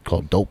it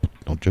dope,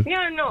 don't you?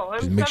 Yeah, no.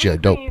 It makes you a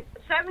dope.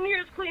 7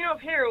 years clean off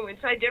heroin,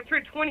 so I did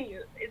for 20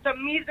 years. It's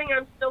amazing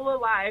I'm still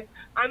alive.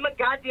 I'm a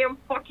goddamn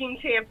fucking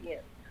champion.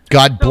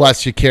 God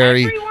bless you,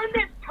 Carrie. Everyone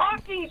that's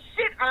talking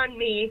shit on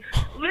me,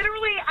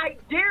 literally, I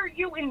dare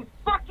you in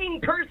fucking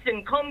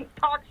person come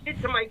talk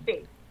shit to my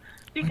face.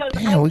 Because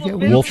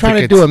we're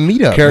trying to do a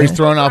meetup. Carrie's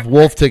throwing off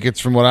wolf tickets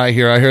from what I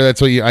hear. I hear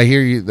that's what you. I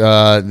hear you.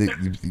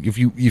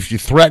 If you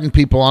threaten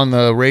people on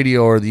the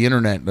radio or the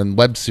internet and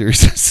web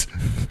series.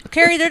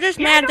 Carrie, they're just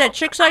mad that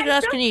chicks like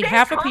us can eat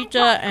half a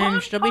pizza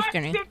and still be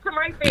skinny.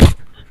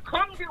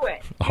 Come do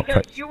it,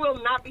 because you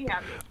will not be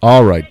happy.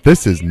 All right,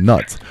 this is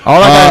nuts.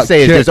 All I gotta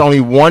say is there's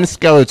only one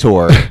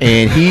Skeletor,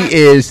 and he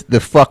is the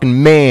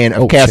fucking man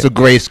of Castle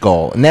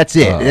Grayskull, and that's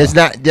it. It's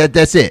not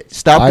that's it.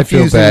 Stop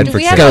confusing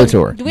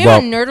Skeletor. Do we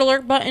have a nerd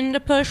alert button to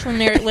push when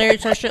Larry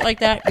says shit like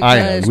that?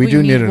 Because we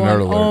do need a nerd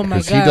alert. Oh my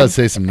god, he does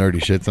say some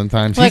nerdy shit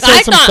sometimes. Like,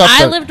 I thought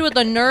I lived with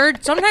a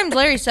nerd. Sometimes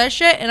Larry says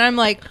shit, and I'm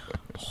like,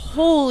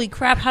 holy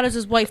crap, how does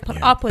his wife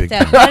put up with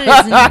that?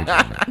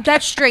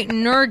 That's straight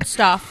nerd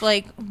stuff.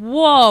 Like,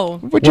 whoa.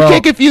 But you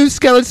can't confuse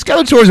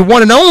Skeletor as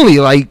one and only.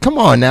 Like, come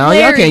on now.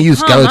 Larry, y'all can't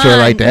use Skeletor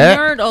like that.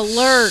 Nerd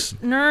alert.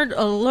 Nerd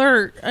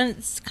alert.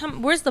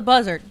 Where's the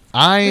buzzard?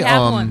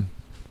 I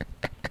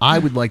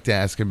would like to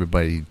ask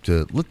everybody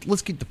to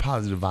let's keep the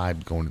positive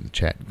vibe going in the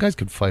chat. You guys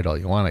can fight all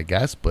you want, I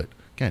guess, but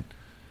again,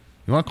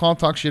 you want to call and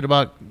talk shit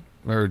about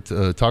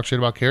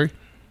Carrie?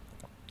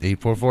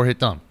 844 hit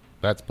dumb.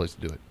 That's the place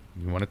to do it.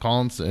 You want to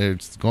call and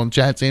go in the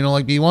chat saying you don't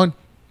like B1?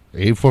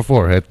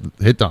 844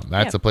 hit dumb.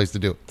 That's the place to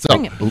do it.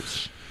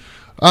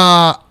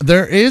 So,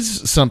 there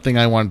is something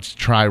I wanted to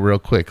try real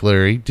quick,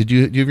 Larry. Do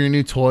you have your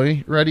new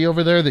toy ready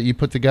over there that you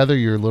put together?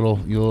 Your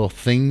little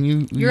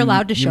thing you're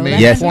allowed to show that?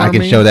 Yes, I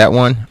can show that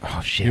one.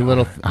 Oh shit!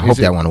 I hope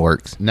that one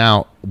works.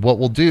 Now, what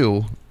we'll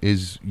do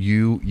is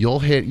you'll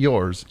hit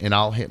yours and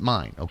I'll hit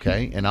mine.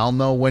 Okay, and I'll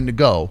know when to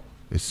go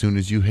as soon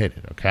as you hit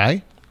it.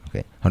 Okay.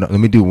 Okay, hold on. Let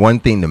me do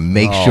one thing to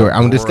make sure.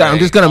 I'm just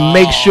gonna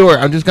make sure.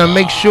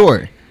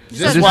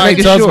 This is why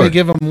he tells me to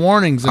give him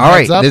warnings. And all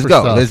right, let's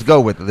go. Let's go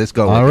with it.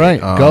 All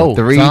right, go.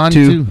 3,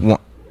 2, 1.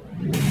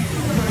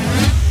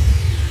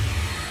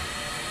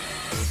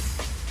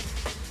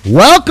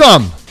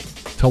 Welcome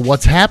to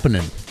What's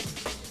Happening.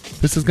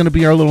 This is going to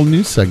be our little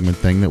news segment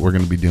thing that we're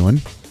going to be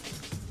doing.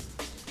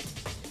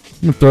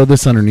 I'm going to throw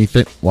this underneath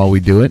it while we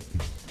do it.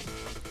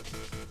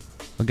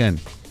 Again,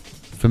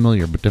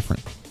 familiar but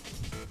different.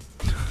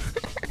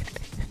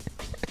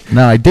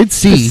 Now, I did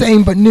see... The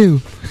same but new.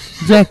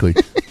 Exactly.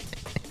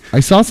 I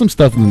saw some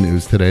stuff in the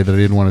news today that I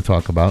didn't want to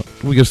talk about.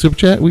 We got a super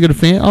chat? We got a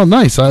fan? Oh,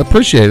 nice. I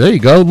appreciate it. There you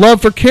go.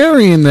 Love for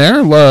Carrie in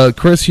there.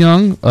 Chris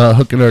Young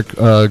hooking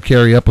our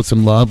Carrie up with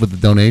some love with the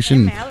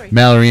donation. And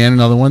Mallory Ann,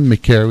 another one.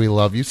 McCarrie, we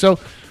love you. So,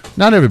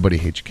 not everybody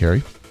hates you,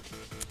 Carrie.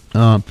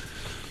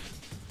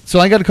 So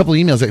I got a couple of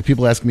emails that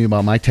people asking me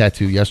about my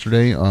tattoo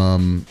yesterday,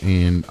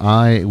 and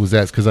I was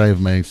asked because I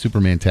have my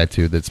Superman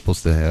tattoo that's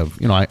supposed to have,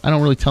 I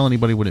don't really tell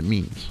anybody what it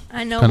means.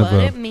 I know what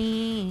it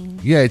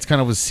means. Yeah, it's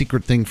kind of a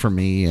secret thing for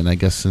me, and I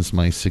guess since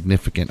my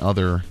significant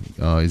other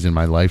is in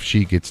my life,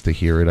 she gets to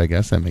hear it. I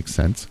guess that makes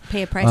sense.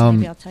 Pay a price,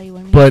 maybe I'll tell you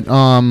what it means. But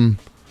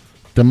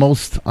the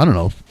most, I don't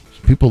know,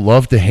 people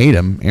love to hate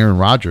him, Aaron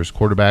Rodgers,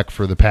 quarterback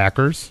for the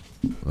Packers,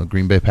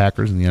 Green Bay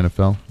Packers in the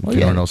NFL. If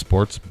you don't know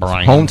sports,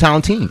 Brian.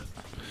 Hometown team.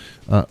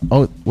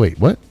 Wait,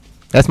 what?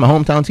 That's my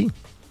hometown team.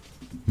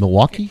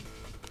 Milwaukee?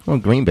 From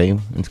Green Bay,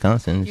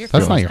 Wisconsin. You're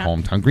That's from not your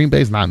hometown. Green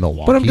Bay's not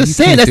Milwaukee. But I'm just You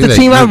saying, can't that's do the that.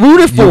 team I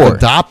rooted You for.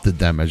 adopted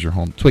them as your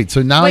home. Wait,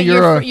 so now Wait,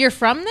 you're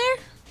from there?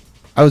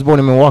 I was born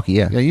in Milwaukee.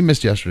 Yeah. Yeah, you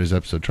missed yesterday's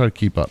episode. Try to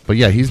keep up. But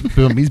yeah, he's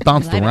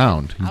bounced I know.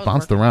 around. He's I was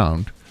bounced working.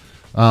 around.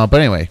 But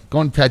anyway,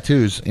 going to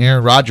tattoos.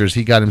 Aaron Rodgers,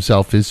 he got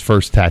himself his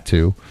first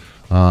tattoo.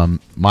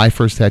 My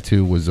first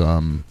tattoo was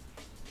a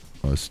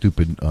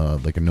stupid,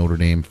 like a Notre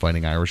Dame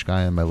Fighting Irish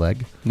guy on my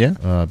leg.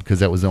 Yeah. Because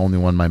that was the only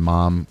one my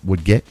mom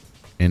would get.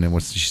 And then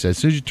she said, as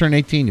soon as you turn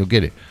 18, you'll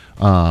get it.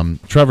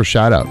 Trevor,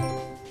 shout out.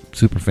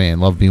 Super fan.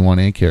 Love B1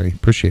 and Carrie.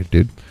 Appreciate it,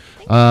 dude.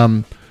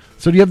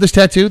 So do you have this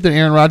tattoo that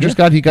Aaron Rodgers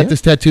got? He got this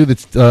tattoo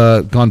that's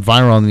gone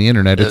viral on the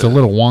internet. It's a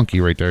little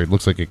wonky right there. It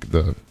looks like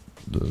the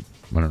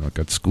I don't know, it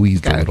got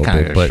squeezed a little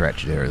bit, but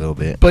stretch there a little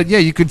bit. But yeah,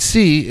 you could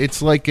see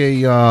it's like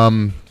a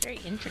Very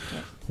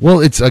intricate. well,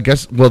 it's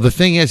the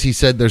thing is, he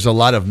said there's a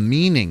lot of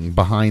meaning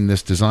behind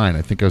this design.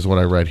 I think that's what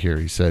I read here.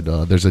 He said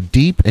there's a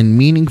deep and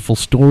meaningful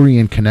story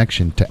and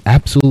connection to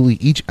absolutely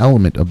each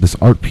element of this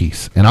art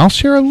piece, and I'll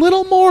share a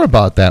little more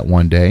about that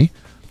one day.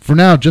 For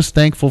now, just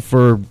thankful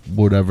for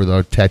whatever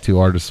the tattoo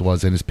artist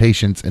was and his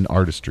patience and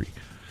artistry.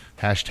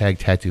 Hashtag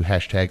tattoo,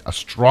 hashtag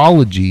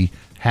astrology,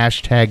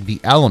 hashtag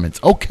the elements.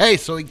 Okay,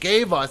 so he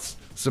gave us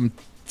some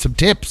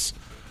tips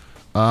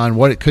on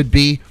what it could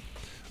be.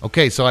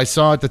 Okay, so I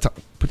saw at the top.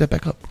 Put that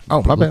back up.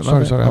 Oh, my bad.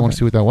 Sorry. I want to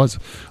see what that was.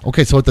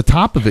 Okay, so at the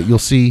top of it, you'll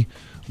see,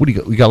 what do you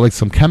got? We got like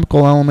some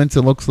chemical elements,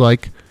 it looks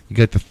like. You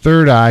got the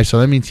third eye, so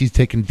that means he's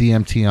taking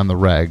DMT on the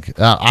reg.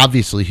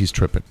 Obviously, he's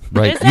tripping,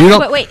 right? Is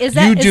that, wait, is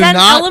that an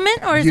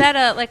element or is that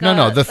a like no, a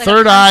no? The like a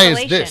third eye is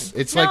constellation? this.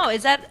 It's no, like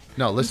is that?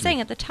 no. I'm Listen, saying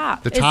at the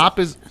top. The top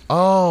is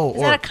oh, Is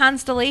or that a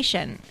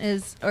constellation?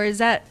 Is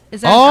that an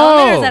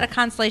element or is that a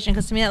constellation?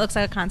 Because to me that looks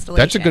like a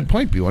constellation. that's a good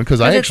point, B1, because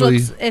I 'Cause it actually.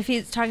 looks, if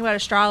he's talking about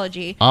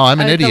astrology. Oh,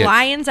 I'm an idiot. The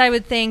lions, I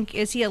would think,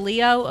 is he a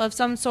Leo of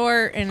some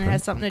sort, and it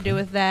has something to do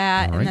with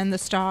that, All right. and then the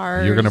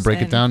stars. You're going to break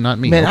it and- down, not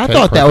me. Man, I Okay,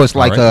 thought that perfect. was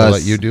like All right, a we'll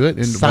let you do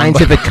it.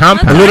 scientific I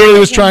compound. literally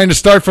was trying to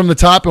start from the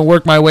top and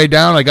work my way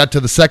down. I got to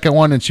the second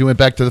one, and she went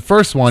back to the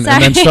first one,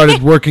 and then Sorry.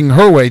 started working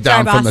her way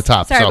down Sorry, from the boss.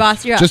 top. Sorry, so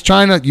boss, you're up. just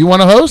trying to. You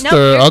want to host? Nope, or?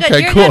 you're Okay,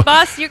 good. You're cool. good,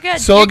 boss. You're good.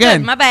 So You're again,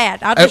 good. My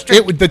bad. I'll just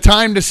drink. the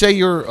time to say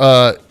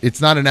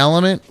it's not an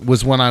element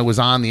was when I was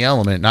on the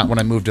element, not when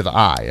I moved to the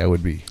eye. I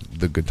would be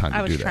the good time I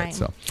to was do trying. that.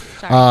 So,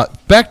 Sorry.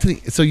 back to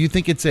the. So you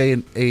think it's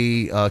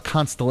a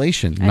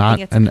constellation, I not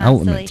think it's a an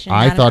element? constellation,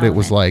 I not an thought it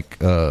was element.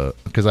 like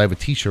because I have a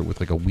T-shirt with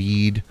like a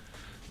weed.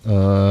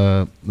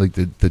 Like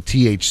the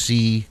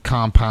THC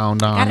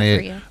compound on got it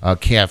for it, you. a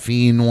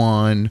caffeine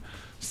one,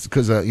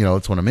 because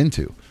it's what I'm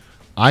into.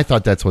 I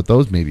thought that's what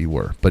those maybe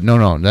were, but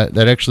no,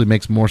 that actually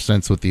makes more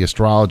sense with the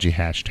astrology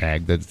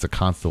hashtag that it's a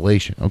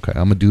constellation. Okay,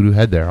 I'm a doo-doo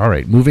head there. All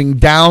right, moving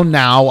down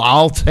now.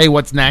 I'll say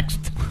what's next.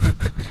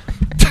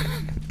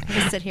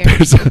 Just sit here.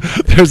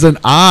 There's an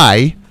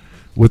eye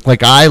with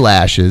like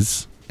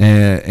eyelashes.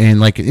 And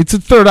like it's a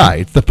third eye.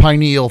 It's the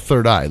pineal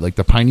third eye, like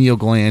the pineal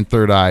gland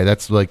third eye.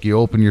 That's like you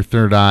open your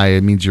third eye.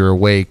 It means you're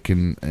awake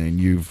and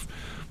you've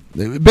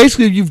done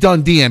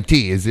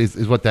DMT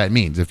is what that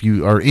means. If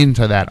you are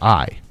into that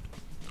eye,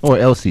 Or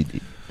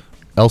LSD.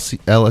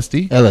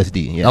 LSD,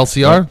 Yeah.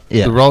 LCR,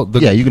 Yeah.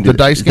 the You can do the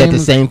dice Is that game. the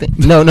same thing?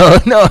 No.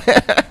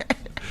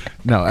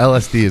 No,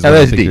 LSD is what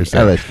I think you're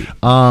saying. LSD.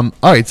 All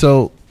right,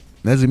 so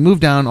as we move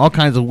down, all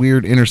kinds of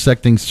weird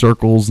intersecting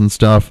circles and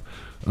stuff.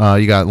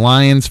 You got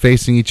lions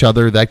facing each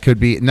other. That could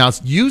be now.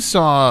 You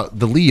saw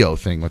the Leo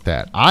thing with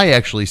that. I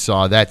actually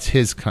saw that's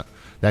his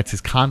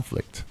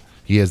conflict.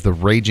 He has the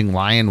raging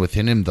lion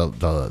within him,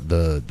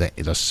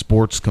 the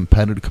sports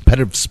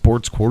competitive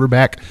sports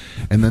quarterback,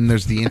 and then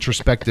there's the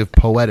introspective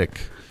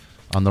poetic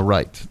on the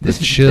right. The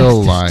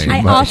chill lion.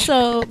 I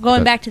also,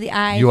 going back to the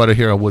eye, You ought to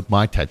hear what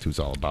my tattoo's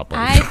all about,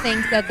 buddy. I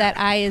think that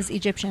eye is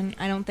Egyptian.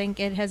 I don't think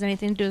it has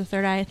anything to do with the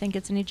third eye. I think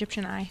it's an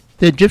Egyptian eye.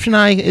 The Egyptian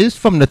eye is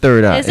from the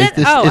third eye. Is it? It's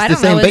the, Oh, it's I the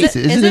don't same know. Is it? basis.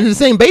 Is Is it it? the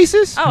same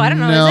basis? Oh, I don't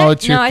know. No, is it?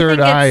 it's your I third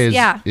think eye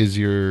it's- is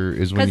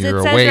when Because you're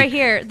it says awake. right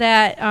here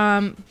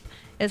that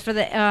is for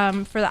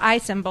the eye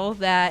symbol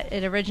that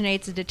it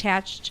originates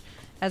detached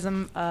as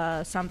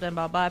something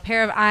blah blah. A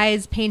pair of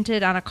eyes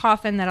painted on a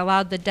coffin that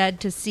allowed the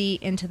dead to see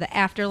into the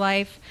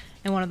afterlife,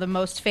 and one of the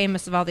most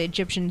famous of all the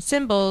Egyptian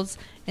symbols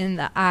in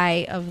the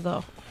eye of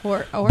the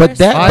horse. But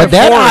that Horus.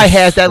 eye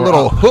has that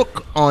little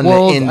hook on the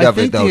end of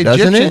it, though, the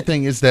doesn't Egyptian it?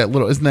 thing is that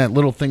little. Isn't that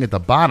little thing at the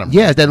bottom?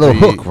 Yeah, it's that little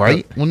hook,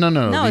 right? Well, no.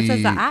 No, it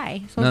says the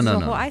eye. So it's no, the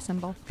no. whole eye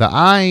symbol. The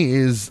eye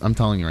is. I'm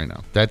telling you right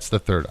now. That's the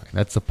third eye.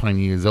 That's the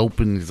pineal. He's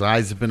open. His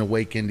eyes have been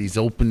awakened. He's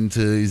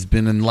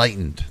been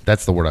enlightened.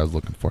 That's the word I was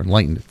looking for.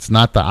 Enlightened. It's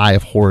not the eye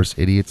of Horus,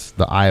 idiots.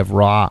 The eye of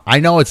Ra. I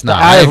know it's not.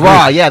 eye I of agree.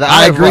 Ra, yeah, the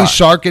eye I of agree. Ra.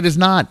 Shark. It is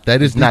not.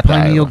 That is the not the eye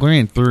of pineal Ra.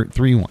 gland.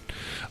 3-1.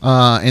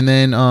 And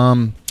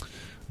then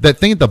that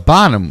thing at the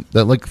bottom,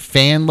 that like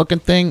fan looking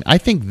thing, I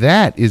think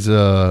that is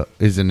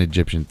an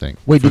Egyptian thing.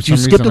 Wait, For did you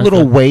some skip reason, the I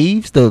little thought-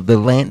 waves,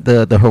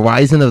 the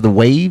horizon of the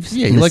waves?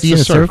 Yeah, in he the likes sea to in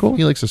a surf. circle?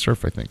 He likes to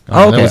surf, I think.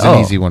 Oh, That okay. was an Oh.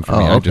 easy one for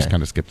me. Oh, I just okay.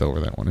 kind of skipped over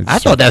that one. It's I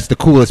just thought that's the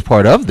coolest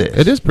part of this.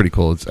 it is pretty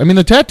cool. I mean,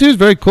 the tattoo is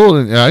very cool.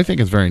 And I think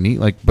it's very neat.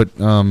 Like, but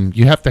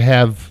you have to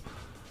have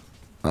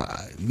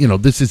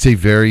this is a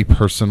very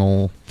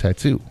personal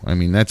tattoo. I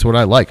mean, that's what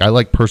I like. I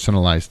like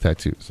personalized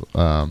tattoos.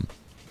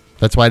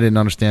 That's why I didn't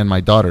understand my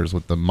daughters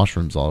with the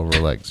mushrooms all over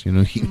her legs.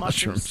 Eat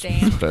mushrooms.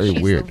 It's very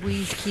weird.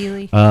 Louise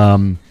Keeley.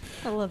 I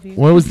love you.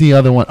 What was the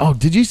other one? Oh,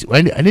 did you see?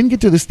 I didn't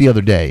get to this the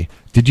other day.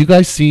 Did you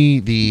guys see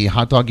the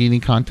hot dog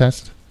eating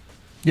contest?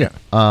 Yeah.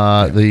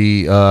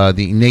 The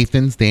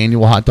Nathan's, the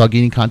annual hot dog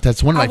eating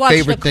contest. One of I my watched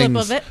favorite a clip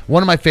things. of it.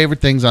 One of my favorite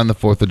things on the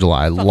 4th of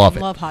July. I love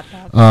it. Love hot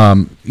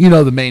dogs.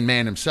 The main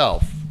man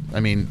himself.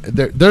 I mean,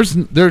 there's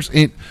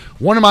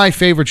one of my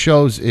favorite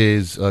shows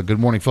is Good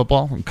Morning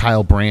Football. And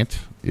Kyle Brandt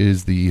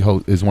is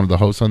is one of the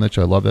hosts on that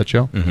show. I love that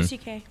show. Miss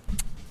UK.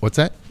 What's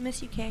that?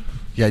 Miss UK.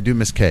 Yeah, I do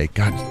miss Kay.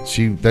 God,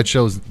 that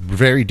show's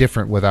very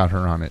different without her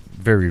on it.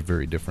 Very,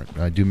 very different.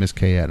 I do miss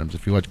Kay Adams.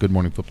 If you watch Good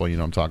Morning Football, you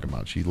know what I'm talking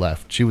about. She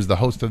left. She was the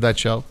host of that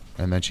show,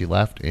 and then she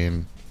left,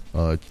 and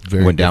it's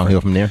very went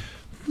downhill from there.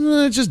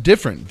 It's just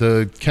different.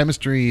 The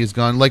chemistry is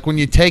gone. Like when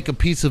you take a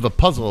piece of a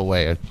puzzle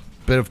away, a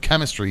bit of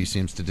chemistry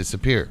seems to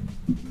disappear.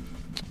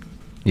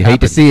 You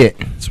hate to see it.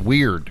 It's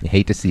weird. You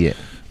hate to see it.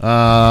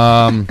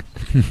 But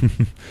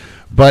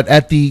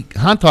at the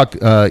hot dog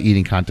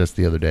eating contest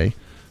the other day,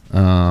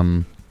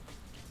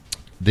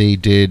 they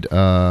did.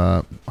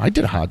 I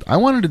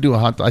wanted to do a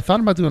hot. I thought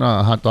about doing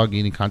a hot dog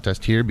eating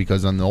contest here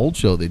because on the old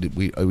show they did.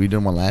 We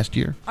did one last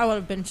year. I would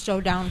have been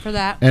so down for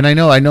that. And I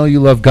know you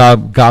love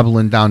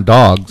gobbling down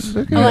dogs.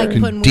 I like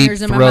putting deep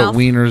wieners in my throat mouth.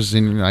 wieners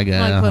in. I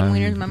like putting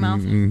wieners in my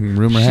mouth.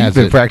 Rumor She's has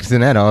been it.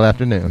 practicing that all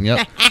afternoon.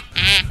 Yep.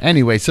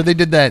 Anyway, so they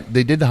did that.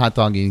 They did the hot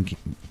dog eating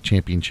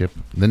championship,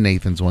 the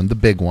Nathan's one, the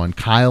big one.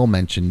 Kyle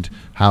mentioned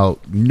how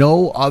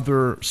no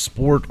other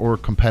sport or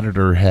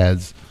competitor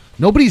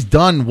nobody's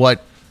done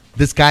what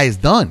this guy has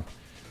done.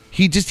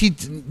 He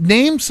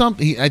named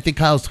something. I think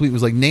Kyle's tweet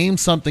was like, "Name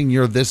something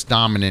you're this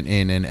dominant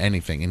in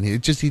anything," and he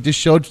just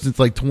showed since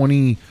like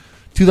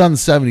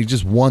 2007 he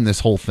just won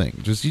this whole thing.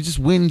 He just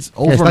wins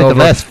over it's and like over. The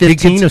last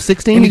 15 or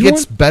 16, and he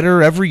gets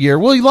better every year.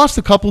 Well, he lost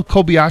a couple.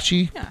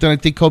 Kobayashi. Yeah. Then I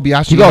think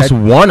Kobayashi. He lost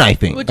one, I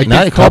think. I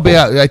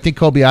think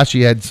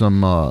Kobayashi had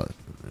some.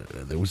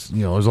 There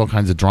was all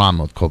kinds of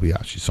drama with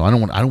Kobayashi, so I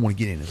don't want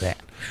to get into that.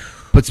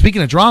 But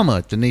speaking of drama,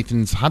 at the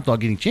Nathan's Hot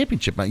Dog Eating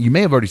Championship, you may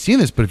have already seen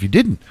this, but if you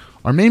didn't,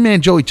 our main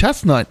man Joey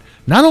Chestnut,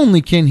 not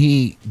only can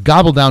he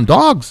gobble down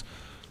dogs,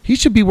 he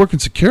should be working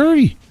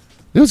security.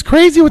 It was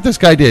crazy what this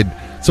guy did.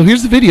 So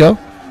here's the video.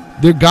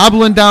 They're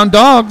gobbling down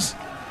dogs.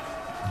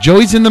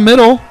 Joey's in the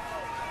middle.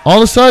 All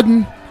of a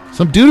sudden,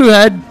 some doo-doo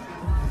head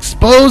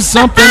exposed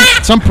something,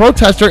 some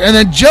protester, and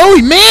then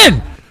Joey,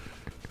 man!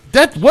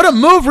 What a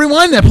move!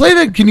 Rewind that. Play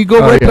that. Can you go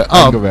right back?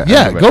 Oh, go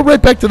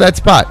right back to that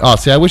spot. Oh,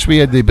 see, I wish we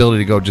had the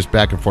ability to go just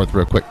back and forth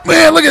real quick.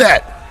 Man, look at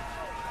that!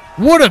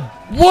 What a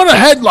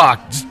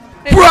headlock! Just,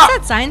 Wait, what's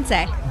that sign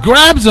say?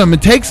 Grabs him and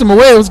takes him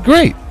away. It was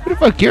great. Who the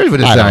fuck cares what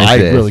the I sign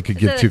says? really could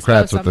give It two says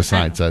craps what something. the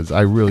sign says.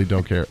 I really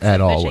don't care at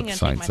all what Fishing the and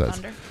sign take my says.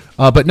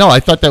 thunder. But no, I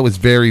thought that was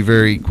very,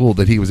 very cool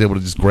that he was able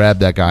to just grab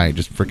that guy and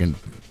just freaking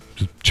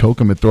just choke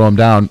him and throw him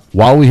down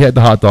while we had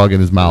the hot dog in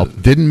his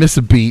mouth. Didn't miss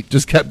a beat.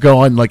 Just kept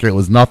going like it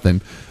was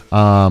nothing.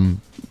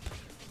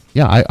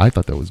 Yeah, I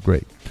thought that was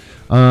great.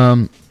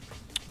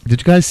 Did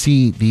you guys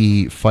see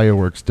the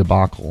fireworks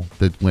debacle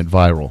that went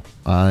viral?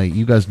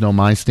 You guys know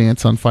my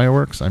stance on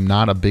fireworks. I'm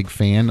not a big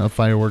fan of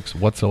fireworks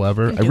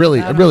whatsoever. I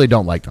really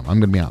don't like them. I'm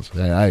going to be honest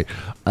with you.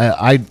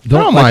 I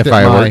don't mind like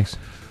fireworks.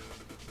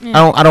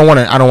 I don't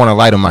want to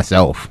light them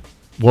myself.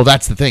 Well,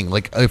 that's the thing.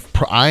 Like, if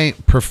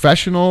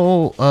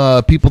professional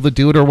people that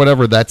do it or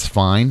whatever, that's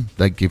fine.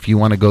 Like, if you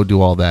want to go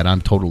do all that,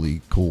 I'm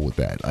totally cool with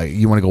that.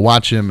 You want to go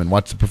watch them and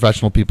watch the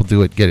professional people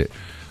do it, get it.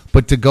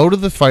 But to go to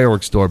the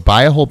fireworks store,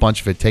 buy a whole bunch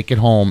of it, take it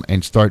home,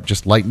 and start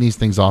just lighting these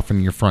things off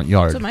in your front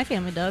yard. That's what my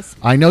family does.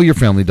 I know your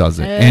family does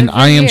it, Every and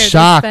I am year they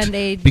shocked spend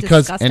a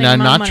because, disgusting and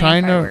I'm amount not of money on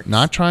trying to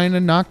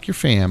fireworks. knock your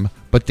fam,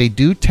 but they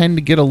do tend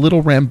to get a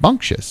little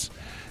rambunctious,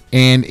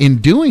 and in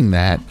doing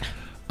that,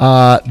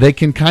 they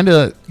can kind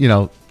of,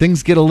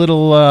 things get a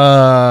little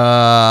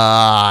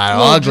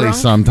ugly drunk.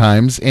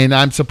 sometimes, and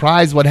I'm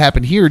surprised what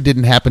happened here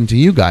didn't happen to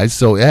you guys.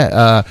 So,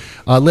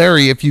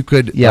 Larry, if you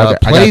could I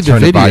play gotta the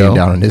turn the volume video.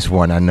 down on this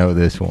one. I know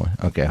this one.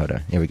 Okay, hold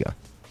on. Here we go.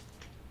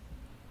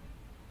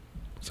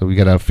 So we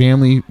got a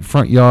family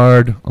front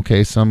yard.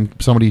 Okay,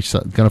 somebody's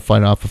gonna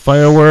fight off a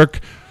firework.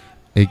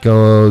 It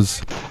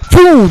goes,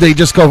 boom! They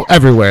just go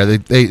everywhere.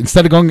 They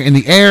instead of going in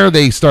the air,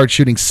 they start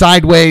shooting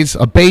sideways.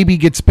 A baby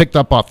gets picked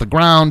up off the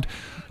ground.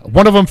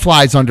 One of them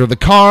flies under the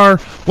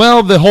car.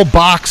 Well, the whole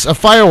box of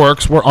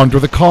fireworks were under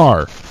the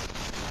car.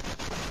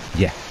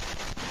 Yeah.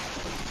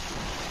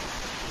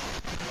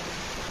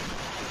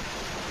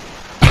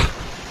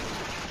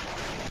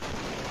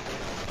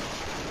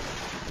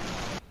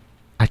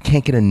 I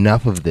can't get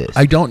enough of this.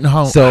 I don't know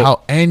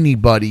how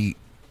anybody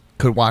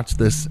could watch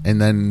this and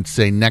then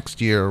say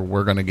next year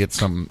we're going to get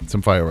some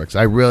fireworks.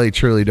 I really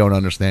truly don't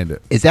understand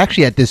it. It's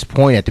actually at this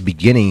point at the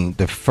beginning,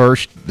 the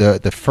first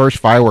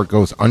firework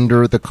goes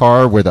under the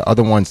car where the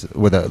other ones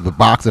where the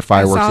box of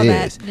fireworks saw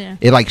is. that, yeah.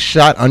 It like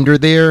shot under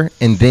there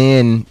and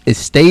then it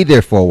stayed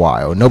there for a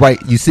while. Nobody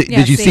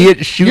did you see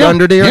it shoot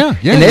under there?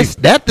 Yeah. And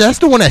that's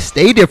the one that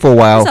stayed there for a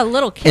while. There's a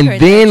little kid and right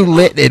then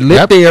there. it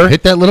lit there.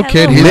 Hit that little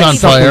kid. He's lit on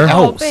something fire.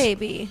 else. Oh,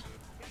 baby.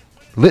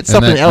 Lit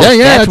something then- else.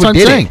 Yeah, that's what I'm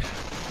did saying. it.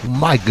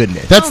 My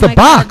goodness. That's Oh the my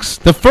God. box.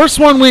 The first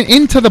one went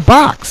into the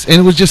box and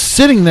it was just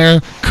sitting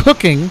there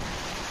cooking,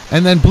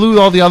 and then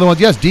blew all the other ones.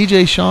 Yes,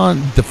 DJ Sean,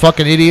 the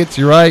fucking idiots.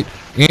 You're right.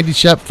 Andy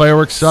Shep,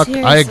 fireworks suck. I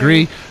Seriously.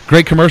 agree.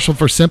 Great commercial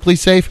for Simply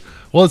Safe.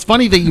 Well, it's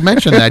funny that you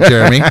mentioned that,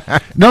 Jeremy.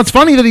 No, it's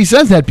funny that he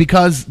says that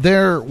because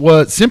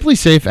Simply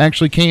Safe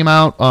actually came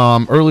out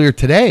earlier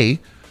today.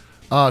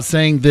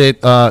 Saying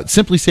that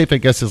Simply Safe, I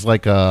guess, is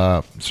like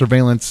a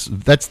surveillance.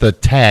 That's the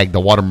tag, the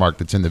watermark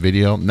that's in the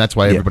video, and that's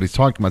why everybody's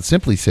talking about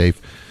Simply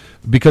Safe.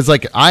 Because when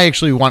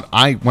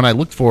I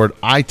looked for it,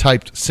 I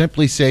typed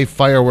Simply Safe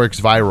fireworks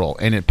viral,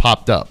 and it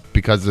popped up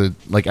because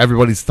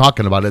everybody's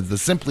talking about it. It's the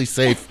Simply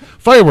Safe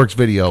fireworks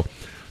video.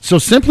 So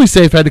Simply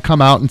Safe had to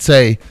come out and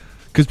say,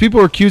 because people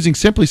were accusing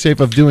Simply Safe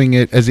of doing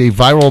it as a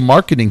viral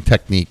marketing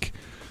technique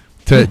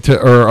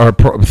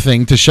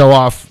thing to show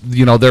off,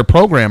 their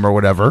program or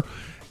whatever.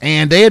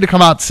 And they had to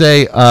come out and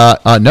say,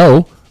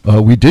 no,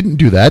 we didn't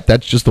do that.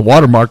 That's just the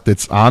watermark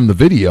that's on the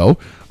video.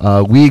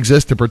 We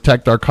exist to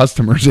protect our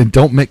customers and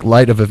don't make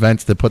light of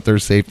events that put their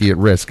safety at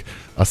risk.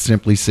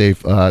 Simply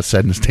Safe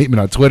said in a statement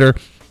on Twitter,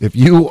 if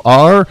you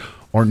are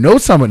or know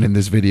someone in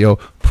this video,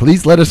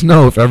 please let us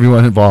know if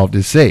everyone involved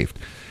is safe.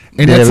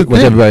 And that's the Was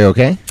thing. everybody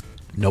okay?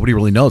 Nobody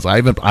really knows. I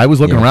was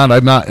looking around.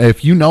 I'm not.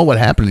 If you know what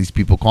happened to these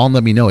people, call and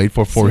let me know.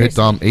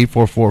 844-HIT-DOM,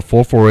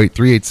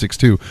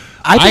 844-448-3862.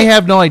 I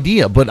have no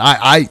idea, but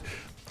I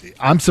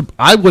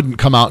wouldn't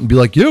come out and be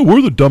like, yeah,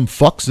 we're the dumb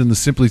fucks in the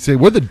Simply Say.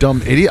 We're the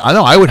dumb idiot. I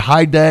know. I would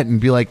hide that and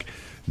be like,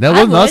 that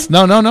wasn't us.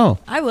 No.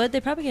 I would.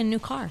 They probably get a new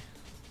car.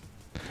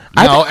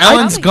 No,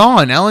 Ellen's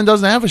gone. Ellen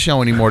doesn't have a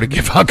show anymore to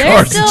give out There's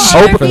cards. still and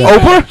other shit. people.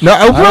 Oprah? No,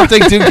 I Oprah? don't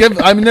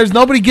think there's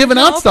nobody giving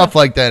out No, stuff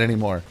like that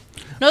anymore.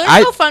 No,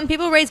 there's GoFund.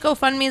 People raise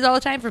GoFundMes all the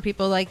time for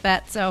people like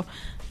that. So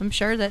I'm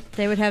sure that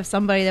they would have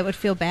somebody that would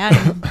feel bad.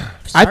 And I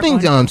start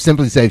think one.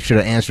 Simply Safe should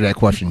have answered that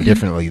question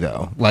differently,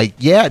 though.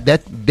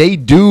 That they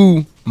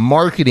do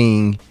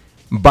marketing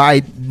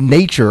by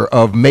nature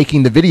of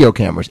making the video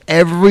cameras.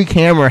 Every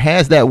camera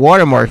has that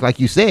watermark, like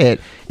you said,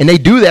 and they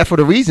do that for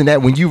the reason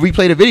that when you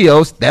replay the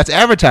videos, that's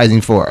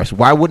advertising for us.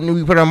 Why wouldn't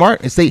we put our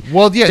mark and say?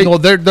 Well, yeah.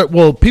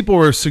 People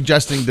were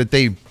suggesting that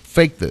they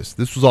faked this.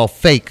 This was all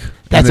fake.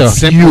 That's and it's a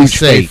Simply huge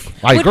Safe. fake.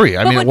 I agree.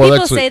 I mean, would well, people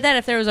that's say that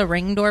if there was a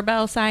Ring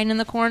doorbell sign in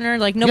the corner?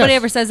 Like nobody Yes.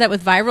 ever says that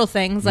with viral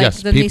things. Like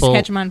Yes, then they people-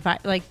 catch them on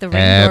like the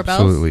Ring doorbells.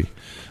 Absolutely.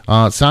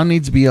 Sound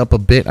needs to be up a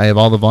bit. I have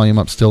all the volume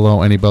up still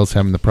low. Any bells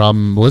having the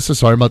problem? Melissa,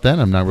 sorry about that.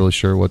 I'm not really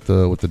sure what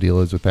the deal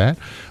is with that.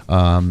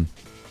 I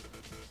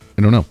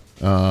don't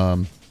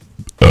know.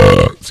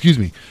 Excuse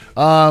me.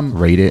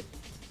 Rate it.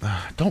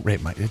 Don't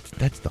rate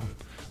that's dumb.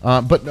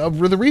 But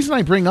the reason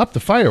I bring up the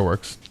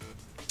fireworks,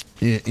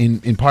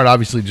 in part,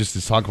 obviously, just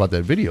to talk about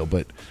that video,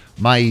 but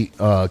my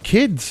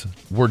kids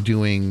were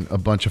doing a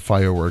bunch of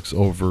fireworks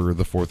over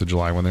the 4th of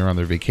July when they were on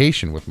their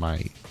vacation with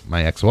my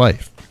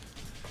ex-wife.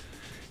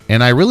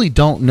 And I really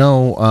don't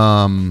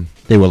know.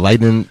 They were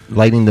lighting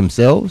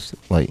themselves.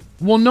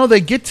 Well, no, they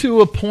get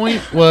to a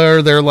point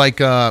where they're like,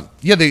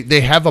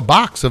 they have a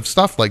box of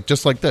stuff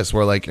just like this,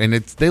 where and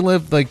they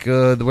live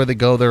where they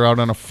go, they're out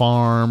on a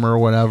farm or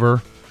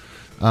whatever,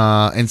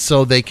 and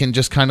so they can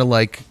just kind of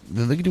they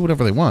can do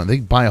whatever they want. They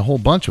buy a whole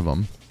bunch of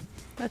them.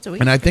 That's a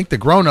And I think the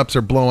grown-ups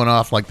are blowing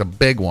off the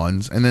big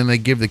ones, and then they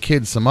give the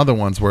kids some other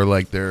ones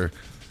where they're.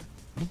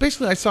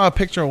 Basically, I saw a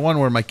picture of one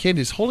where my kid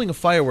is holding a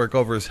firework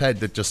over his head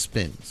that just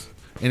spins,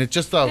 and it's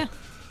just like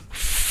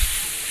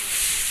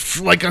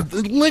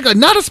a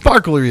not a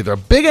sparkler either, a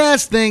big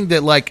ass thing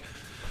that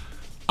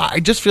I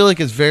just feel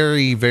like is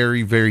very,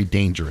 very, very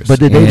dangerous. But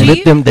did And- they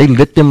lit them? They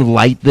lit them,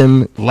 light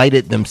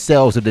it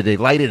themselves, or did they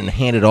light it and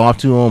hand it off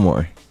to them,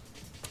 or?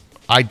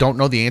 I don't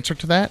know the answer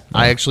to that.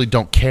 I actually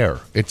don't care.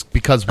 It's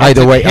because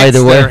Either way-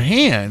 their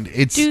hand,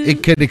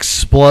 it could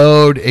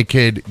explode.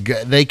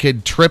 They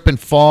could trip and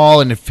fall,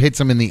 and if it hits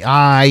them in the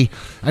eye,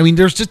 I mean,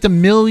 there's just a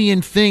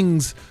million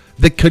things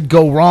that could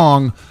go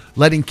wrong.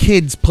 Letting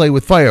kids play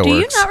with fireworks. Do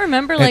you not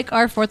remember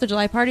our 4th of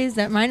July parties?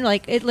 That mine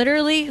it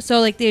literally.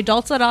 So the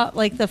adults let off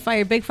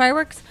the big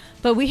fireworks,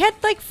 but we had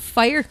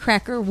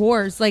firecracker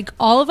wars.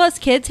 All of us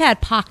kids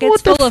had pockets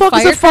What the full fuck of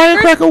is a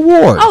firecrackers. firecracker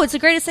war? Oh, it's the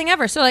greatest thing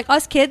ever. So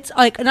us kids,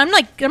 and I'm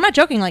not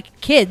joking.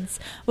 Kids,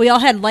 we all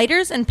had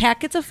lighters and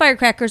packets of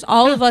firecrackers.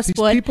 All of us these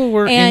would, people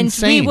were and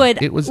insane.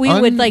 It was we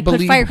would put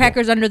unbelievable.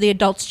 firecrackers under the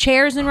adults'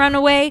 chairs and run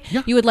away.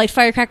 Yeah. You would light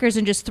firecrackers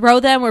and just throw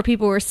them where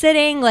people were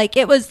sitting.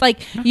 It was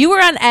you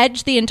were on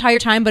edge the entire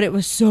time, but it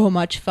was so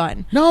much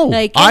fun. No,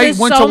 it I was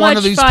went so to one much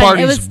of these fun.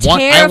 parties. It was I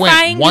went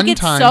terrifying. one You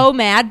get time. so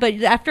mad,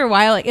 but after a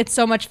while, it's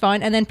so much fun.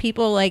 fun. And then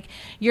people like,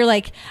 you're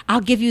like,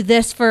 I'll give you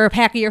this for a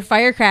pack of your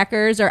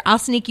firecrackers, or I'll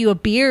sneak you a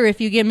beer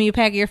if you give me a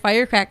pack of your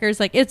firecrackers.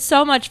 Like, it's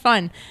so much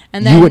fun.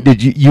 And then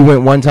you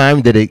went one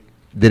time? Did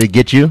it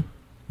get you?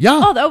 Yeah.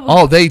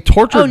 Oh, they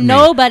tortured me.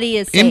 Nobody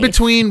is safe. In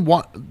between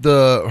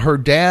her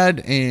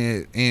dad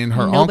and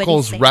her Nobody's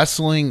uncle's safe.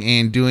 wrestling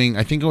and doing.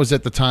 I think it was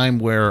at the time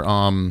where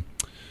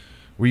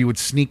you would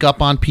sneak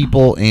up on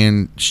people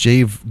and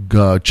shave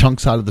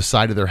chunks out of the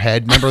side of their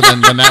head. Remember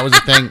when that was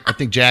a thing? I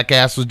think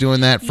Jackass was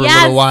doing that for a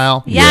little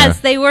while.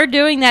 Yes, they were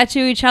doing that to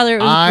each other.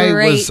 It was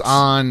great. I was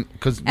on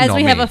because as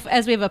we have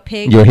a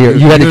pig. You're here.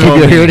 You had to keep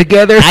your hair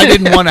together. I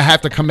didn't want to have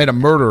to commit a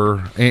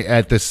murder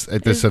at this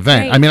event.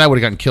 Great. I mean, I would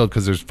have gotten killed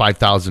because there's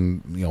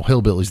 5,000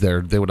 hillbillies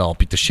there. They would all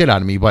beat the shit out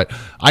of me. But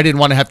I didn't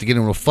want to have to get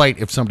into a fight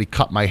if somebody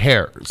cut my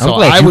hair. So I'm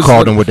glad you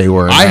called them what they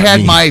were. I had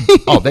me. my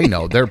they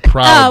know they're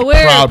proud,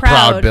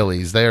 proud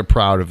billies. They're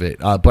proud of it.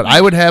 But I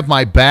would have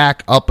my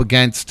back up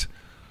against.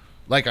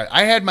 Like,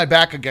 I had my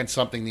back against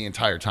something the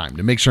entire time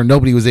to make sure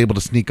nobody was able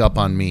to sneak up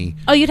on me.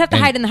 Oh, you'd have to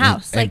hide in the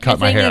house. And Like, cut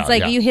the my thing hair is,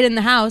 like, out, yeah. you hid in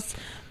the house,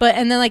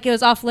 and then, like, it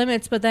was off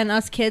limits, but then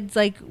us kids,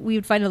 like, we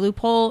would find a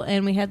loophole,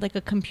 and we had, like,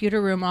 a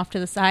computer room off to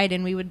the side,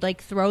 and we would,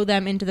 like, throw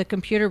them into the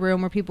computer room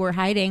where people were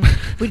hiding.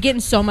 We'd get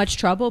in so much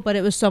trouble, but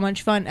it was so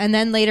much fun. And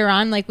then later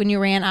on, like, when you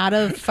ran out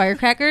of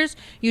firecrackers,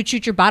 you'd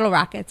shoot your bottle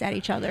rockets at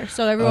each other.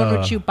 So everyone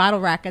would shoot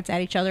bottle rockets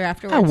at each other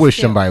afterwards. I wish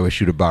too. somebody would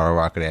shoot a bottle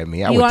rocket at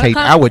me. I You would wanna take.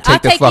 come? I would I'll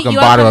take the take you. fucking You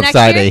wanna bottle come next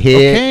upside year? the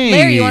head. Okay,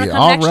 Larry, you wanna come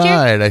all next year?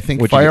 right. I think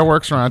What'd you do?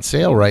 fireworks are on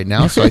sale right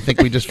now, so I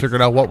think we just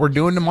figured out what we're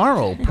doing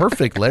tomorrow.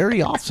 Perfect,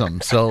 Larry.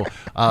 Awesome. So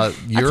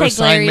your take assignment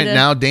Larry to-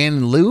 now, Dan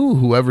and Lou,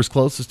 whoever's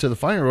closest to the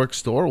fireworks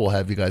store, will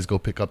have you guys go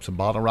pick up some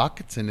bottle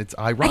rockets, and it's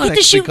I ironic get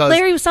to shoot because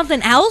Larry with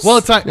something else? well,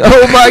 it's Oh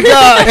my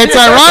god! it's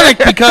ironic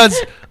because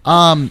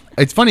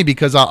it's funny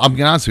because I'm gonna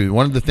be honest with you.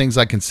 One of the things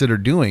I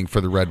considered doing for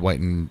the Red,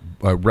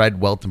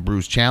 Welt, and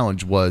Bruise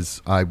challenge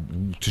was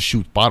to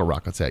shoot bottle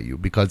rockets at you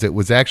because it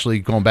was actually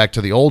going back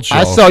to the old show.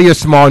 I saw your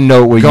small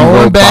note where you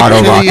wrote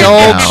bottle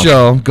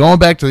rocket. Going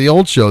back to the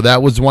old show,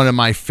 that was one of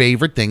my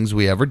favorite things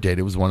we ever did.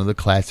 It was one of the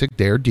classic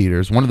Dare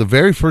Dieters. One of the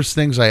very first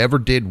things I ever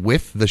did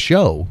with the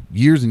show,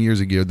 years and years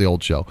ago, the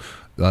old show.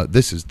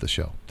 This is the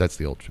show. That's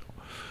the old show.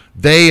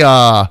 They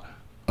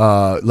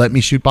let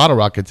me shoot bottle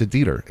rockets at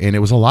Dieter, and it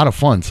was a lot of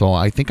fun. So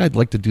I think I'd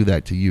like to do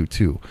that to you,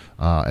 too,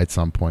 at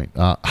some point.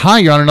 Hi,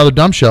 you're on another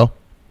dumb show.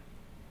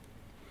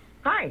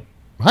 Hi.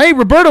 Hey,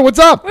 Roberta, what's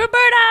up?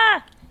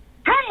 Roberta!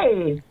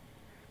 Hey.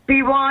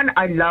 B1,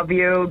 I love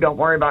you. Don't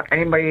worry about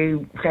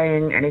anybody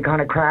saying any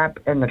kind of crap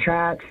in the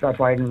chats. That's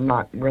why I'm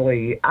not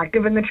really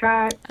active in the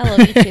chat. I love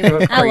you, too. It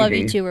was I love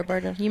crazy. you, too,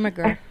 Roberta. You my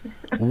girl.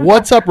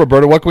 What's up,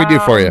 Roberta? What can we do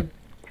for you?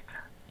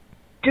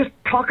 Just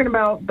talking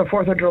about the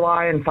 4th of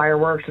July and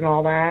fireworks and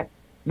all that.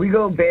 We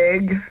go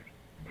big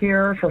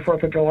here for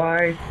 4th of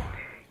July.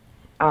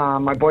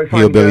 My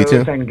boyfriend Hillbilly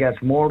goes too? and gets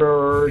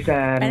mortars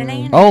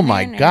and... Oh,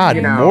 my God,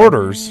 You know.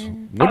 mortars.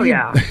 What Oh, do you-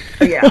 yeah.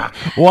 Yeah.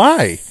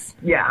 Why?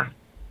 Yeah.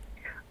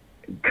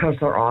 Because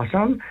they're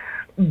awesome.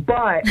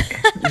 But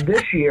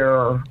this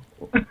year,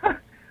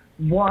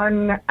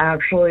 one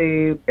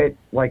actually, it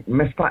like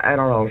misfired. I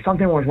don't know.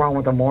 Something was wrong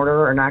with the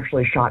mortar and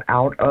actually shot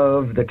out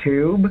of the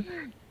tube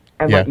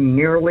and Yeah. like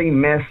nearly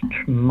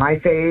missed my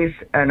face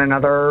and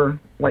another,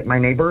 like my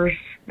neighbor's.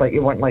 Like it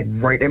went like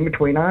right in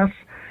between us.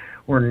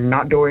 We're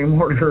not doing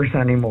mortars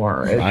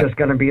anymore. It's just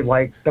going to be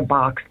like the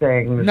box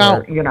things Now-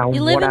 or, you know,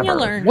 You live whatever. and you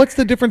learn. What's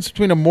the difference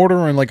between a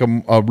mortar and like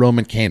a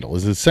Roman candle?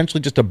 Is it essentially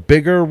just a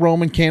bigger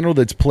Roman candle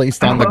that's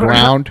placed on the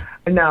ground?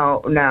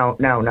 No.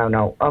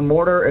 A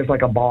mortar is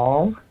like a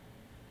ball.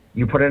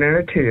 You put it in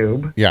a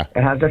tube. Yeah.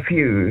 It has a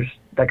fuse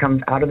that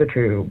comes out of the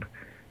tube.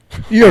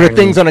 You know the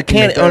things on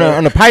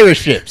on the pirate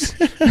ships.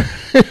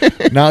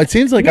 Now it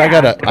seems like Yeah, I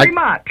gotta. pretty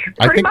much.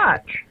 I Pretty think-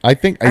 much. I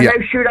think. And Yeah.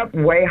 they shoot up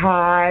way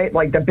high,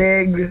 like the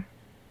big,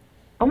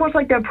 almost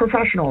like the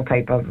professional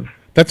type of,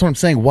 That's what I'm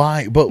saying.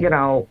 Why? But you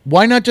know.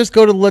 why not just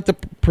go to let the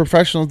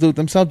professionals do it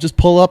themselves? Just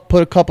pull up,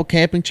 put a couple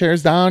camping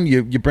chairs down.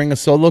 You bring a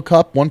solo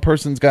cup. One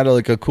person's got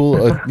like a cool,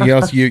 so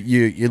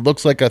it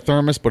looks like a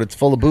thermos, but it's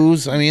full of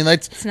booze. I mean,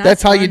 that's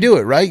not how you fun. do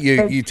it, right?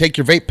 You take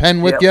your vape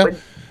pen with Yeah, you,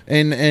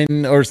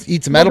 and or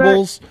eat some Well, that-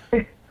 edibles.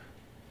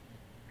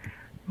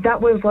 That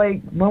was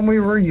like when we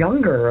were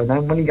younger. And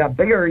then when you got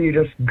bigger, you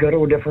just go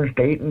to a different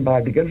state and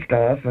buy the good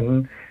stuff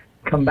and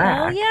come Oh,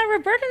 back. yeah,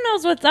 Roberta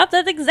knows what's up.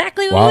 That's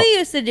exactly what Wow. we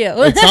used to do.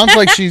 It sounds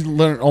like she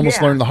almost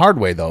Yeah. learned the hard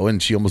way though,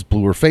 and she almost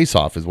blew her face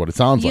off. Is what it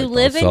sounds You like.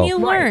 live though. and So- you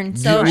learn. Right.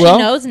 So Well-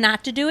 she knows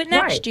not to do it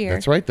next Right. year.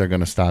 That's right. They're going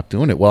to stop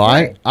doing it. Well,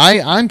 Right.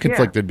 I'm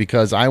conflicted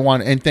because I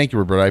want. And thank you,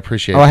 Roberta. I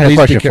appreciate it. Oh, I had a Please be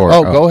question careful. for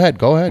Oh, her. go ahead.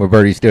 Go ahead.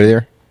 Roberta, you still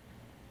there?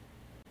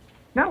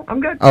 No,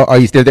 I'm good. Oh, are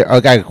you still there? Oh,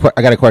 I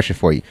got a question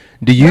for you.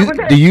 Do What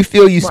was it? you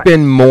feel you What?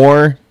 spend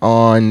more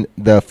on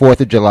the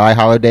 4th of July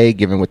holiday,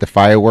 given with the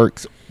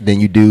fireworks, than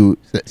you do,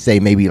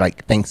 say, maybe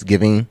like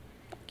Thanksgiving?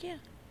 Yeah.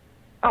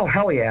 Oh,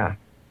 hell yeah.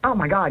 Oh,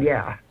 my God,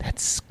 yeah.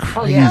 That's Oh,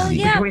 crazy. yeah.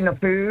 yeah. Between the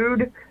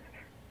food,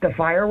 the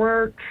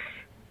fireworks,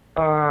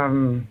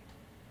 yeah,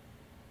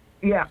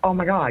 oh,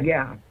 my God,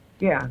 yeah.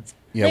 Yeah.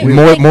 Yeah, Hey, we,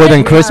 More than We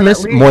have Christmas?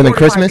 at least More than 45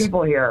 Christmas?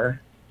 people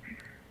here.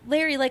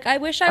 Larry, like I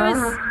wish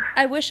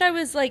I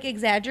was like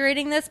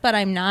exaggerating this, but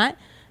I'm not.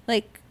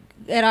 Like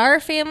at our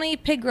family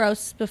pig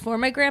roast before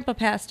my grandpa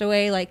passed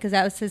away, like because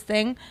that was his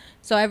thing.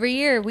 So every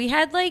year we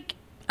had like,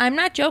 I'm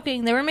not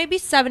joking, there were maybe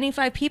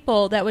 75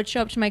 people that would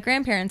show up to my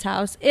grandparents'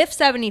 house. If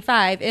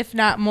 75, if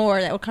not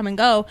more, that would come and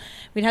go.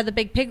 We'd have the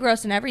big pig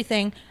roast and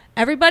everything.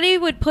 Everybody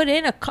would put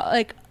in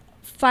like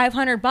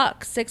 $500,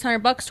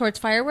 $600 towards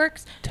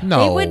fireworks.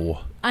 No.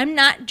 I'm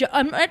not.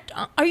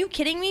 Are you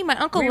kidding me? My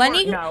uncle We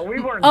Lenny. weren't- no, we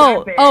weren't Oh,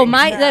 that big. oh,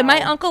 my No.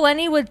 my uncle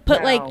Lenny would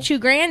put No. like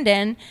 $2,000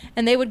 in,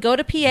 and they would go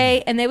to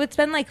PA, and they would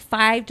spend like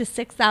 $5,000 to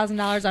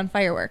 $6,000 on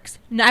fireworks.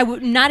 No, I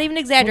would not even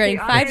exaggerating.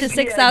 Well, see, $5,000 to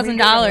I'm in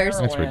 $6,000.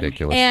 That's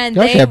ridiculous. And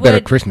Y'all they should have better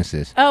would.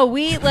 Christmases. Oh,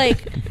 we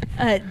like.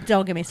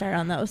 Don't get me started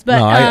on those. But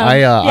No,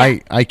 yeah.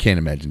 I can't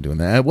imagine doing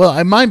that. Well,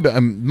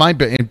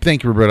 and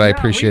thank you, Roberta. I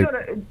appreciate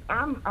it.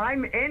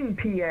 I'm in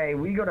PA.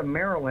 We go to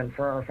Maryland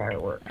for our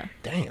fireworks.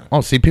 Damn.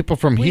 Oh, see, people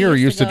from We here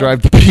used used to to go-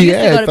 drive to we PA. used to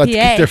go to I thought to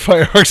get PA. their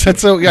fireworks.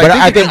 That's so. Yeah, But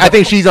I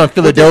think she's on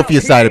Philadelphia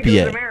No, side of goes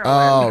to PA. Maryland.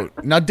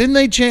 Oh, now didn't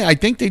they change? I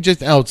think they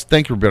just. Oh,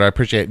 thank you, Roberta. I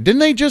appreciate it. Didn't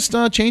they just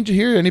change it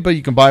here? Anybody,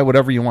 you can buy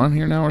whatever you want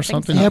here now or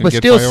something. Yeah, You can but get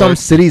still, some fireworks.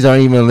 cities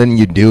aren't even letting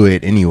you do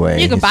it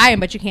anyway. You can It's- buy them,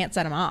 but you can't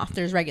set them off.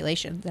 There's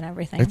regulations and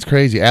everything. It's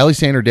crazy. Allie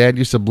saying her dad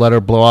used to let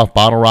her blow off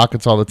bottle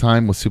rockets all the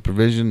time with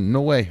supervision.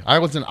 No way. I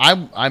wasn't.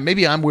 I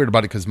maybe I'm weird about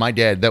it because my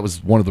dad. That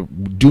was one of the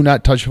do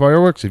not touch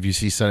fireworks. If you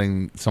see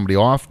setting somebody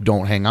off,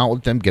 don't hang out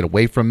with them. Get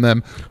away from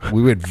them.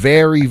 We had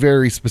very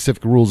very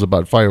specific rules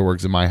about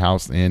fireworks in my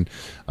house, and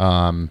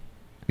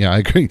yeah, I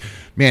agree.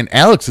 Man,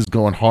 Alex is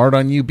going hard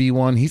on you,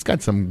 B1. He's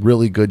got some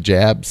really good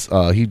jabs.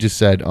 He just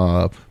said.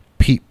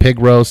 Pig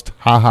roast,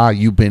 haha!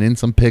 You've been in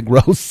some pig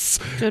roasts.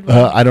 Good one.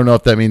 I don't know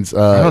if that means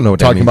I don't know what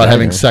that talking means about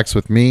having either. sex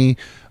with me.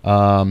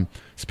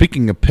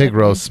 Speaking of pig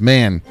roasts,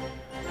 man,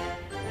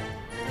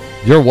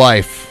 your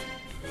wife.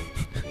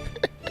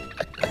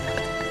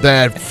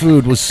 That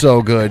food was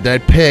so good.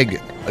 That pig.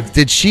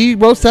 Did she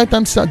roast that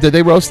themselves? Did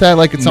they roast that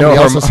like at somebody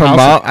No, else's her house?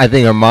 mom. I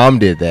think her mom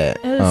did that.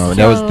 It was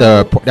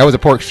That was a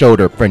pork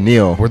shoulder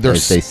pernil, Were there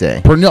as they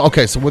say. Pernil.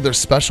 Okay, so were there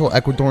special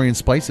Ecuadorian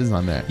spices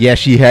on that? Yeah,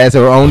 she has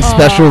her own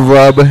special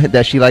rub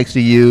that she likes to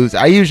use.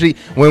 I usually,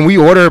 when we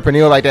order a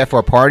pernil like that for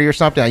a party or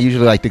something, I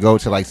usually like to go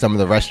to like some of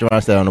the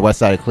restaurants that are on the west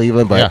side of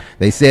Cleveland. But Yeah.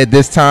 they said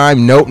this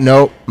time, nope,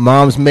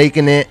 mom's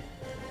making it.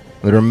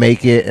 Let her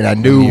make it, and I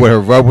knew what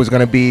her rub was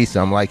gonna be,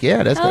 so I'm like,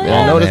 yeah, that's gonna,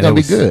 I know that's Man, gonna it be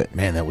was- good.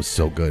 Man, that was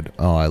so good.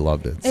 Oh, I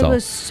loved it. It So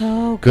was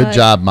so good. good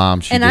job,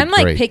 Mom. She And did I'm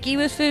like great. picky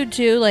with food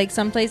too. Like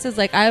some places,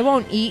 like I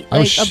won't eat Oh,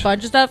 like a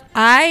bunch of stuff.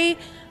 I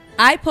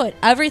put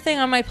everything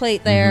on my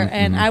plate there, Mm-hmm,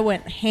 and I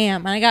went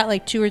ham. And I got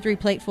like 2 or 3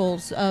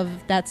 platefuls of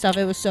that stuff.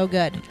 It was so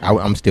good.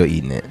 I'm still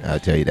eating it. I'll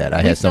tell you that.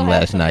 I had still some have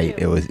last some, night.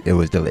 too. It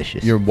was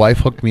delicious. Your wife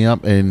hooked me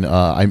up, and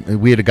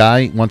we had a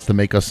guy wants to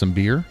make us some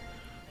beer,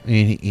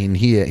 and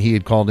he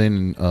had called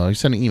in. And, he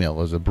sent an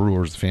email as a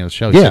brewer's fan of the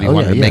show. He Yeah, said he oh,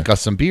 wanted yeah, to yeah. make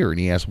us some beer, and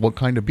he asked, "What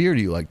kind of beer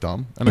do you like,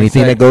 Dom?" And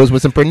Anything I said, that goes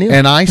with some pernil.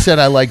 and I said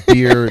I like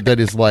beer that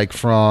is like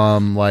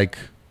from like,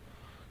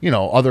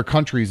 other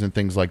countries and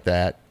things like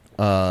that.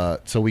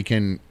 So we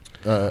can.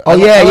 Oh, I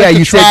yeah, like yeah, to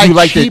you said try you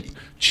liked it.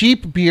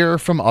 cheap beer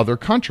from other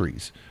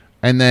countries,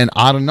 and then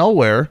out of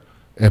nowhere,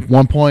 at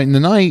one point in the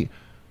night,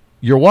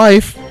 your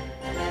wife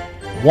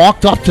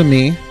walked up to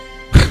me.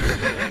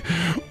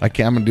 I'm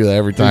gonna do that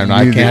every time. No,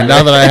 I Use can't. it.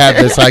 Now that I have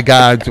this,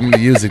 I'm gonna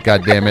use it.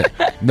 God damn it!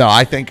 No,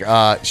 I think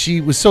she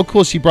was so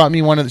cool. She brought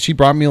me she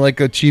brought me like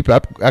a cheap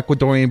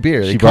Ecuadorian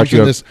beer. She It brought comes in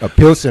you this a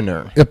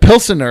pilsner. a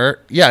pilsner,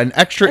 yeah, an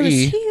extra It was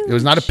E. huge. It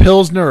was not a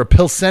pilsner, a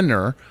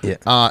pilsener. Yeah.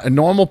 A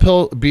normal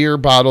beer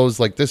bottle is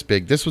like this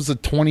big. This was a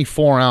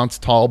 24-ounce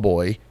tall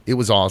boy. It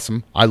was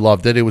awesome. I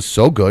loved it. It was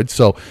so good.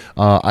 So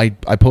I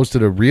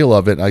posted a reel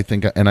of it. I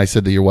think, and I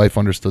said that your wife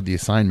understood the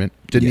assignment.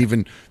 Didn't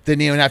even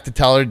have to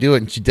tell her to do it,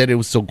 and she did. It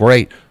was so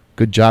great.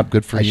 Good job.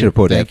 Good for I you. should have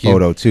put Thank that you.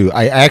 photo too.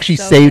 I actually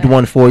So saved good.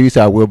 one for you,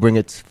 so I will bring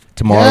it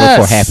tomorrow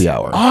Yes. for happy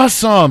hour.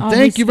 Awesome. Oh,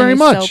 Thank you he's very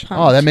gonna be so much.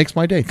 pumped. Oh, that makes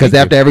my day. Because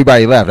Thank after you.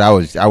 everybody left, I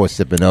was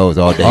sipping those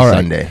all day All right.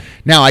 Sunday.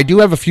 Now, I do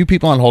have a few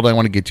people on hold I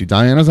want to get to.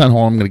 Diana's on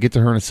hold. I'm going to get to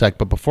her in a sec.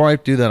 But before I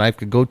do that, I have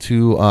to go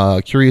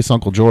to Curious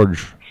Uncle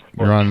George.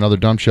 You're on another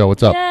dumb show.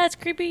 What's up? Yeah, it's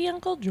creepy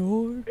Uncle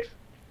George.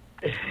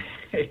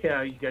 Hey,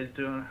 how you guys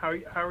doing? How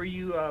are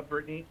you,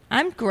 Brittany?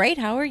 I'm great.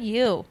 How are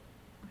you?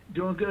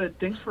 Doing good.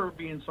 Thanks for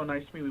being so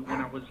nice to me when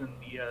I was in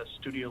the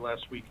studio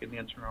last week and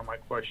answering all my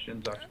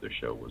questions after the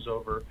show was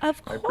over. Of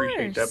I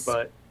appreciate that. course.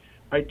 But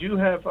I do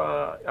have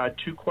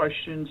 2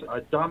 questions.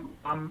 Dom,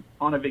 I'm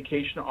on a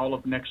vacation all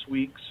of next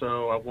week,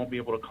 so I won't be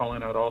able to call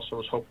in at all. So I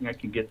was hoping I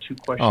could get 2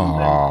 questions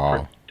Aw.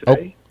 in for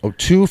today. Oh,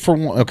 2 for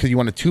 1. Okay, you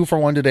want a 2 for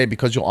 1 today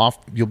because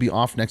you'll be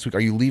off next week. Are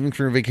you leaving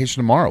for your vacation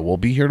tomorrow? We'll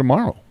be here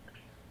tomorrow.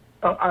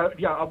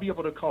 Yeah, I'll be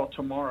able to call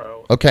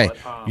tomorrow. Okay.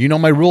 But, You know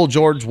my rule,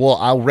 George. Well,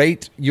 I'll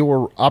rate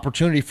your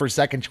opportunity for a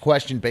second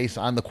question based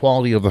on the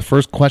quality of the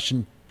first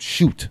question.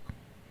 Shoot.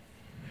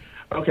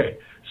 Okay,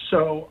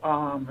 so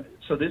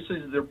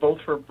they're both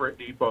for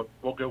Brittany, but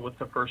we'll go with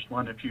the first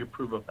one if you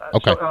approve of that.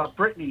 Okay. So,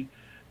 Brittany,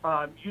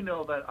 You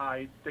know that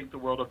I think the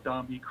world of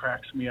Dom. He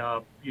cracks me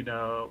up.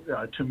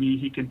 To me,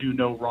 he can do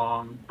no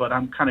wrong. But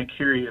I'm kind of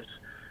curious.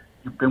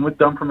 You've been with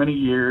Dom for many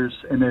years,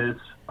 and is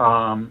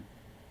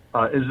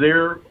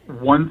there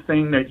one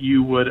thing that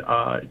you would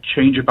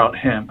change about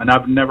him? And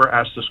I've never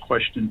asked this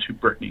question to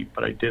Brittany,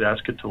 but I did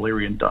ask it to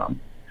Larry and Dom.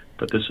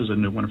 But this is a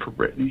new one for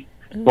Brittany.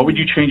 What would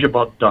you change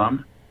about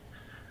Dom?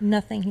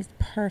 Nothing. He's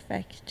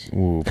perfect.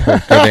 Ooh,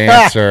 good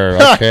answer.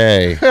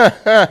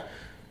 Okay.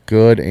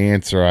 Good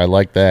answer. I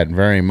like that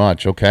very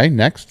much. Okay,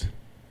 next.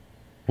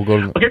 We'll go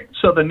to... Okay,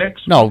 so the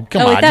next... No,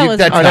 come on. That was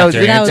That's not not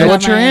your your answer. answer.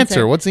 What's your my answer?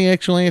 answer. What's the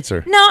actual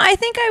answer? No,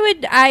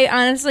 I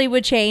honestly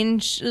would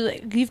change.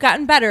 You've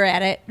gotten better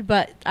at it,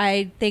 but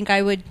I think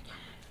I would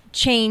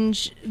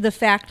change the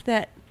fact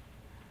that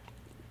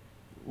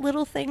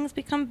little things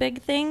become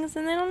big things,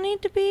 and they don't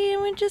need to be,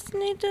 and we just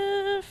need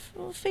to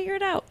figure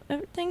it out.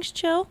 Everything's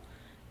chill,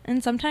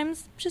 and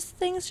sometimes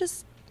things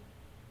just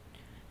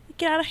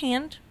get out of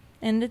hand,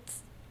 and it's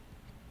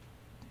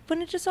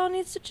when it just all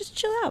needs to just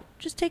chill out.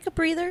 Just take a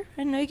breather.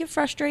 I know you get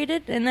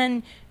frustrated, and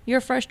then your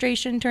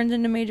frustration turns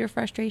into major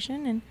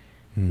frustration, and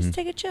just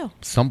take a chill.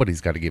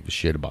 Somebody's got to give a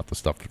shit about the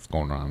stuff that's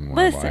going on in our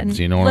Listen, lives.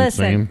 You know what I'm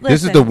saying?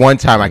 This is the one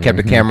time I kept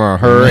the camera on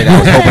her, and I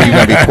was hoping you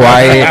were going to be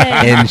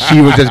quiet, and she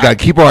was just going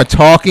to keep on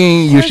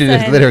talking. You should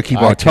just let her keep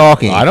on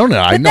talking. I don't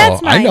know. I But know.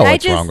 that's I know mine.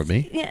 what's wrong with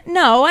me. Yeah,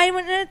 no,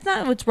 it's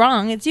not what's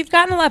wrong. It's you've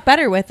gotten a lot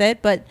better with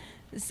it, but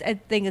I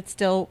think it's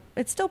still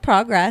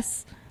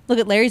progress. Look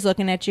at Larry's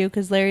looking at you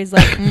because Larry's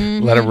like,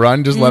 Let her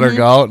run. Just let her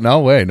go. No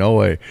way. No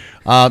way.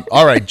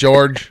 All right,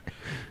 George.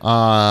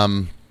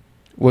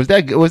 Was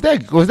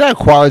that a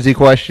quality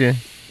question?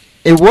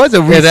 It was a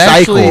recycle.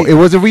 actually- It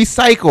was a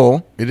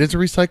recycle. It is a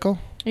recycle.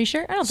 Are you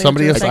sure? I don't think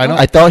Somebody it's else- a I recycle. don't-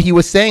 I thought he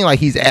was saying like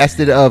he's asked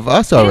it of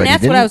us I already. didn't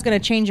ask what didn't I he? was going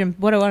to change him.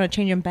 What I want to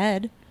change in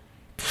bed.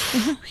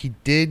 He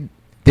did.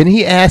 Didn't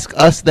he ask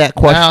us that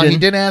Well, question? he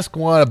did ask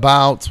what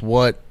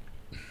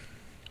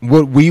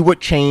What we would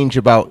change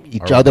about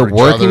each other each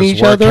working other's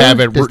each work other?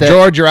 habit. Does that-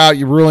 George, you're out.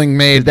 Your ruling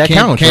made. That can't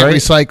counts, can't right?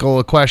 recycle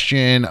a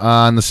question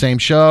on the same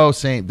show.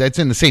 That's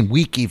in the same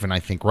week, even I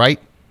think. Right?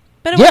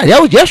 But it Yeah,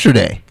 that was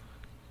yesterday.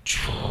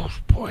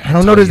 Boy, I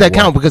don't know. Does that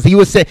count? Because he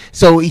was saying.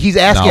 So he's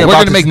asking No, we're about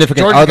gonna the make significant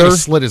George other. gonna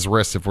slit his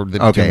wrist if we're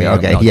Okay,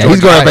 okay. Yeah, George, he's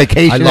going on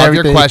vacation I and love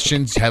everything. your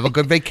questions. Have a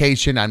good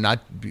vacation. I'm not.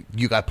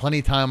 You got plenty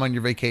of time on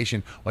your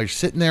vacation while you're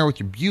sitting there with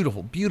your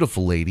beautiful,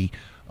 beautiful lady.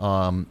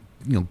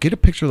 Get a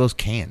picture of those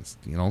cans.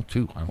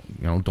 Too.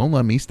 Don't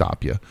let me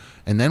stop you.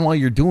 And then while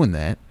you're doing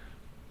that,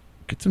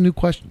 get some new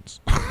questions.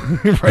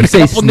 Write a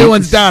couple new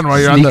ones down while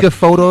you're on sneak the. a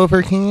photo of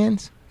her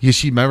cans. Yeah,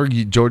 remember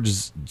George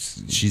is.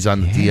 She's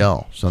on the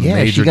DL. So on the Yeah,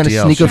 is major she gonna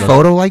DL. sneak a She-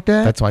 photo like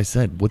that? That's why I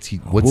said, what's it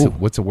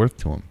worth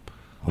to him?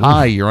 Ooh.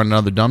 Hi, you're on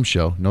another dumb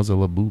show. Knows I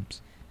love boobs.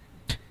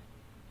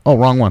 Oh,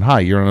 wrong one. Hi,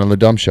 you're on another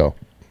dumb show.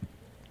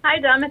 Hi,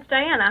 Dom. It's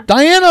Diana.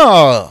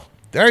 Diana,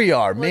 there you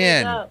are, What is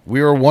man. up?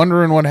 We were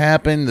wondering what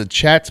happened. The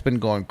chat's been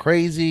going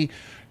crazy.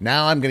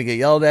 Now I'm gonna get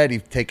yelled at.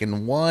 You've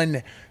taken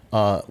one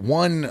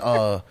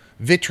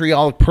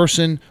vitriolic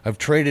person. I've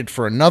traded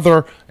for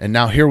another, and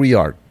now here we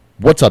are.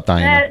 What's up,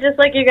 Diana? Just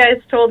like you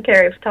guys told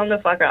Carrie, tell him to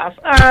fuck off.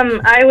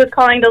 I was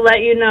calling to let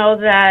you know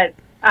that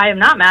I am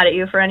not mad at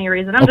you for any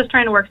reason. I'm just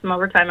trying to work some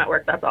overtime at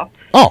work. That's all.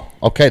 Oh,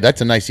 okay.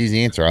 That's a nice,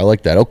 easy answer. I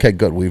like that. Okay,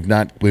 good. We've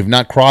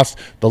not crossed.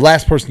 The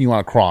last person you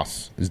want to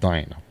cross is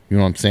Diana. You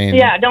know what I'm saying?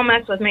 Yeah, don't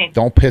mess with me.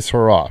 Don't piss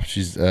her off.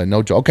 She's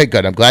no joke. Okay,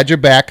 good. I'm glad you're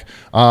back.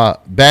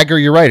 Bagger,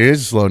 you're right. It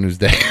is a slow news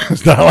day.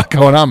 There's not a lot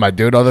going on, my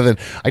dude, other than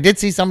I did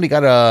see somebody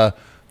got a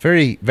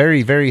very,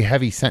 very, very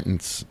heavy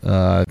sentence.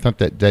 I thought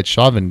that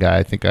Chauvin guy,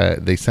 I think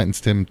they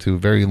sentenced him to a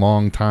very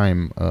long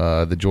time,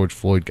 the George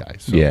Floyd guy.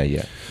 So,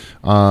 Yeah.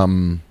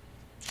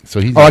 So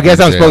he's Oh, I guess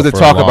in I'm supposed jail to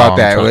for a talk about long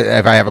that. time.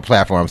 If I have a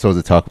platform, I'm supposed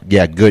to talk.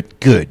 Yeah, good.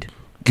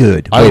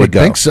 I Way would to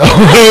go. think so. Way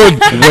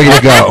to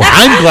go.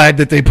 I'm glad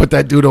that they put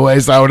that dude away.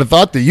 So I would have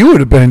thought that you would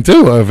have been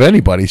too, of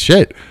anybody.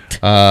 Shit.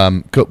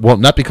 Well,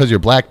 not because you're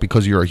black,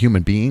 because you're a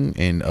human being,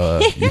 and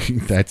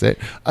that's it.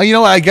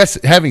 I guess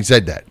having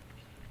said that,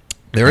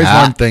 there is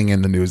one thing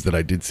in the news that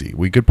I did see.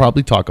 We could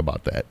probably talk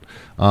about that.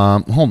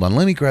 Hold on.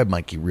 Let me grab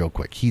Mikey real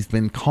quick. He's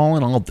been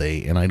calling all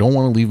day, and I don't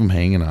want to leave him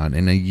hanging on.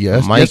 And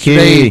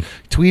yesterday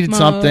tweeted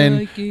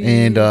something,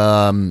 and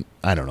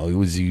I don't know.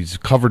 He was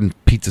covered in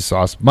pizza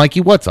sauce. Mikey,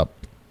 what's up?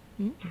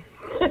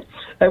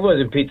 That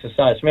wasn't pizza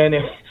sauce, man.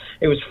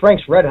 It was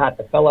Frank's Red Hot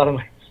that fell out of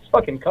my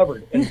fucking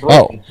cupboard and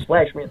broke and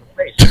splashed me in the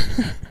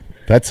face.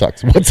 That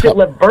sucks. What's It up?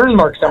 left burn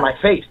marks on my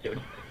face,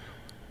 dude.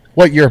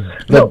 What you're?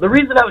 No, the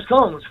reason I was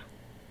calling was,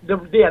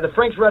 the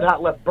Frank's Red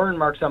Hot left burn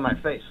marks on my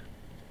face.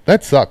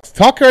 That sucks.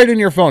 Talk right in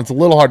your phone. It's a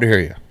little hard to hear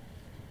you.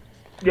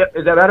 Yep,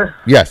 is that better?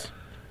 Yes.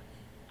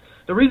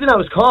 The reason I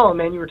was calling,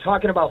 man, you were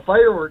talking about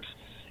fireworks,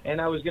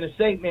 and I was going to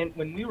say, man,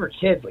 when we were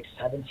kids, like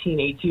 17,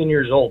 18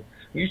 years old,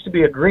 there used to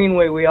be a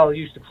greenway we all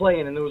used to play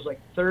in, and there was like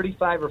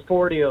 35 or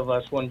 40 of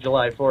us one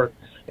July 4th,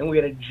 and we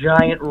had a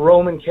giant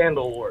Roman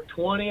candle war.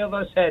 20 of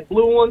us had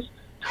blue ones,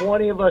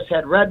 20 of us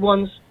had red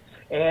ones,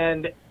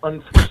 and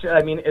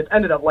unfortunately, it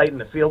ended up lighting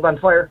the field on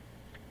fire,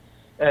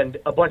 and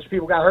a bunch of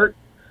people got hurt,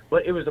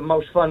 but it was the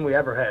most fun we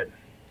ever had.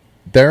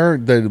 They're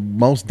the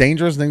most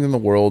dangerous thing in the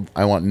world.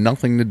 I want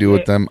nothing to do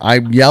with them. I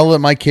yell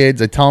at my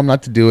kids. I tell them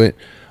not to do it,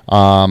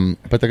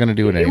 but they're going to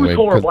do it anyway. It was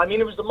horrible. I mean,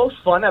 it was the most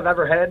fun I've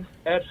ever had,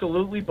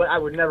 absolutely, but I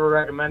would never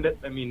recommend it.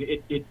 I mean,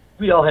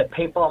 we all had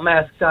paintball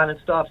masks on and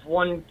stuff.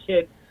 One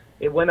kid,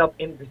 it went up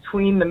in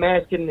between the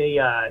mask and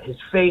his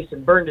face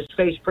and burned his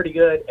face pretty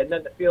good, and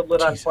then the field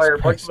lit on fire. A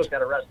bunch of us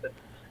got arrested.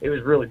 It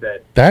was really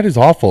bad. That is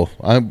awful.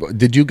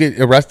 Did you get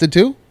arrested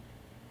too?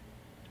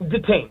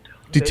 Detained.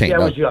 Detained. Yeah,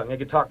 I was young. I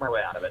could talk my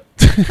way out of it.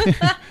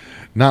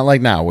 Not like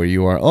now where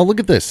you are. Oh, look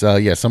at this.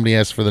 Yeah, somebody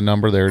asked for the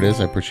number. There it is.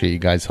 I appreciate you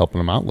guys helping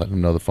them out. Let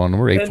them know the phone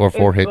number.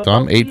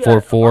 844-HIT-TOM.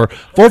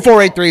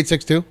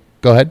 844-448-3862.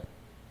 Go ahead.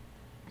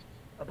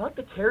 About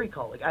the Terry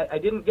call, like I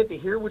didn't get to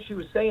hear what she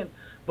was saying,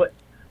 but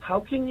how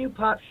can you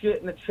pop shit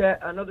in the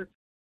chat on other...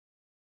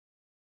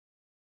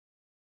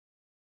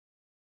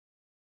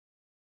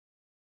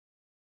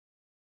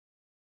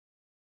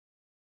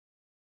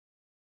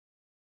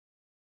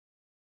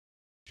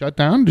 Shut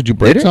down? Did you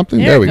break Did it? something?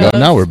 There There we it go. goes.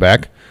 Now we're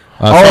back.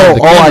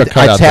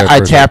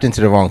 I tapped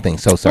into the wrong thing.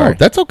 So sorry. Oh,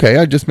 that's okay.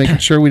 I'm just making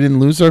sure we didn't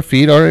lose our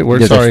feed. All right, we're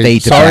There's a sorry.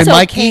 fade to Sorry, That's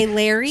Mikey. okay,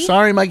 Larry.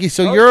 Sorry, Mikey.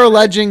 So you're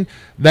alleging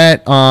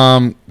that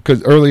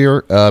because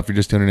earlier, if you're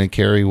just tuning in,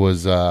 Carrie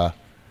was She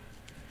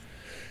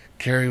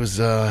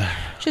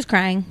was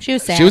crying. She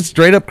was sad. she was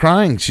straight up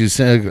crying. She was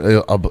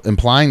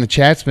implying the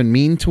chat's been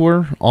mean to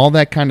her, all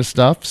that kind of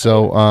stuff.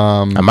 So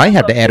I might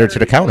have to add her to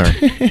the counter.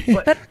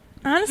 but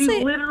She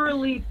honestly,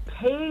 literally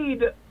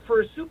paid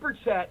for a super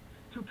chat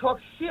to talk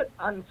shit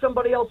on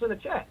somebody else in the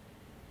chat.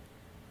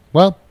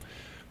 well,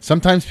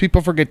 sometimes people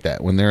forget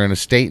that when they're in a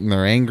state and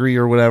they're angry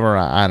or whatever.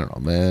 I don't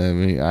know,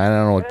 man. I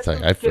don't know what to say.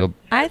 I feel.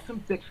 That's some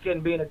thick skin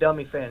being a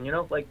dummy fan, you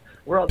know? Like,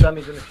 we're all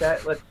dummies in the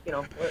chat. Let's,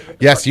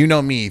 Yes, you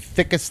know me,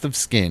 thickest of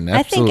skin. I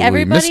Absolutely, think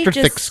everybody Mr. just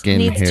Thick Skin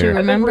needs to here.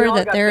 remember We all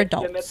that got they're thick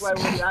skin. adults. That's why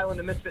we're the Island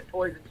of Misfit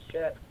Toys in the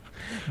chat.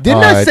 Didn't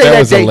All I right, say that that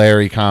was day? a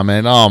Larry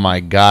comment. Oh my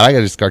God, I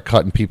gotta start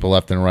cutting people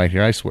left and right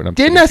here. I swear.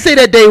 Didn't I say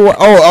that day one?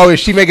 Oh, is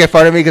she making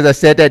fun of me because I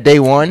said that day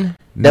one?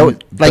 That was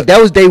that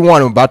was day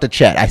one about the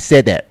chat. I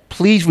said that.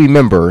 Please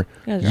remember,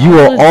 Guys you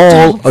are are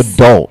all adults.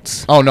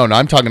 adults. Oh no,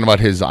 I'm talking about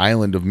his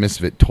Island of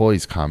Misfit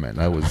Toys comment.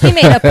 I was. he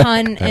made a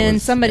pun, That and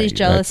was- somebody's yeah,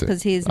 jealous that's it.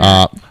 because he's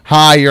not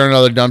Hi, you're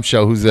another dumb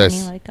show. Who's funny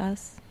this? like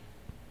us.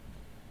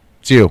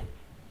 It's you.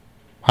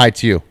 Hi,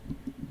 it's you.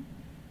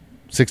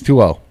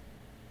 620.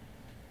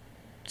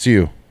 It's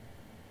you.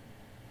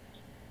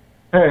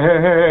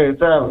 Hey,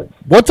 it's Alex.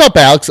 What's up,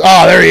 Alex?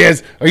 Oh, there he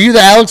is. Are you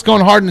the Alex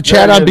going hard in the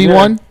chat Yeah, on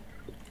yeah,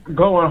 B1?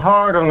 Going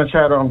hard on the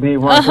chat on B1.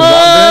 'cause I've been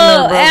Oh,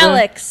 there, brother.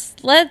 Alex,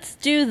 let's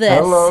do this.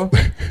 Hello.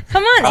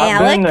 Come on, I've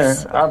been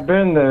Alex. there. I've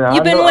been there.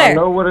 You been I where?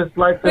 know what it's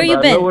like to. Where you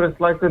I been? know what it's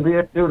like to be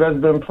a dude that's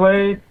been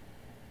played.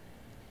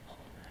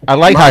 I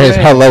like My how his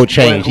man, hello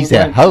changed. He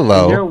said When your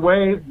hello.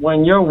 wave,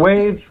 when your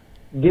wave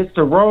gets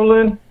to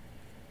rolling,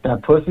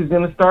 that pussy's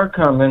gonna start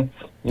coming.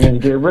 You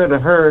need to get rid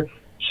of her.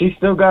 She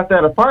still got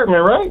that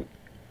apartment, right?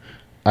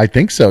 I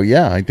think so.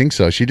 Yeah, I think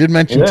so. She did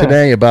mention Yeah.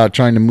 today about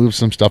trying to move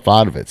some stuff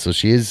out of it. So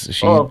she is.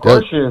 She Of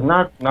course she is.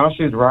 Now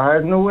she's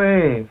riding the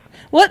wave.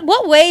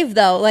 What wave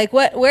though? Like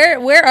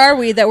where are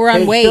we that we're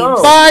on Hey, waves? Joe.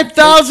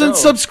 5,000 Hey, Joe.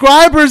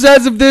 subscribers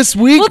as of this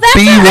week. Well, that's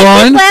what I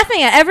keep B1.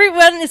 laughing at.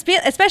 Everyone,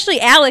 especially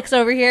Alex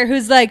over here,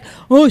 who's like,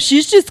 "Oh,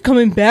 she's just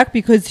coming back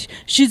because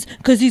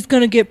he's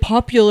gonna get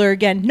popular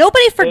again."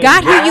 Nobody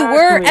forgot who you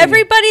were. Exactly.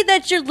 Everybody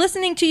that you're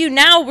listening to you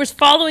now was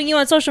following you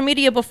on social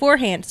media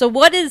beforehand. So,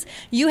 what is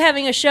you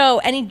having a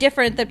show any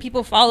different than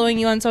people following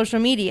you on social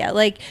media?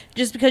 Like,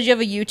 just because you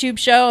have a YouTube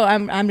show,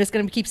 I'm just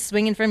gonna keep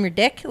swinging from your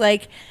dick?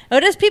 Like, what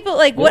does people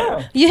like?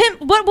 What Yeah.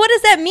 What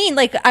does that mean?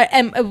 Like,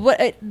 am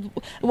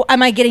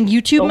I getting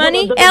YouTube So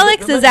money, what-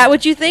 Alex? Is that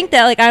what you think?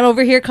 That like I'm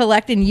over here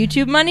collecting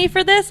YouTube money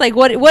for this? Like,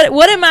 what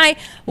am I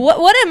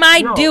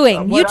No,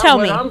 doing? what You tell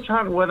me.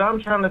 What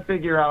I'm trying to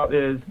figure out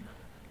is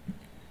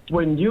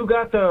when you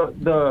got the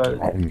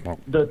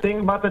thing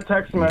about the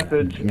text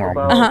message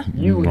about Uh-huh.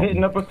 you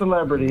hitting up a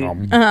celebrity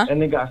Uh-huh.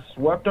 and they got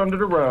swept under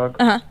the rug.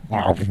 Uh-huh.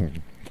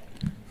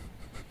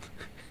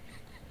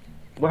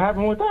 What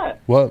happened with that?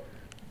 What?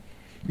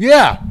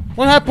 Yeah.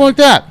 What happened with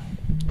that?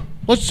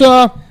 Let's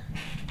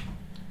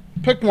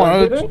pick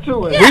one. Get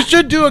into it. We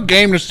should do a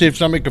game to see if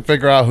somebody can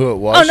figure out who it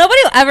was. Oh, nobody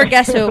will ever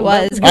guess who it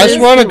was. I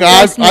swear to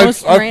God,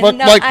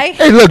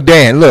 Hey, look,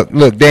 Dan. Look,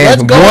 Dan.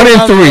 Let's go 1 and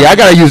around 3. the- I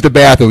gotta use the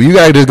bathroom. You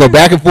gotta just go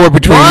back and forth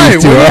between Why?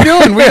 these two. What are huh? you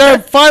doing? We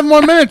got 5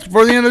 more minutes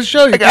before the end of the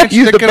show. You gotta can't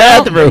use stick the it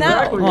out. bathroom.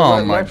 Exactly.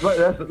 Oh, my.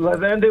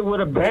 Let's end it with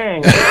a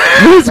bang.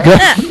 Let's go.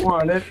 You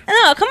want it.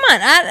 No, come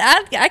on.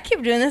 I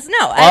keep doing this.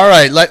 No. All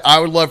right. I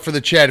would love for the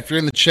chat. If you're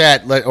in the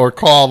chat or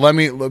call,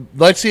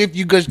 let's see if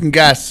you guys can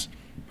guess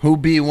who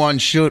B1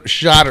 shot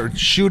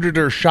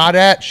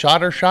at.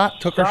 Shot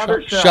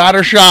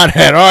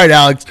at. All right,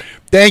 Alex.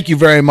 Thank you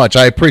very much.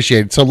 I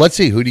appreciate it. So let's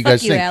see. Who do you Fuck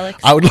guys you, think? Alex.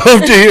 I would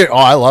love to hear. Oh,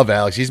 I love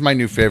Alex. He's my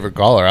new favorite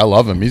caller. I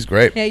love him. He's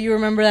great. Yeah, you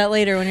remember that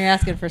later when you're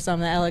asking for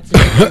some that Alex.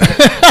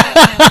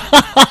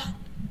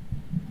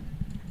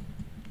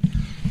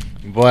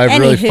 Boy, I've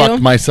really Anywho.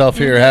 fucked myself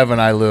here, haven't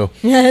I, Lou?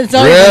 It's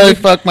Really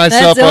fucked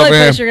myself That's the only over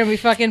place here. you're gonna be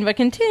fucking. But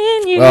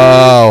continue.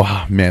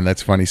 Oh man,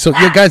 that's funny. So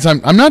yeah, guys,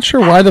 I'm not sure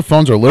why the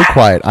phones are a little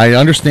quiet. I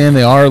understand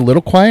they are a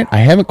little quiet. I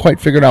haven't quite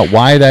figured out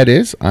why that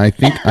is. I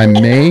think I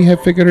may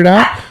have figured it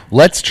out.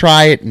 Let's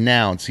try it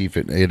now and see if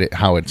it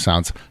how it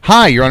sounds.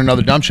 Hi, you're on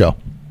another dumb show.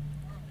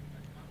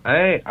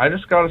 Hey, I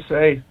just gotta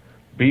say,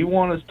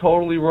 B1 is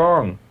totally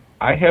wrong.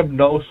 I have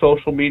no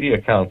social media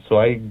accounts, so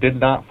I did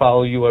not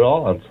follow you at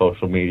all on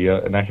social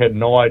media, and I had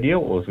no idea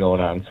what was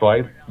going on, so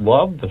I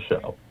loved the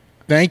show.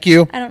 Thank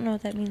you. I don't know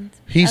what that means.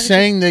 He's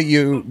saying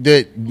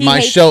that my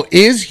hates- show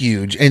is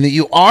huge and that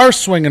you are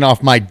swinging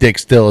off my dick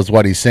still is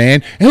what he's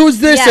saying. And who's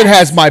this that Yes.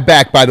 has my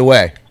back, by the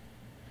way?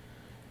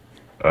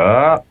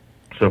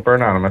 Super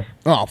Anonymous.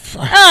 Oh,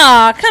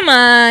 Oh, come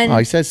on. Oh,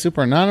 he says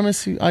super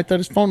anonymous. I thought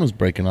his phone was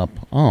breaking up.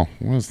 Oh,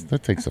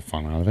 that takes the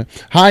fun out of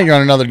it. Hi, you're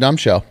on another dumb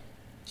show.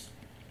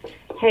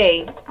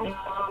 Hey.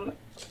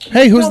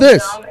 Hey, who's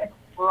this? It's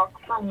Brooke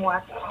from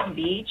West Palm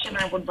Beach, and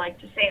I would like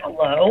to say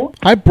hello.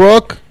 Hi,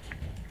 Brooke.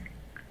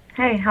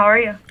 Hey, how are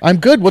you? I'm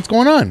good. What's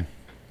going on?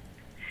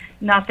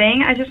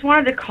 Nothing. I just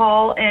wanted to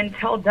call and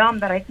tell Dumb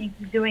that I think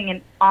he's doing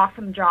an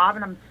awesome job,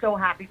 and I'm so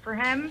happy for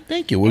him.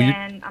 Thank you. Will you-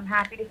 And I'm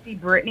happy to see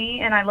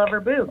Brittany, and I love her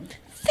boobs.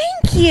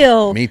 Thank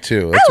you. Me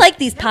too. I like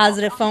these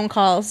positive phone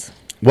calls.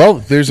 Well,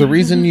 there's a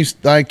reason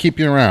I keep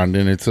you around,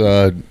 and it's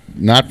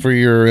not for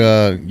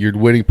your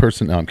witty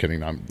person. No, I'm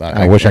kidding.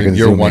 I wish I could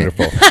You're zoom in.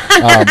 wonderful.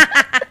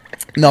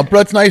 No, but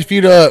it's nice for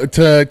you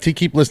to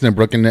keep listening,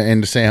 Brooke, and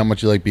to say how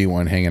much you like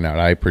B1 hanging out.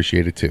 I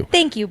appreciate it too.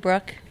 Thank you,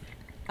 Brooke.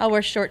 I'll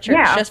wear short shirts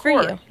Yeah, just of for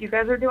course. you. You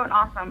guys are doing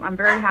awesome. I'm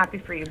very happy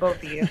for you,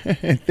 both of you.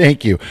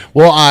 Thank you.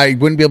 Well, I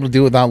wouldn't be able to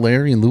do it without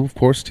Larry and Lou, of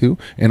course, too,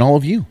 and all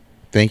of you.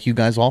 Thank you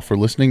guys all for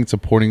listening and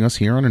supporting us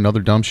here on another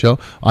dumb show.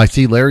 I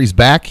see Larry's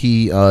back.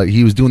 He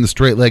was doing the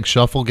straight leg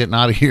shuffle, getting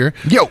out of here.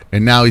 Yo,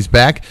 and now he's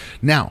back.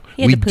 Now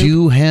He had we to poop.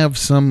 do have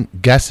some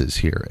guesses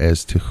here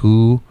as to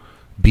who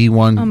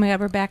B1 Oh my God,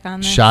 we're back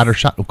on this. shot or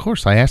shot. Of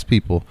course, I asked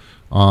people.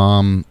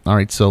 All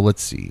right, so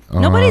let's see.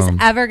 Nobody's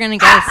ever gonna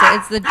guess it.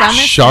 It's the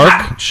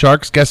dumbest.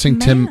 Shark's guessing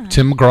Tim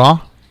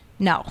McGraw.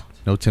 No.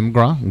 No, Tim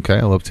McGraw. Okay,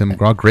 I love Tim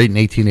McGraw. Great in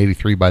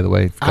 1883, by the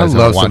way. If you I guys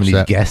love ever some of watched these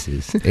that.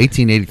 guesses.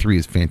 1883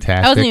 is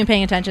fantastic. I wasn't even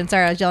paying attention.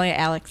 Sorry, I was yelling at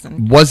Alex.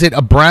 And Was it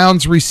a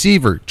Browns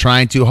receiver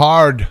trying too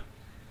hard?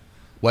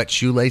 Wet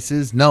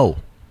shoelaces? No.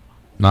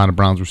 Not a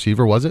Browns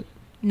receiver, was it?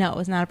 no, it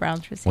was not a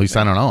Browns receiver. At least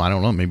I don't know. I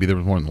don't know. Maybe there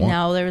was more than one.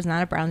 No, there was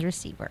not a Browns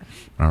receiver.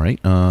 All right.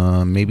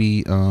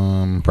 Maybe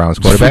Browns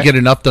if quarterback? we get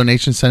enough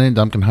donations sent in,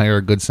 Dump can hire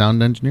a good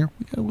sound engineer.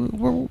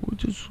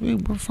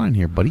 We're fine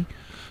here, buddy.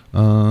 We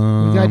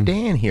got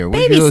Dan here.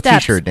 Where's Baby your little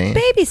steps. t-shirt, Dan?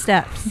 Baby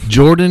steps.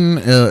 Jordan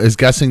is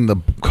guessing the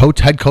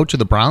head coach of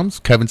the Browns,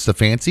 Kevin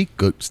Stefanski.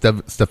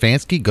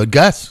 Stefanski, good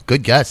guess.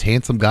 Good guess.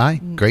 Handsome guy.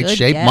 Great Good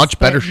shape. guess, Much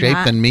better but shape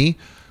not- than me.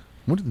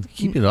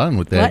 Keep it on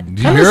with that. What? Did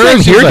you Kinda hear the same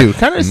her? She's hairdo.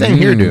 Kinda the same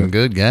hairdo.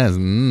 Good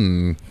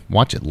guess.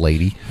 Watch it,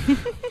 lady.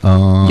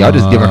 Y'all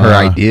just giving her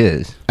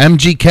ideas.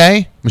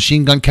 MGK,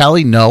 Machine Gun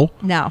Kelly. No.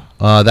 No.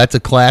 That's a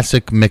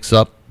classic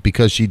mix-up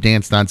because she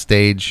danced on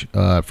stage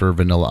for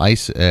Vanilla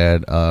Ice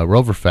at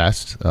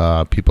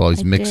Roverfest. People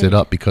always I mix did. it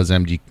up because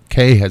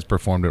MGK has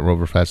performed at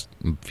Roverfest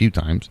a few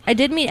times. I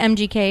did meet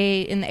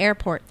MGK in the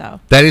airport, though.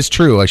 That is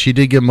true. She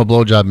did give him a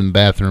blowjob in the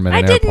bathroom at I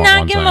an did airport not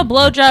one give him time. a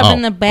blowjob Oh,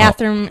 in the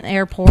bathroom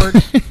airport.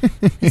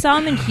 I saw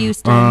him in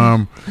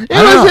Houston.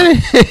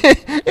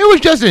 It was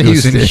just in It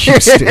was Houston. in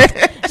Houston.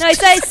 No, I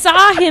said I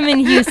saw him in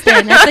Houston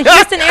at the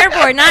Houston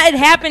airport. Not it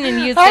happened in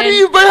Houston. How do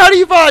you find?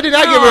 I did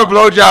not give her a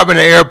blowjob in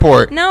the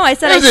airport. No, I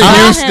said It I was in saw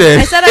him. Houston.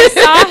 I said I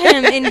saw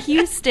him in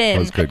Houston. That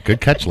was good. Good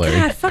catch, Larry.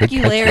 God, fuck Good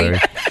you, catch, Larry.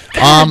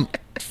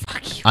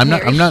 Fuck you, I'm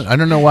not. I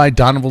don't know why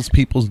Donovan.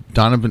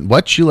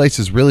 What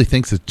Shoelaces really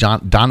thinks is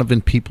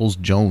Donovan Peoples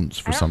Jones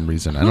for some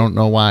reason. I don't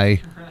know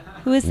why.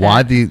 Who is that?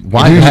 Why Do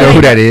you know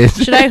who that is?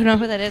 Should I know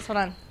who that is? Hold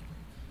on.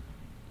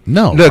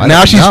 No. Look, I now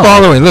don't she's know.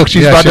 following. Look,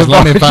 she's Yeah, about to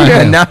let me follow. find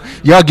Yeah, him. now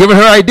y'all giving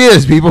her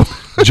ideas, people.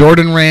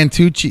 Jordan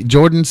Rantucci.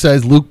 Jordan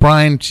says Luke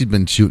Bryan. She's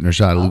been shooting her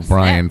shot at Luke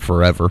Bryan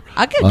forever.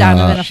 I'll give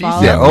Donovan a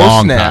follow. Yeah,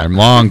 Oh, snap.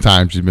 long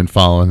time. She's been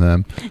following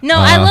them. No,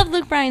 I love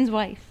Luke Bryan's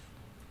wife.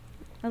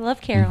 I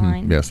love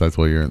Caroline. Yes, that's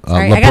what you're.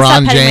 Sorry, I gotta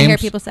stop LeBron petting my hair.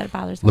 James. People said it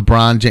bothers me.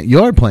 LeBron James.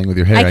 You're playing with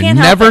your hair. I can't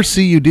help never it.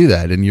 see you do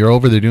that, and you're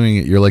over there doing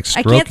it. You're like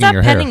I stroking can't stop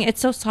your hair. petting it.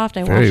 It's so soft.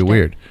 I Very washed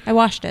weird. it. I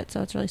washed it,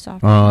 so it's really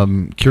soft.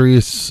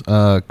 Curious,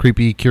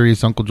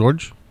 curious Uncle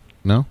George.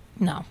 No.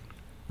 No.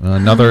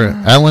 Another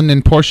Ellen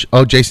and Portia.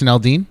 Oh, Jason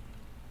Aldean.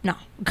 No.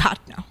 God,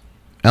 no.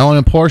 Ellen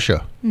and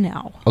Portia.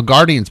 No. A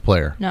Guardians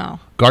player. No.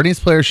 Guardians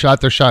player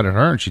shot their shot at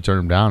her, and she turned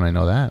him down. I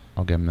know that.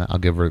 I'll give him that. I'll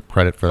give her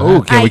credit for Oh,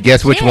 that. can we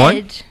guess which one?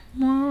 Did.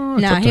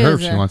 It's No, up to he her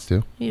was if she a- wants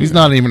to. he He's was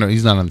not even.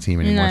 He's not on the team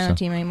He's anymore. not on the so.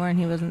 team anymore, and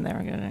he wasn't there.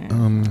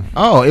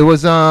 Oh, it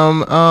was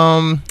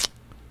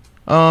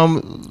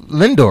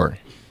Lindor.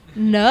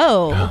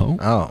 No.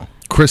 Oh,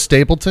 Chris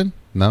Stapleton.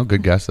 No,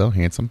 good guess though.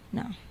 Handsome.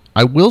 No.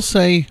 I will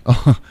say,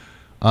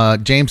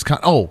 James Caan.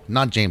 Oh,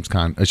 not James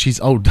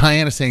Caan.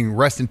 Diana saying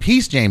rest in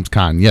peace, James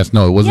Caan. Yes,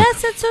 no, it wasn't.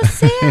 Yes, it's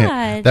so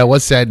sad. That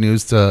was sad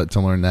news to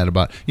learn that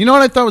about. You know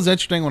what I thought was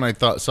interesting when I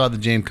saw the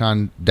James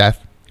Caan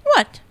death?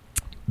 What?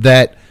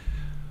 That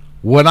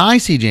when I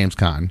see James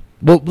Caan,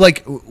 well,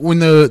 like when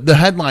the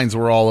headlines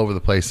were all over the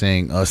place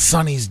saying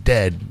Sonny's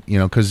dead,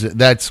 because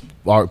that's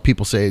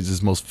people say is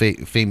his most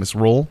famous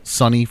role,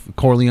 Sonny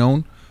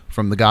Corleone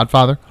from The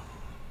Godfather.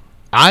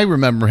 I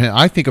remember him.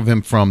 I think of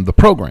him from The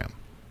Program,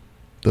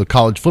 the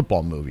college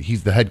football movie.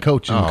 He's the head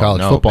coach in the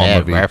college football bad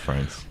movie.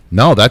 Reference.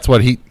 No, that's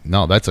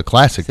that's a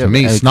classic to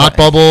me. Snot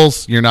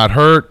bubbles. You're not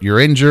hurt. You're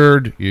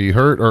injured. You're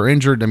hurt or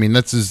injured. I mean,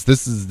 this is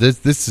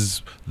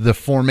the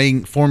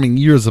forming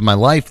years of my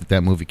life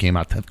that movie came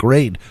out. 10th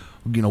grade.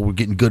 We're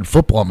getting good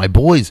football. My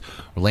boys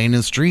are laying in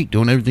the street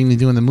doing everything they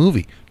do in the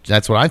movie.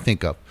 That's what I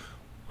think of.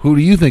 Who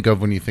do you think of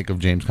when you think of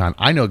James Caan?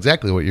 I know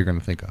exactly what you're going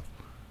to think of.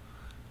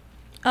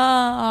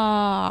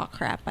 Oh,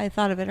 crap. I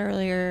thought of it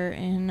earlier,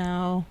 and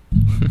now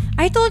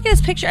I have to look at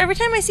his picture. Every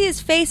time I see his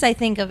face, I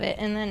think of it,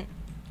 and then...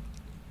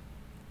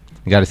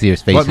 You got to see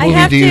his face. What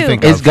movie do you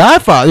think of? It's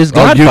Godfather. It's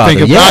Godfather. You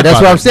think of Godfather.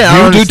 That's what I'm saying. I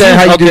don't understand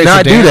how you do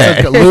not do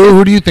that. Lou,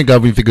 who do you think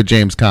of when you think of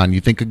James Caan?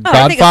 You think of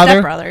Godfather? I think of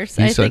Step Brothers.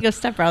 I think of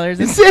Step Brothers.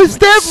 It says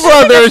Step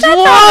Brothers.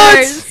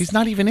 What? He's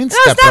not even in No,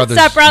 Step it's not Brothers.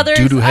 Step Brothers.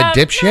 Doo-doo head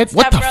dipshit.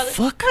 What the Brothers.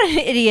 fuck? What an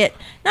idiot.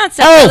 Not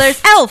Step Elf.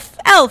 Brothers.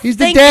 Elf. He's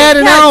the Thank dad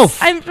you. in Yes.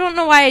 Elf. I don't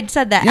know why I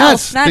said that.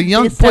 Yes, Elf, not the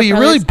young Step boy. You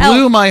really Brothers.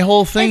 blew Elf. my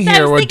whole thing I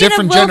here. was We're thinking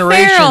different of Will Ferrell.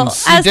 generations.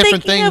 See I was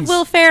different thinking things. of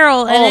Will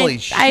Ferrell. And Holy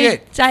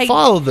shit.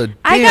 Follow the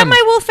I got damn-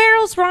 my Will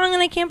Ferrells wrong,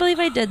 and I can't believe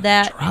I did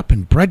that.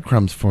 Dropping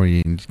breadcrumbs for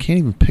you, and you can't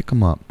even pick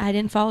them up. I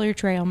didn't follow your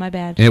trail. My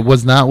bad. It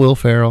was not Will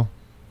Ferrell.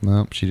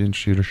 No, she didn't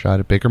shoot her shot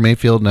at Baker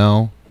Mayfield.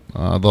 No,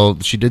 although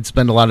she did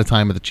spend a lot of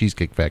time at the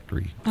Cheesecake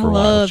Factory for a while.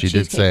 love She did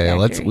Cheesecake say,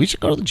 Factory. We should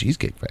go to the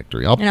Cheesecake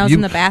Factory." And I was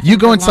in the bathroom You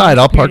go for a inside. long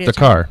I'll park the period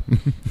car.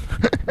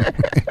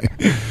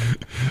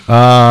 Let's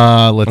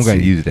I'm going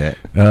to see. use that.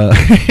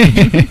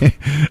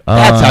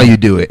 That's how you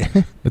do it.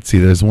 Let's see.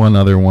 There's one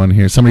other one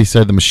here. Somebody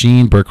said the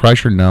Machine. Burt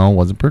Kreischer. No,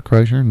 wasn't Burt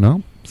Kreischer.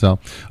 No. So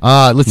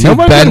let's see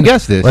Nobody if Ben can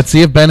guess this. Let's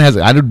see if Ben has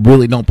it. I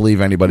really don't believe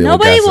anybody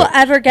Nobody will will guess it.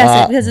 ever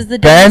guess it because it's the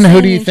Ben, dumbest who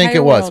thing do in you the think it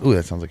entire was? world. Ooh,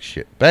 that sounds like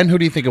shit. Ben, who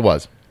do you think it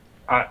was?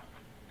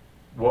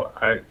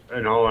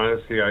 In all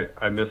honesty,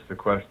 I missed the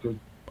question.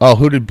 Oh,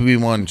 who did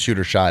B1 shoot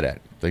or shot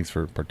at? Thanks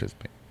for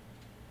participating.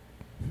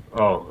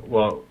 Oh,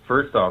 well,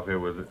 first off, it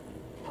was,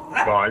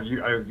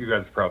 you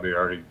guys probably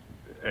already,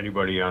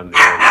 anybody on the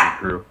LG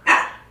crew,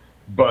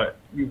 but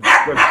I'm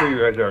sure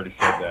you guys already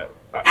said that.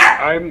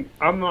 I'm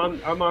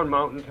on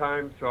mountain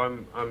time, so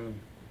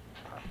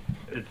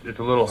it's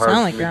a little hard.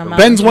 Sound like for me you're on to-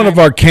 Mountain Ben's one of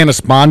our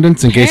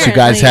cannispondents, in case you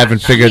guys Apparently. haven't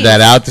figured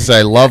that out. This is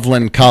a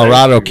Loveland,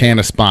 Colorado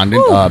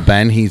cannispondent.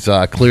 Ben, he's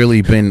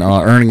clearly been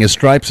earning his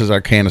stripes as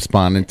our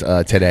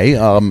cannispondent today.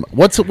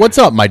 What's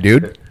up, my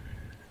dude?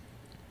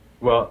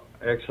 Well,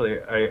 actually,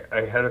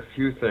 I had a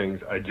few things.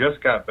 I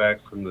just got back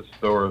from the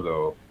store,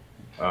 though,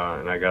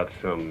 and I got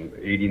some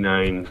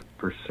 89%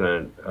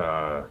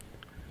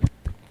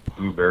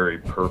 blueberry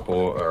purple,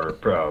 or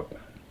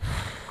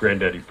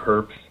Granddaddy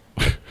Perps,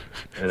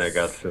 and I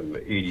got some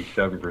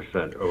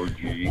 87%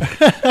 OG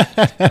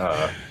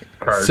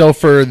cards. So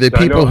for the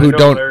people who I know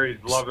don't... Larry's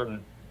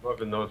loving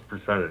those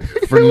percentages.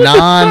 For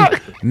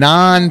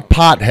non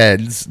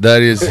potheads,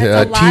 that is That's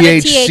a lot of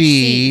THC.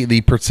 THC.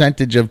 The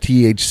percentage of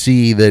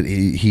THC that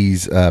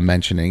he's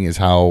mentioning is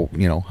how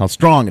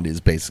strong it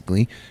is,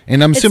 basically.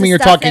 And I'm It's assuming the you're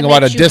stuff talking that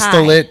about a makes you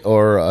distillate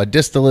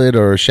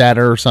or a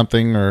shatter or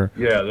something, or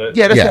Yeah, that's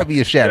Yeah. got to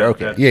be a shadow.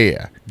 Okay.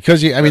 yeah.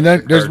 Because there's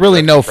cartridge,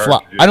 really no that's the flour.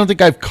 cartridge. I don't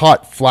think I've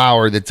caught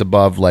flour that's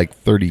above like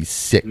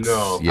 36.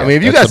 No. yet. I mean,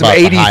 if you That's got some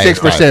about the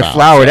highest I've 86% found.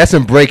 flour, that's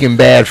some Breaking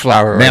Bad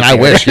flour. Man, right I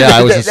there. wish. Yeah,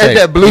 I was That's to say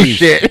that blue please,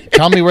 shit.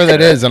 Tell me where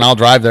that is, and I'll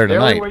drive there The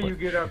tonight. only way you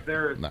get up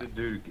there is No.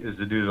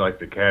 to do like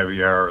the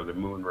caviar or the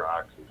moon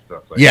rocks and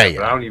stuff like Yeah, that. yeah.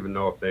 But I don't even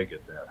know if they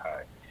get that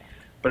high.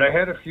 But I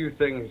had a few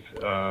things.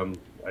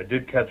 I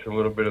did catch a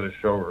little bit of the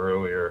show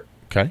earlier,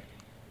 Okay.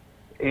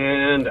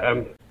 and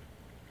I'm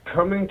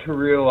coming to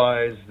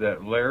realize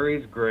that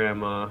Larry's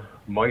grandma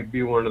might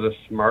be one of the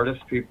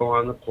smartest people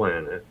on the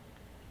planet.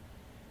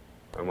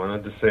 I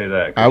wanted to say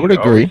that. 'cause I would she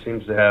always agree.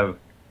 seems to have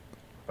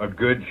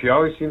She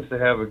always seems to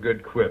have a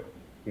good quip.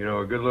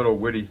 A good little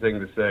witty thing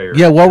to say. Or,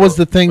 Yeah, what was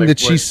the thing like that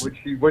she's...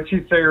 What'd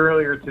she say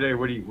earlier today?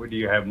 What do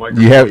you have, Mike?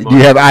 You have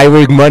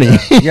iRig money.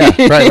 Yeah,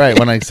 right.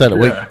 When I said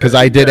it, Yeah. because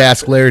I did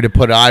ask Larry to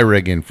put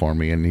iRig in for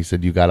me, and he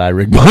said you got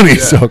iRig money. Yeah.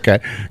 So okay,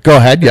 go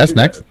ahead. Yes,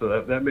 next.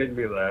 So that made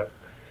me laugh.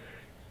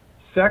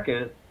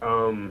 Second,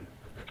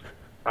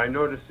 I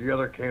noticed the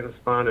other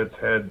correspondents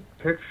had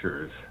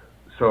pictures.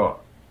 So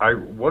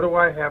what do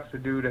I have to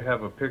do to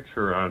have a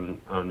picture on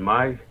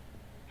my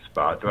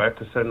spot? Do I have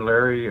to send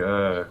Larry?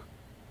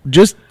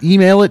 Just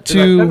email it I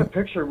sent a to.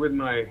 picture with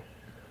my.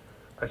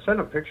 I sent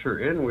a picture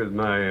in with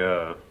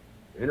my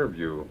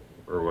interview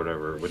or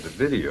whatever with the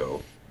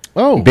video.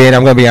 Oh, Ben,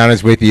 I'm gonna be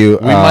honest with you.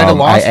 We might have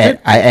lost it.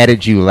 I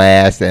added you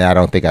last, and I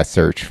don't think I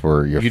searched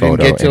for your You photo.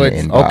 didn't get to in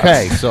it. the inbox.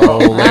 Okay, so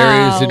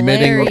Larry is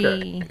admitting.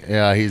 Larry.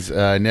 Yeah, he's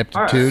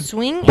ineptitude.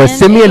 Swing But and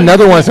send me a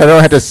another one miss. so I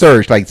don't have to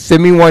search. Like,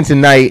 send me one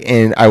tonight,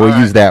 and I will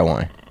use that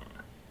one.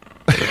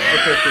 Okay, so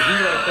who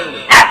do I send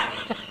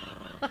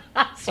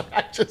it? So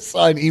I just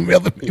saw an email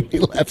that made me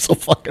laugh so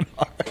fucking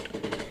hard.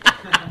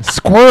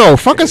 Squirrel,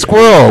 fucking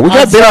squirrel. We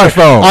got Ben on the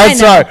phone. I'm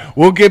sorry.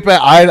 We'll get back.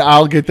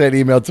 I'll get that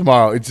email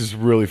tomorrow. It's just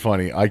really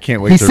funny. I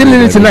can't wait. He's to sending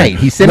read it that tonight.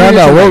 email. He's sending it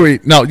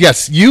tonight. No,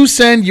 yes. You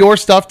send your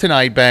stuff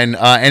tonight, Ben,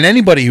 and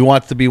anybody who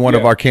wants to be one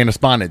of our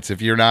correspondents.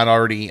 If you're not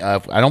already,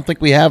 I don't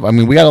think we have. I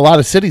mean, we got a lot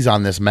of cities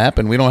on this map,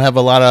 and we don't have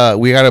a lot of.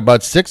 We got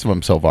about 6 of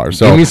them so far.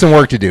 So Give me some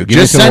work to do. Give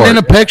just me some send work. in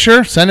a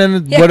picture. Send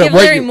in Yeah, give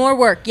Larry more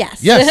work.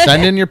 Yes. Yes,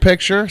 send in your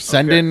picture.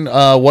 Send in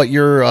what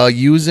you're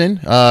using.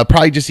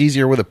 Probably just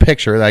easier with a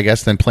picture, I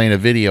guess, than playing a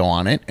video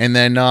on it. And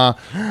then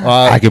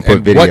I can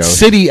put and what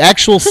videos.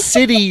 actual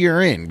city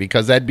you're in,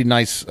 because that'd be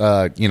nice.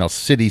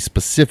 City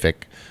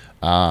specific.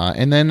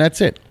 And then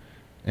that's it.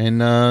 And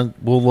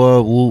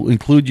we'll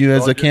include you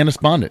as a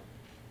correspondent.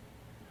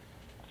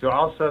 So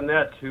I'll send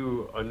that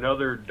to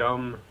another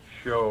dumb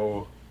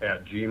show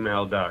at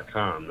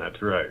gmail.com.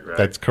 That's right?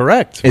 That's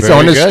correct. It's Very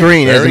on the good.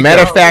 screen. As a Very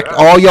matter good. of fact,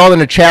 all y'all in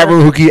the chat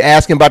room who keep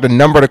asking about the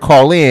number to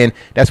call in,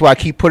 that's why I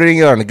keep putting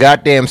it on the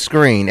goddamn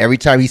screen. Every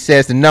time he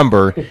says the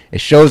number, it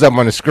shows up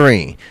on the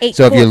screen.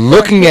 So if you're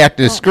looking at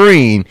the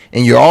screen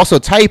and you're also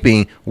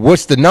typing,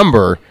 what's the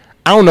number,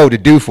 I don't know what to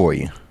do for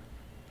you.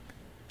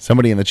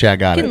 Somebody in the chat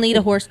got You it. can lead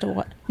a horse to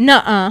what?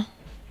 Nuh-uh.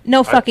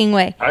 No fucking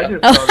way. I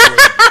just thought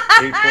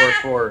it was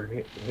 844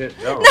 hit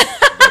dumb.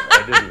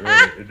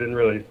 But it didn't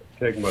really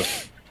take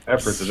much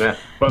effort than that.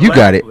 But You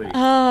got it.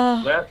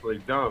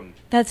 Lastly, dumb.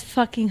 That's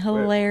fucking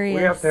hilarious.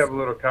 We have to have a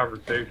little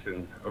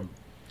conversation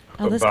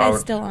Oh, this guy's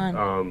still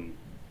on.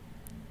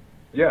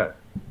 Yeah.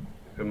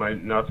 Am I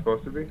not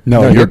supposed to be?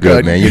 No, you're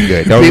good, man. You're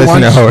good. Don't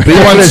listen to her.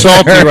 B1's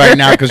salty right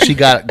now because she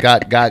got. I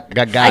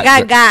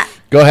got.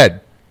 Go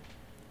ahead.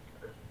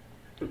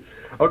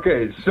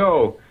 Okay,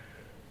 so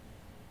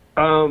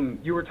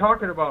you were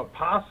talking about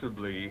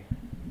possibly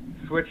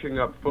switching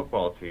up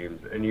football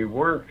teams, and you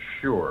weren't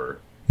sure.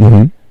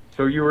 Mm-hmm.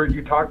 So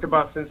you talked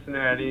about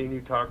Cincinnati, and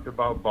you talked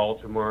about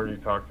Baltimore, and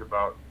you talked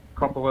about a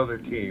couple other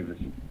teams,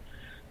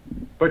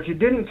 but you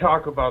didn't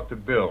talk about the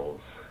Bills.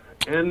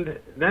 And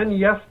then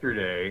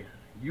yesterday,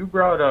 you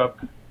brought up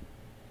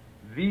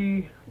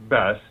the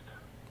best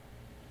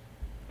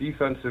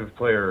defensive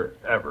player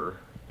ever,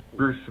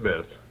 Bruce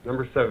Smith,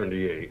 number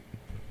 78.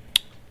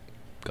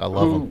 God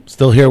love him.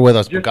 Still here with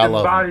us, but Just God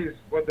love him. embodies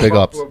what the Big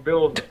ups. Buffalo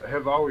Bills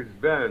have always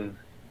been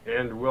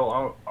and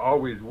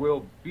always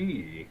will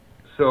be.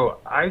 So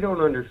I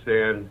don't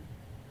understand.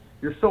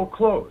 You're so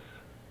close.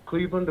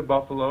 Cleveland to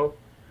Buffalo,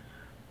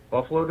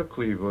 Buffalo to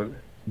Cleveland.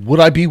 Would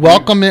I be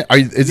welcome?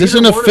 Is this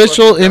an Neither one of us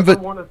official has ever invite?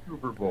 won a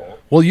Super Bowl.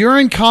 Well, you're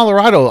in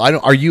Colorado.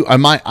 Are you?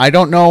 Am I? I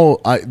don't know.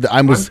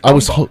 I was.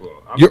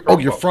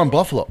 You're from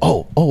Buffalo.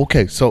 Oh,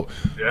 okay. So to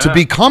Yeah.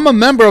 become a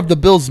member of the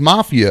Bills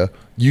Mafia,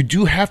 you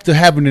do have to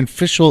have an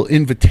official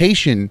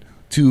invitation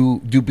to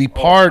be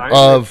part I'm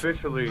of.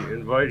 officially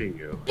inviting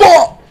you.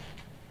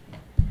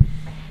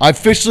 I've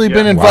officially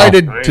been Yeah.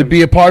 invited Wow. to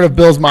be a part of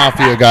Bills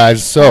Mafia,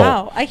 guys. So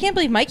Wow, I can't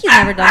believe Mikey's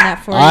never done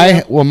that for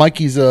you.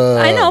 Mikey's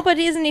I know, but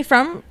isn't he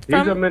from? He's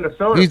a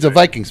Minnesota. He's a fan.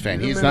 Vikings fan.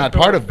 He's not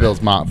part of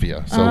Bills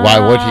Mafia, so why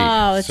would he?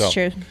 Oh, it's So-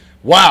 true.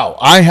 Wow,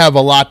 I have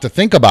a lot to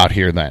think about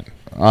here. Then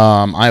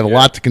I have a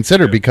lot to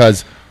consider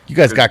because you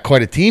guys got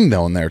quite a team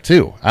though in there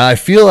too. I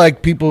feel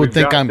like people would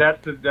think I'm.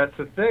 That's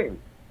the thing.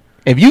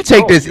 If you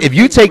take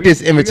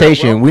this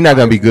invitation, we're not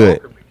gonna be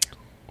good.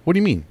 What do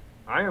you mean?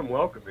 I am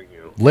welcoming you.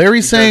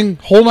 Larry's saying,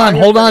 hold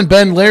on,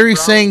 Ben.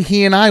 Larry's saying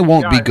he and I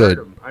won't be good.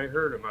 I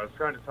heard him. I was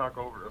trying to talk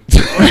over him.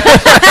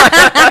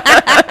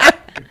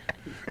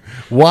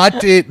 Why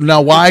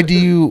do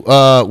you?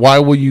 Why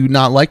will you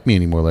not like me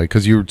anymore? Like,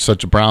 because you're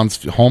such a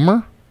Browns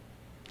homer?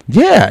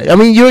 Yeah, I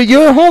mean you're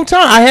a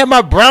hometown. I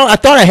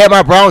thought I had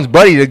my Browns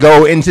buddy to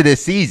go into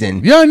this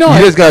season. Yeah, I know.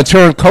 You're just gonna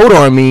turn coat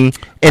on me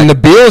and the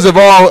Bills of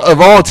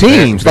all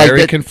teams. Very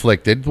like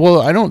conflicted.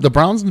 Well, I don't. The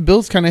Browns and the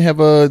Bills kind of have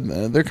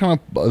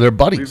they're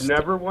buddies. We've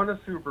never won a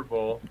Super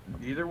Bowl.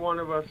 Either one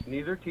of us,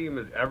 neither team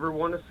has ever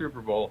won a Super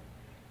Bowl.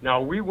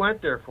 Now, we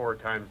went there 4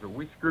 times, but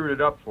we screwed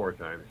it up 4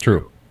 times.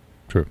 True.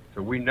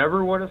 So we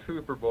never won a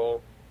Super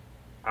Bowl.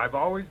 I've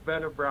always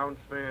been a Browns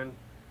fan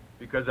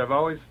because I've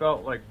always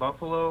felt like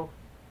Buffalo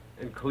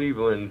and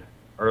Cleveland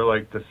are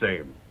like the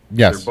same.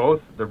 Yes.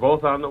 They're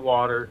both on the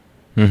water.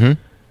 Mm-hmm.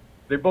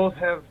 They both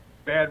have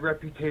bad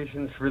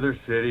reputations for their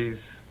cities,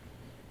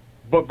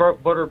 but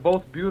are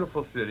both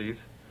beautiful cities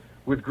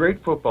with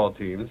great football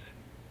teams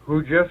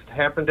who just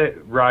happened to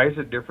rise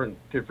at different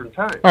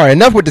times. All right,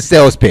 enough with the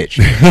sales pitch.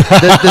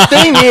 The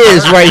thing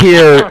is right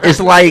here is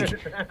like,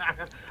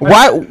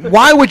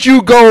 why would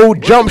you go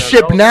jump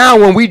ship now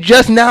when we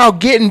just now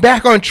getting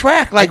back on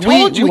track? Like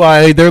I told you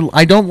I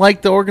don't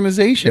like the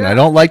organization. I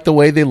don't like the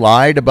way they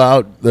lied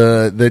about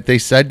that they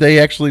said they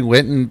actually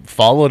went and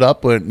followed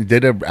up and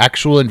did an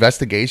actual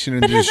investigation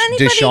into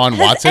Deshaun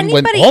Watson.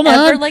 Hold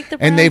on,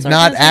 and they've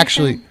not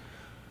actually.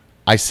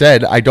 I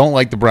said I don't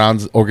like the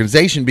Browns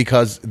organization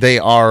because they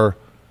lied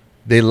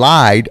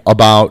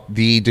about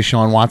the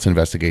Deshaun Watson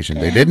investigation.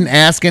 They didn't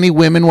ask any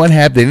women what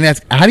happened. They didn't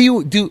ask how do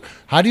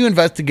you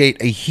investigate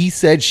a he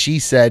said she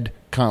said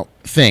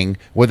thing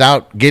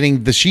without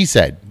getting the she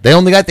said. They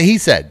only got the he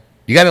said.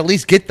 You got to at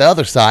least get the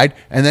other side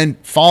and then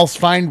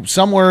find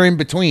somewhere in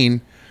between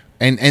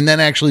and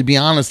then actually be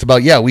honest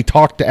about we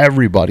talked to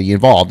everybody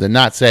involved and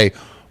not say,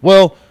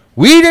 well,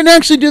 we didn't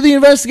actually do the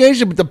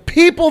investigation, but the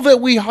people that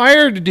we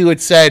hired to do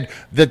it said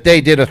that they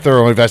did a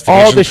thorough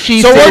investigation. All the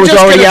she said was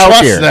already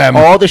out there.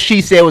 All the she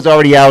said was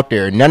already out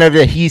there. None of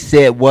the he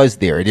said was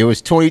there. There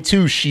was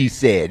 22 she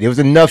said. There was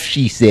enough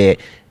she said.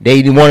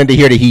 They wanted to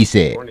hear the he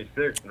said.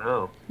 26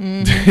 now.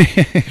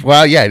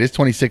 Well, it is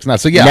 26 now.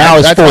 So now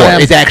it's 4.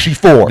 It's actually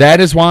 4.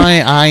 That is why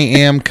I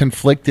am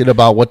conflicted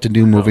about what to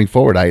do moving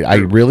forward. I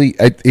really,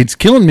 it's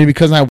killing me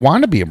because I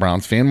want to be a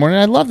Browns fan more than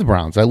I love the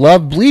Browns. I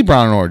love bleed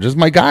brown and orange. Those are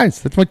my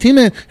guys. That's my team.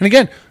 And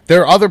again,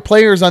 there are other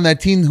players on that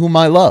team whom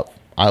I love.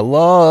 I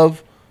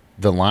love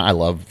the line. I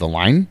love the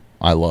line.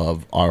 I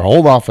love our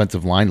whole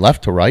offensive line,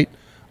 left to right.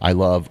 I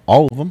love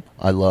all of them.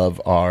 I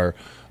love our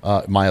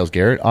Myles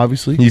Garrett,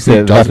 obviously. You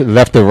said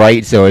left to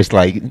right, so it's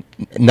like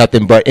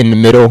nothing but in the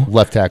middle.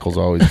 Left tackle's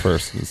always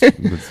first.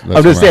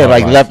 I'm just saying,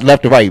 like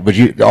left to right, but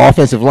the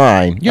offensive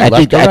line. Yeah,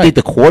 I think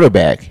the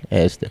quarterback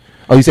has to.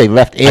 Oh, you say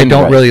left and I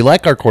don't right. really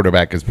like our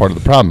quarterback as part of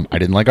the problem. I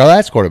didn't like our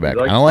last quarterback.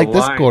 I don't like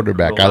this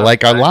quarterback. I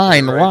like our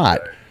line a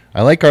lot.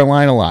 I like our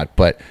line a lot,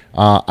 but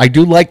I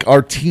do like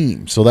our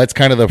team. So that's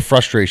kind of the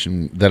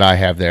frustration that I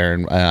have there,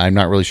 and I'm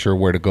not really sure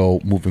where to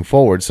go moving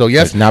forward. So,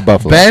 yes, not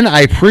Buffalo. Ben,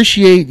 I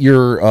appreciate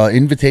your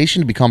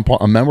invitation to become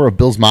a member of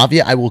Bill's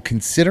Mafia. I will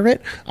consider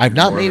it. I've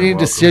not made any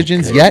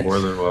decisions yet. More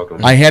than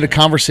welcome. I had a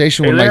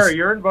conversation with Larry,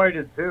 you're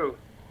invited too.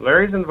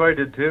 Larry's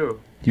invited too.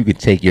 You could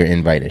take your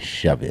invite and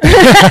shove it.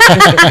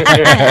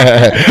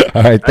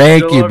 All right,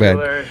 thank you,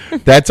 Ben.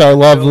 That's our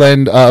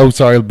Loveland.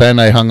 Sorry, Ben.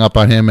 I hung up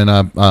on him, and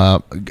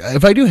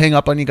if I do hang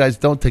up on you guys,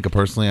 don't take it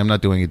personally. I'm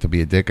not doing it to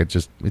be a dick. It's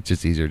just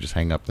easier to just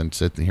hang up than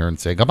sit here and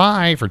say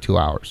goodbye for 2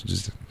 hours.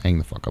 Just hang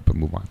the fuck up and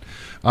move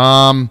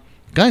on.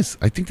 Guys,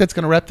 I think that's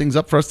going to wrap things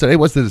up for us today.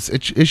 What's this?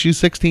 Issue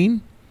 16?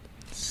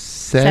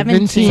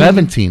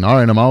 17. All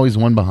right, I'm always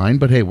one behind,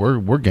 but hey,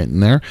 we're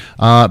getting there.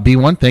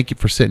 B1, thank you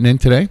for sitting in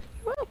today.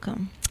 You're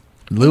welcome.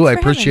 Lou, I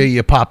appreciate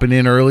you popping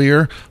in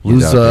earlier.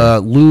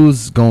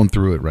 Lou's going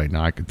through it right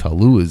now. I can tell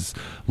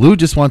Lou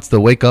just wants to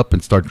wake up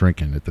and start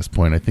drinking at this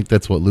point. I think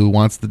that's what Lou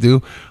wants to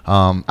do.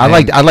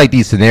 I like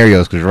these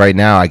scenarios because right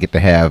now I get to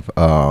have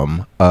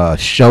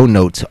show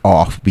notes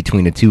off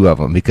between the two of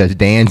them because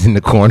Dan's in the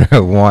corner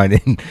of one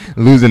and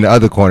Lou's in the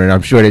other corner, and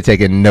I'm sure they're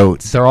taking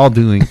notes. They're all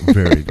doing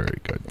very, very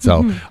good.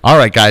 So, all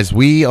right, guys,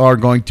 we are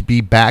going to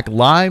be back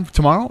live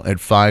tomorrow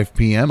at 5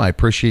 p.m. I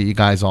appreciate you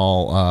guys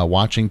all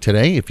watching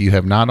today. If you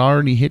have not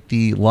already hit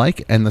the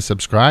like and the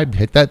subscribe,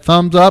 hit that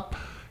thumbs up.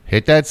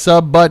 Hit that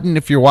sub button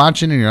if you're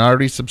watching and you're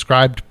already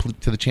subscribed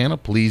to the channel.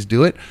 Please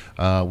do it.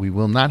 We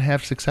will not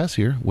have success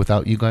here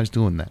without you guys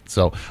doing that.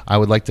 So I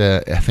would like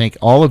to thank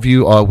all of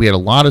you. We had a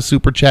lot of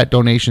super chat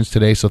donations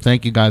today, so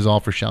thank you guys all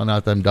for shouting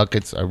out them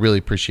ducats. I really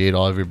appreciate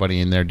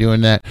everybody in there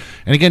doing that.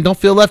 And again, don't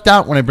feel left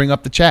out when I bring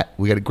up the chat.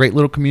 We got a great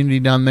little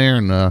community down there,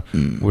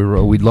 and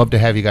we'd love to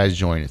have you guys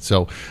join it.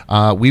 So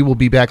we will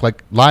be back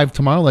live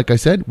tomorrow. Like I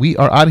said, we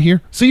are out of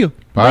here. See you.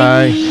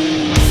 Bye.